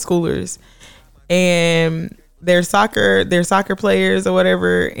schoolers, and they're soccer players or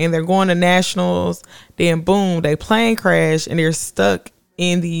whatever, and they're going to nationals. Then boom, they plane crash and they're stuck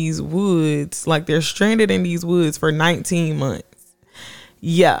in these woods, like they're stranded in these woods for 19 months.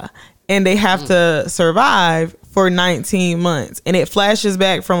 Yeah, and they have to survive for 19 months, and it flashes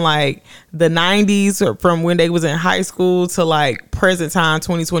back from like the 90s or from when they was in high school to like present time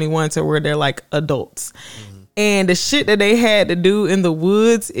 2021 to where they're like adults. And the shit that they had to do in the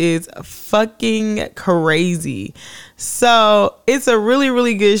woods is fucking crazy. So it's a really,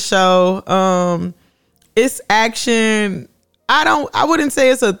 really good show. It's action. I wouldn't say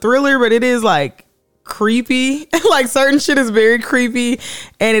it's a thriller, but it is like creepy. Like certain shit is very creepy,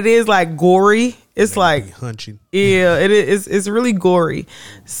 and it is like gory. It's like hunching. Yeah, it is. It's really gory.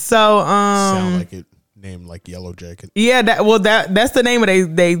 So sound like it named like Yellow Jacket. Yeah, that's the name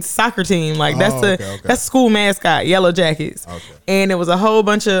of they soccer team. Like that's school mascot, Yellow Jackets. Okay. And it was a whole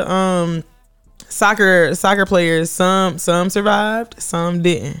bunch of soccer players. Some survived, some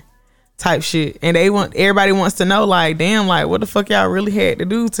didn't. Type shit. And everybody wants to know, like, damn, like what the fuck y'all really had to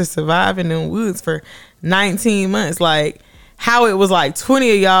do to survive in them woods for 19 months? Like how it was like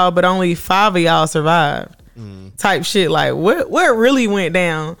 20 of y'all, but only 5 of y'all survived. Type shit. Like what really went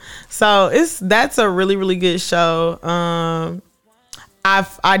down. So that's a really, really good show. I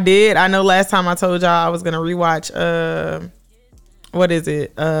know last time I told y'all I was gonna rewatch what is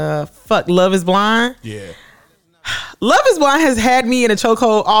it? Love is Blind. Yeah. Love is Blind has had me in a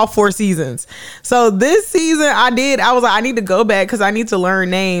chokehold all 4 seasons. So this season I was like, I need to go back because I need to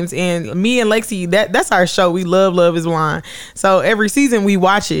learn names. And me and Lexi, that's our show. We love Love is Blind. So every season we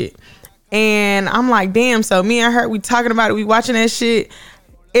watch it. And I'm like, damn. So me and her, we talking about it. We watching that shit.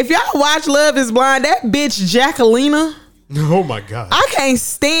 If y'all watch Love is Blind, that bitch Jacquelina. Oh my God. I can't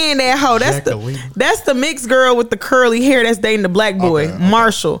stand that hoe. That's the mixed girl with the curly hair that's dating the black boy, okay.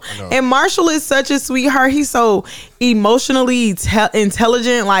 Marshall. And Marshall is such a sweetheart. He's so emotionally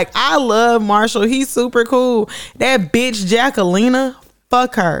intelligent. Like, I love Marshall. He's super cool. That bitch Jacquelina,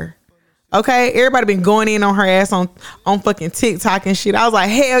 fuck her. Okay? Everybody been going in on her ass on fucking TikTok and shit. I was like,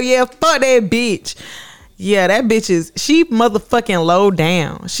 hell yeah, fuck that bitch. Yeah, that bitch she motherfucking low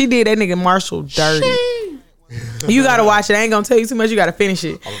down. She did that nigga Marshall dirty. You gotta watch it. I ain't gonna tell you too much. You gotta finish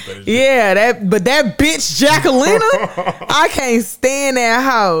it. Yeah, that bitch Jacquelina, I can't stand that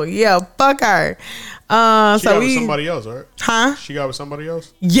hoe. Yeah, fuck her. She got with somebody else, right? Huh? She got with somebody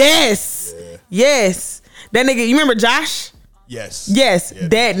else? Yes. Yeah. Yes. That nigga, you remember Josh? Yes. Yeah,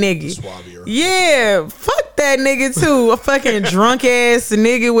 that nigga. Swabbier. Yeah. Fuck that nigga too. A fucking drunk ass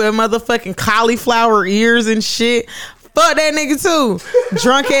nigga with motherfucking cauliflower ears and shit. Fuck that nigga too.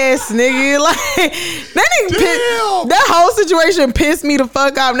 Drunk ass nigga. Like that nigga that whole situation pissed me the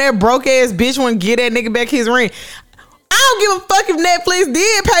fuck off. And that broke ass bitch wanna get that nigga back his ring. I don't give a fuck if Netflix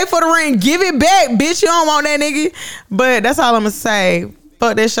did pay for the ring. Give it back, bitch. You don't want that nigga. But that's all I'm gonna say.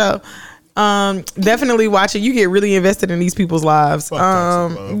 Fuck that show. Definitely watch it. You get really invested in these people's lives.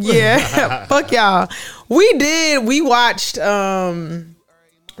 Yeah. Fuck y'all. We watched the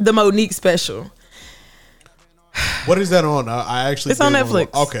Monique special. What is that on? I actually it's on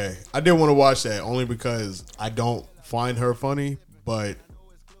Netflix. Okay, I did want to watch that only because I don't find her funny, but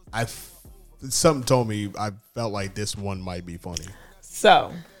something told me I felt like this one might be funny.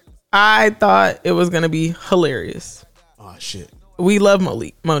 So I thought it was gonna be hilarious. Oh shit. We love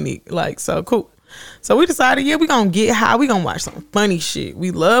Monique. Like, so cool. So we decided, we gonna get high. We gonna watch some funny shit.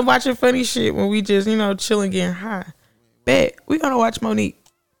 We love watching funny shit when we just, chilling, getting high. Bet we gonna watch Monique.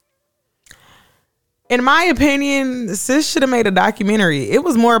 In my opinion, sis should have made a documentary. It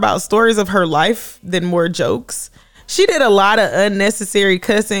was more about stories of her life than more jokes. She did a lot of unnecessary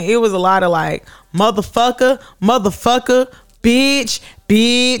cussing. It was a lot of like, motherfucker, bitch.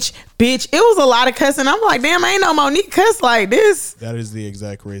 It was a lot of cussing. I'm like, damn, ain't no Monique cuss like this. That is the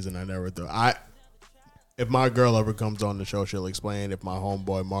exact reason I never thought. If my girl ever comes on the show, she'll explain. If my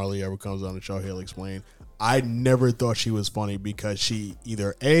homeboy Marley ever comes on the show, he'll explain. I never thought she was funny because she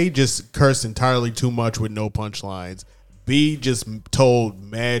either A, just cursed entirely too much with no punchlines, B, just told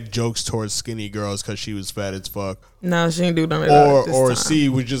mad jokes towards skinny girls because she was fat as fuck. No, she didn't do none of that. Or C,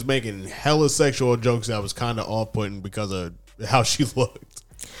 was just making hella sexual jokes that was kind of off-putting because of how she looked.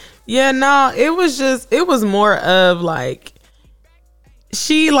 Yeah, no, it was more of like,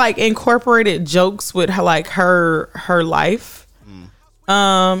 she like incorporated jokes with her, like her life.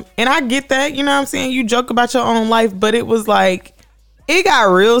 And I get that, you know what I'm saying? You joke about your own life, but it was like, it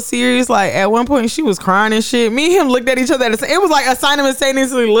got real serious. Like at one point she was crying and shit. Me and him looked at each other. It was like a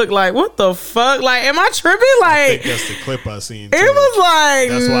simultaneously looked like, what the fuck? Like, am I tripping? Like, I think that's the clip I seen too. It was like,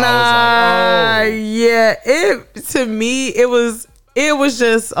 that's why I was like, oh. Yeah, to me, it was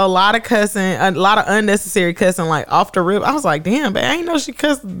just a lot of cussing, a lot of unnecessary cussing, like off the rip. I was like, damn, but I ain't know she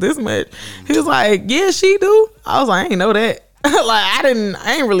cussed this much. He was like, yeah, she do. I was like, I ain't know that. Like,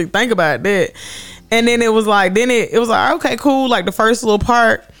 I ain't really think about that. And then it was like, it was like, okay, cool. Like the first little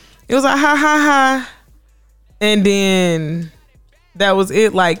part, it was like, ha, ha, ha. And then that was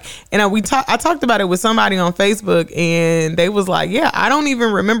it. Like, and I talked about it with somebody on Facebook and they was like, yeah, I don't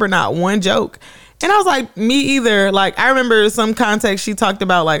even remember not one joke. And I was like, me either. Like, I remember some context she talked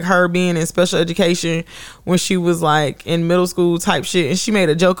about like her being in special education when she was like in middle school type shit. And she made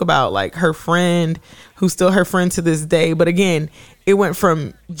a joke about like her friend who's still her friend to this day. But again, it went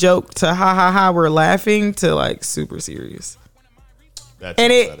from joke to ha ha ha, we're laughing to like super serious. That's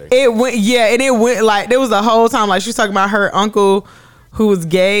and it went, yeah. And it went like, there was a whole time like she was talking about her uncle who was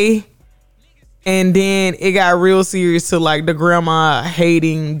gay. And then it got real serious to like the grandma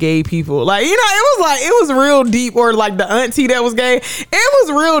hating gay people. Like, it was real deep. Or like the auntie that was gay. It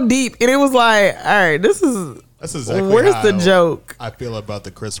was real deep. And it was like, all right, that's exactly where's the joke? I feel about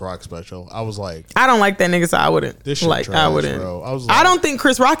the Chris Rock special. I was like, I don't like that nigga, so I wouldn't. This shit like, trash, I wouldn't. Bro. I was like, I don't think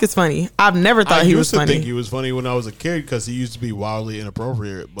Chris Rock is funny. I've never thought he was funny. I used to think he was funny when I was a kid because he used to be wildly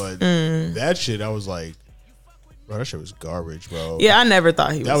inappropriate. But that shit, I was like, bro, that shit was garbage, bro. Yeah, I never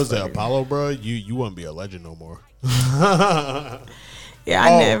thought he was. That was funny. The Apollo, bro. You wouldn't be a legend no more. Yeah,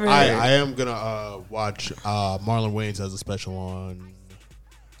 I never. I am gonna watch Marlon Wayans has a special on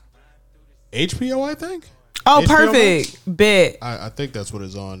HBO, I think. Oh, HBO perfect. Max? Bet. I think that's what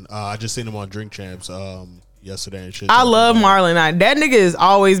it's on. I just seen him on Drink Champs yesterday and shit. I love Marlon. That nigga has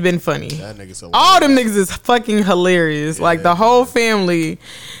always been funny. That nigga's hilarious. All them niggas is fucking hilarious. Yeah, like the whole family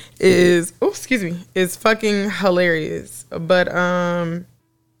is fucking hilarious. But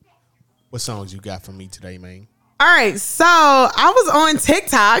what songs you got for me today, man? All right, so I was on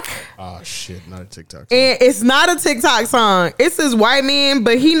TikTok. Oh shit, not a TikTok song. And it's not a TikTok song. It's this white man,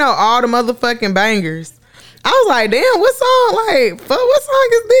 but he know all the motherfucking bangers. I was like, damn, what song? Like, fuck, what song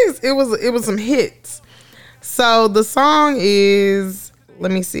is this? It was some hits. So the song is,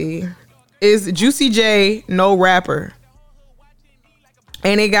 let me see, is Juicy J, No Rapper.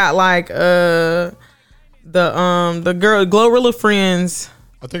 And it got like the girl Glorilla Friends.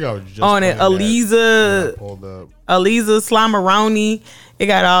 I think I was just on it. Aliza Slamaroni. It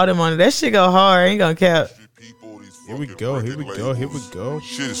got all them on it. That shit go hard. Ain't gonna cap. Here we go.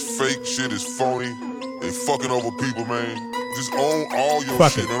 Shit is fake. Shit is phony. They fucking over people, man. Just own all your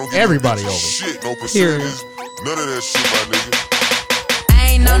fuck shit. It. Everybody over. Shit, no percentages. None of that shit, my nigga.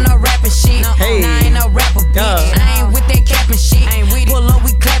 I ain't no rapping shit. Hey. I ain't no rapper.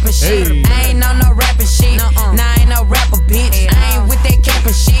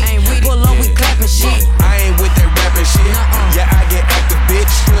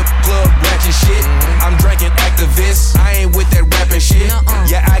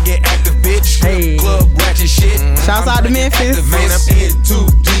 Shouts out to Memphis. Man, I'm in too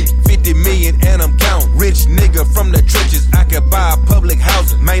deep. 50 million and I'm count. Rich nigga from the trenches. I can buy a public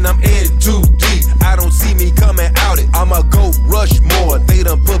housing. Man, I'm in too deep. I don't see me coming out it. I'ma go rush more. They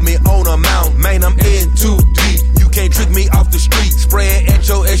done put me on a mount. Man, I'm in too deep. You can't trick me off the street. Spraying at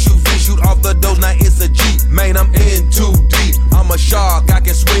your SUV. Shoot off the doors. Now it's a Jeep. Man, I'm in too deep. I'm a shark. I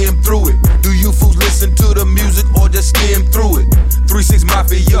can swim through it. Do you fools listen to the music or just skim through it? 3-6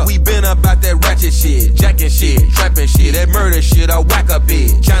 Mafia. We been about that ratchet shit. Jacking shit. Trapping shit. That murder shit. I whack up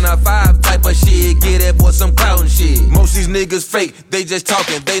it. China 5 type of shit. Get that boy some clout and shit. Most these niggas fake. They just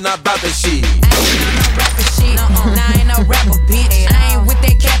talking. They not about the shit. Nah, I ain't no rapper, bitch. I ain't with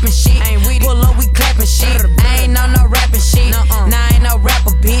that capping shit. Pull up, we clapping shit. I ain't on no rapping shit. Nah, I ain't no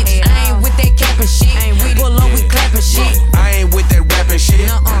rapper, bitch. I ain't with that capping shit. Pull up, we clapping shit. I ain't with that rapping shit.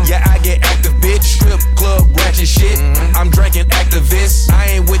 Yeah, I get active, bitch. Strip club ratchet shit. I'm drinking activists.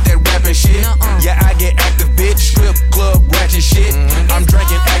 I ain't with that rapping shit. Yeah, I get active, bitch. Strip club ratchet shit. I'm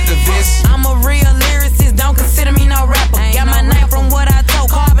drinking activists. I'm a real lyricist. Don't consider me no rapper. Got my name from what I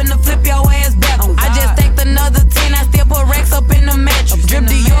told. Carving to flip your ass back. I just take another 10. I still put racks up in the mattress. Drip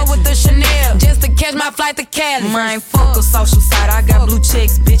Dior with the Chanel. Just to catch my flight to Cali. I ain't fuck a social side. I got blue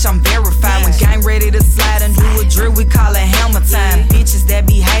checks, bitch. I'm verified. When gang ready to slide and do a drill, we call it hammer time. Bitches that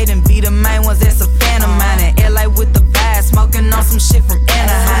be hating be the main ones. That's a fan of mine. In LA with the vibe, smoking on some shit from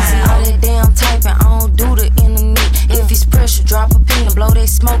Anaheim. All that damn typing, I don't do the internet. If it's pressure, drop a pin and blow that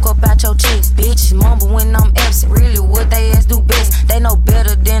smoke up out your chest. Bitches mumble when I'm absent. Really, what they ass do best. They know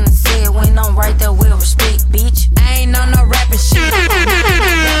better than to say it when I'm right there with respect, bitch. I ain't on no rapping shit.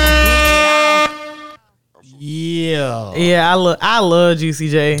 Yeah, I love Juicy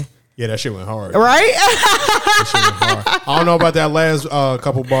J. Yeah, that shit went hard. Right? That shit went hard. I don't know about that last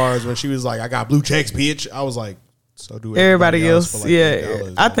couple bars when she was like, "I got blue checks, bitch." I was like, "So do everybody else." for like yeah,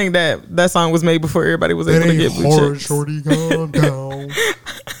 $8, I think that song was made before everybody was able to get blue hard, checks. shorty gone down.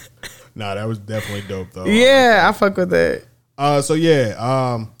 Nah, that was definitely dope though. Yeah, I fuck with that. So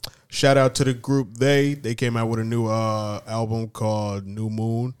yeah, shout out to the group. They came out with a new album called New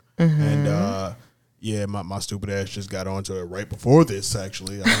Moon, and yeah, my stupid ass just got onto it right before this.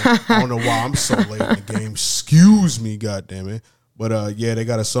 Actually, I don't know why I'm so late in the game. Excuse me, goddamn it. But yeah, they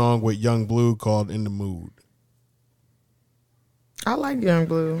got a song with Young Blue called "In the Mood." I like Young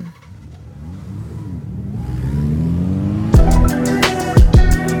Blue.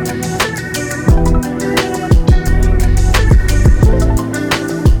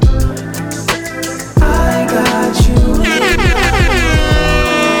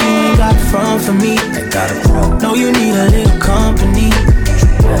 For me, I got a pro. Know you need a little company.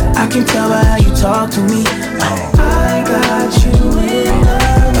 I can tell by how you talk to me. I got you in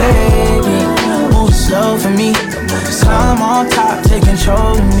love, baby. Move slow for me. I'm on top, take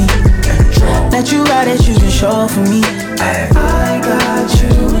control of me. Let you ride it, you can show for me. I got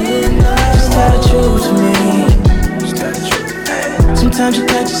you in love. Just tell the truth to me. Sometimes you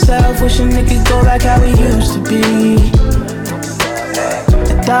catch yourself wishing it could go like how we used to be.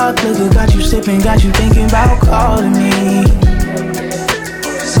 Dark liquor got you sipping, got you thinking about calling me.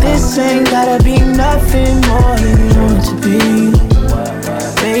 This ain't gotta be nothing more than you want it to be,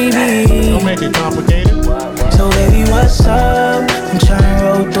 baby. Don't make it complicated. So baby, what's up? I'm tryna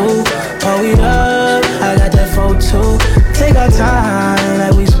roll through, pull it up. I got that photo. Take our time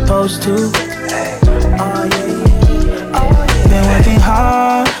like we supposed to. Oh yeah. Been working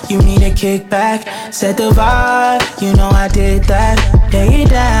hard, you need a kickback. Set the vibe, you know I did that. Lay it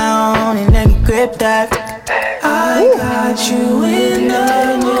down and let me grip that. I got you in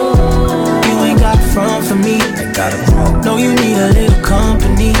the mood. You ain't got front for me. I got a pro. Know you need a little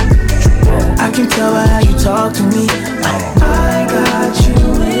company. I can tell by how you talk to me. I got you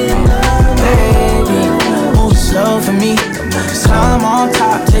in the baby. Move slow for me. I'm on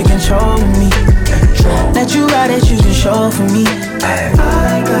top, take control of me. Let you ride it, you can show for me.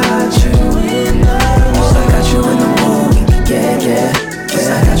 I got you in the mood. I got you in the mood. Yeah, yeah. Guess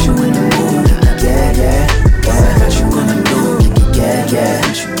I got you in the mood. Yeah, yeah. Guess I got you in the mood. Yeah, yeah.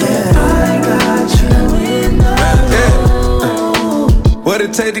 Yeah. I got you in the mood. What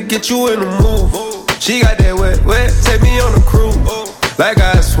it take to get you in the mood? She got that wet, take me on a cruise. Like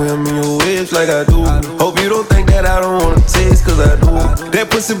I swim in your waves like I do. Hope you don't think that I don't wanna taste, cause I do. That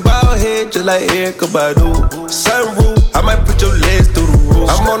pussy bald head just like Erykah Badu. Sunroof, I might put your legs through the roof.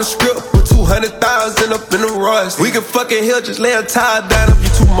 I'm on a script with 200,000 up in the Royce. We can fucking hill, just lay a tie down if you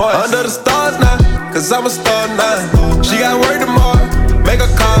too much. Under the stars now, cause I'm a star now. She got work tomorrow, make a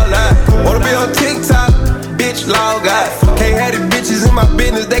call out. Wanna be on TikTok, big bitch, log eyes. Can't have the bitches in my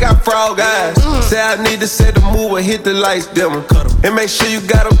business, they got frog eyes. Say I need to set the mover, hit the lights dimmer. And make sure you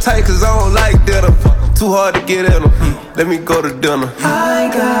got them tight, cause I don't like dinner. Too hard to get in them, let me go to dinner.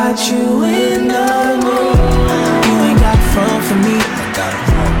 I got you in the mood. You ain't got fun for me.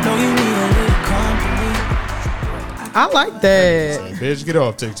 No, you need a little company. I like that. Hey, bitch, get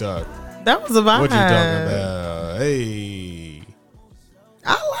off TikTok. That was a vibe. What you talking about? Hey.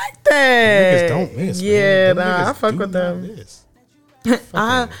 I like that. Niggas don't miss, yeah, man. nah, I fuck with them. Miss.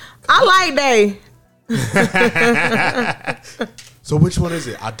 I like they. So which one is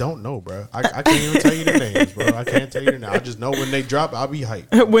it? I don't know, bro. I can't even tell you the names, bro. I can't tell you the names. I just know when they drop, I'll be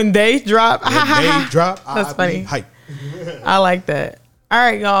hyped. When they drop, I'll funny. be hyped. I like that. All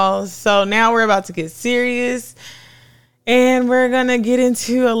right, y'all. So now we're about to get serious, and we're gonna get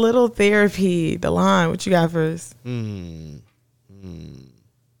into a little therapy. Dalai, what you got for us?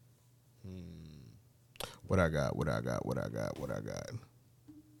 What I got?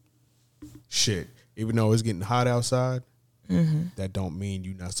 Shit. Even though it's getting hot outside, that don't mean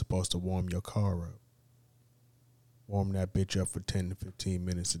you're not supposed to warm your car up. Warm that bitch up for 10 to 15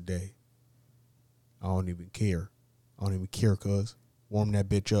 minutes a day. I don't even care. Cuz. Warm that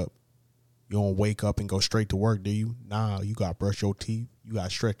bitch up. You don't wake up and go straight to work, do you? Nah, you got to brush your teeth. You got to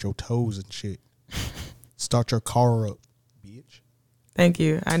stretch your toes and shit. Start your car up, bitch. Thank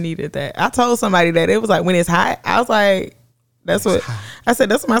you. I needed that. I told somebody that. It was like when it's hot. I was like, that's what I said.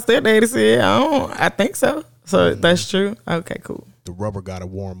 That's what my stepdaddy said. I think so. So that's true. Okay, cool. The rubber got to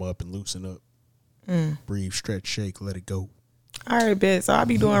warm up and loosen up. Breathe, stretch, shake, let it go. All right, bet. So I'll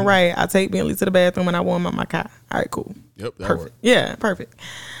be doing right. I take Bentley to the bathroom and I warm up my car. All right, cool. Yep, that perfect. Worked. Yeah, perfect.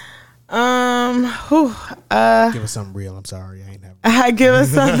 Give us something real. I'm sorry, I ain't having. I give us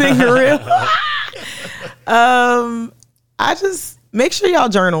something real. I just make sure y'all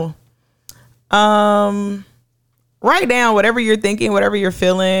journal. Write down whatever you're thinking, whatever you're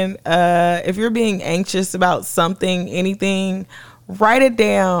feeling. If you're being anxious about something, anything, write it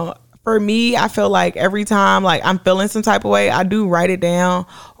down. For me, I feel like every time like I'm feeling some type of way, I do write it down.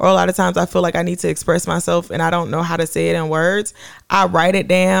 Or a lot of times I feel like I need to express myself and I don't know how to say it in words. I write it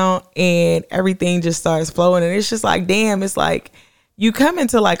down and everything just starts flowing. And it's just like, damn, it's like you come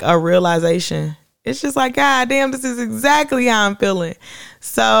into like a realization. It's just like, God damn, this is exactly how I'm feeling.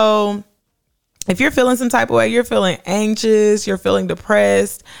 So if you're feeling some type of way, you're feeling anxious, you're feeling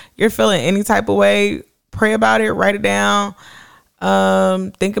depressed, you're feeling any type of way, pray about it, write it down.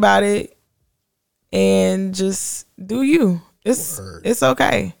 Think about it and just do you. It's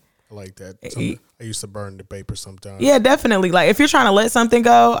okay. I like that. I used to burn the paper sometimes. Yeah, definitely. Like if you're trying to let something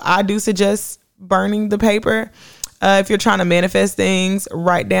go, I do suggest burning the paper. If you're trying to manifest things,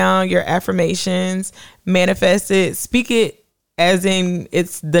 write down your affirmations, manifest it, speak it as in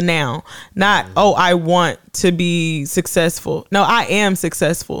it's the now, not, oh, I want to be successful. No, I am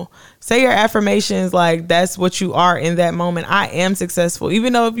successful. Say your affirmations like that's what you are in that moment. I am successful.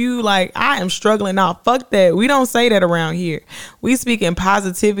 Even though if you like, I am struggling. Nah, fuck that. We don't say that around here. We speak in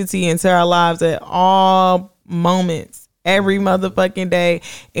positivity into our lives at all moments, every motherfucking day,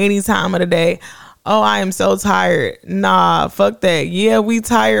 any time of the day. Oh, I am so tired. Nah, fuck that. Yeah, we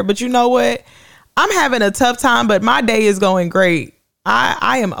tired. But you know what? I'm having a tough time, but my day is going great.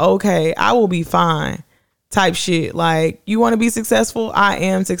 I am okay. I will be fine. Type shit. Like, you want to be successful? I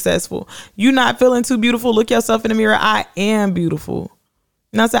am successful. You not feeling too beautiful? Look yourself in the mirror. I am beautiful.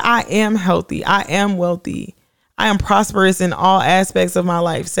 And I said, I am healthy. I am wealthy. I am prosperous in all aspects of my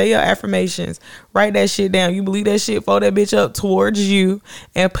life. Say your affirmations. Write that shit down. You believe that shit, fold that bitch up towards you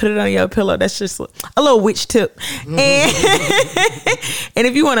and put it on your pillow. That's just a little witch tip. And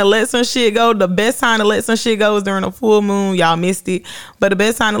if you want to let some shit go, the best time to let some shit go is during a full moon. Y'all missed it. But the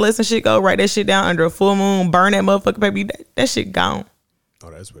best time to let some shit go, write that shit down under a full moon. Burn that motherfucker, baby. That shit gone. Oh,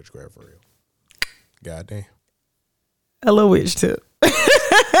 that's witchcraft for real. Goddamn. A little witch tip.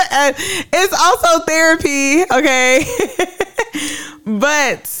 It's also therapy, okay?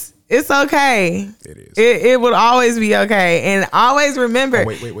 But it's okay. It is. It would always be okay. And always remember. Oh,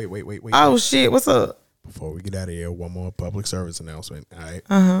 wait. Oh, shit. What's up? Before we get out of here, one more public service announcement. All right.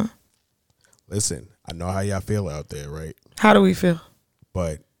 Uh-huh. Listen, I know how y'all feel out there, right? How do we feel?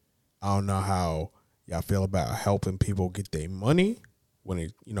 But I don't know how y'all feel about helping people get their money when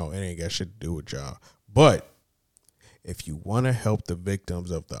it ain't got shit to do with y'all. But if you want to help the victims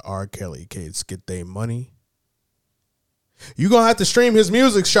of the R. Kelly case get their money, you're going to have to stream his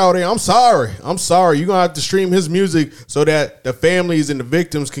music, shawty. I'm sorry. You're going to have to stream his music so that the families and the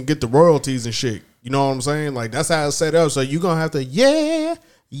victims can get the royalties and shit. You know what I'm saying? Like, that's how it's set up. So you're going to have to, yeah.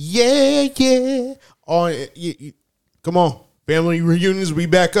 Oh, come on. Family reunions, we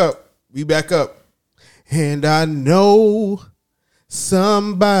back up. And I know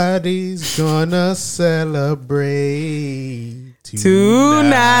somebody's gonna celebrate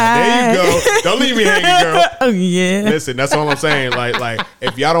tonight. There you go. Don't leave me hanging, girl. Oh yeah. Listen, that's all I'm saying. Like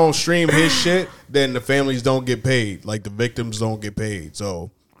if y'all don't stream his shit, then the families don't get paid. Like the victims don't get paid. So,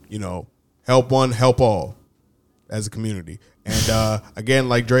 help one, help all as a community. And again,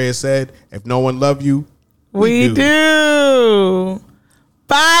 like Drea said, if no one love you, we do.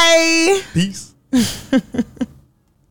 Bye. Peace.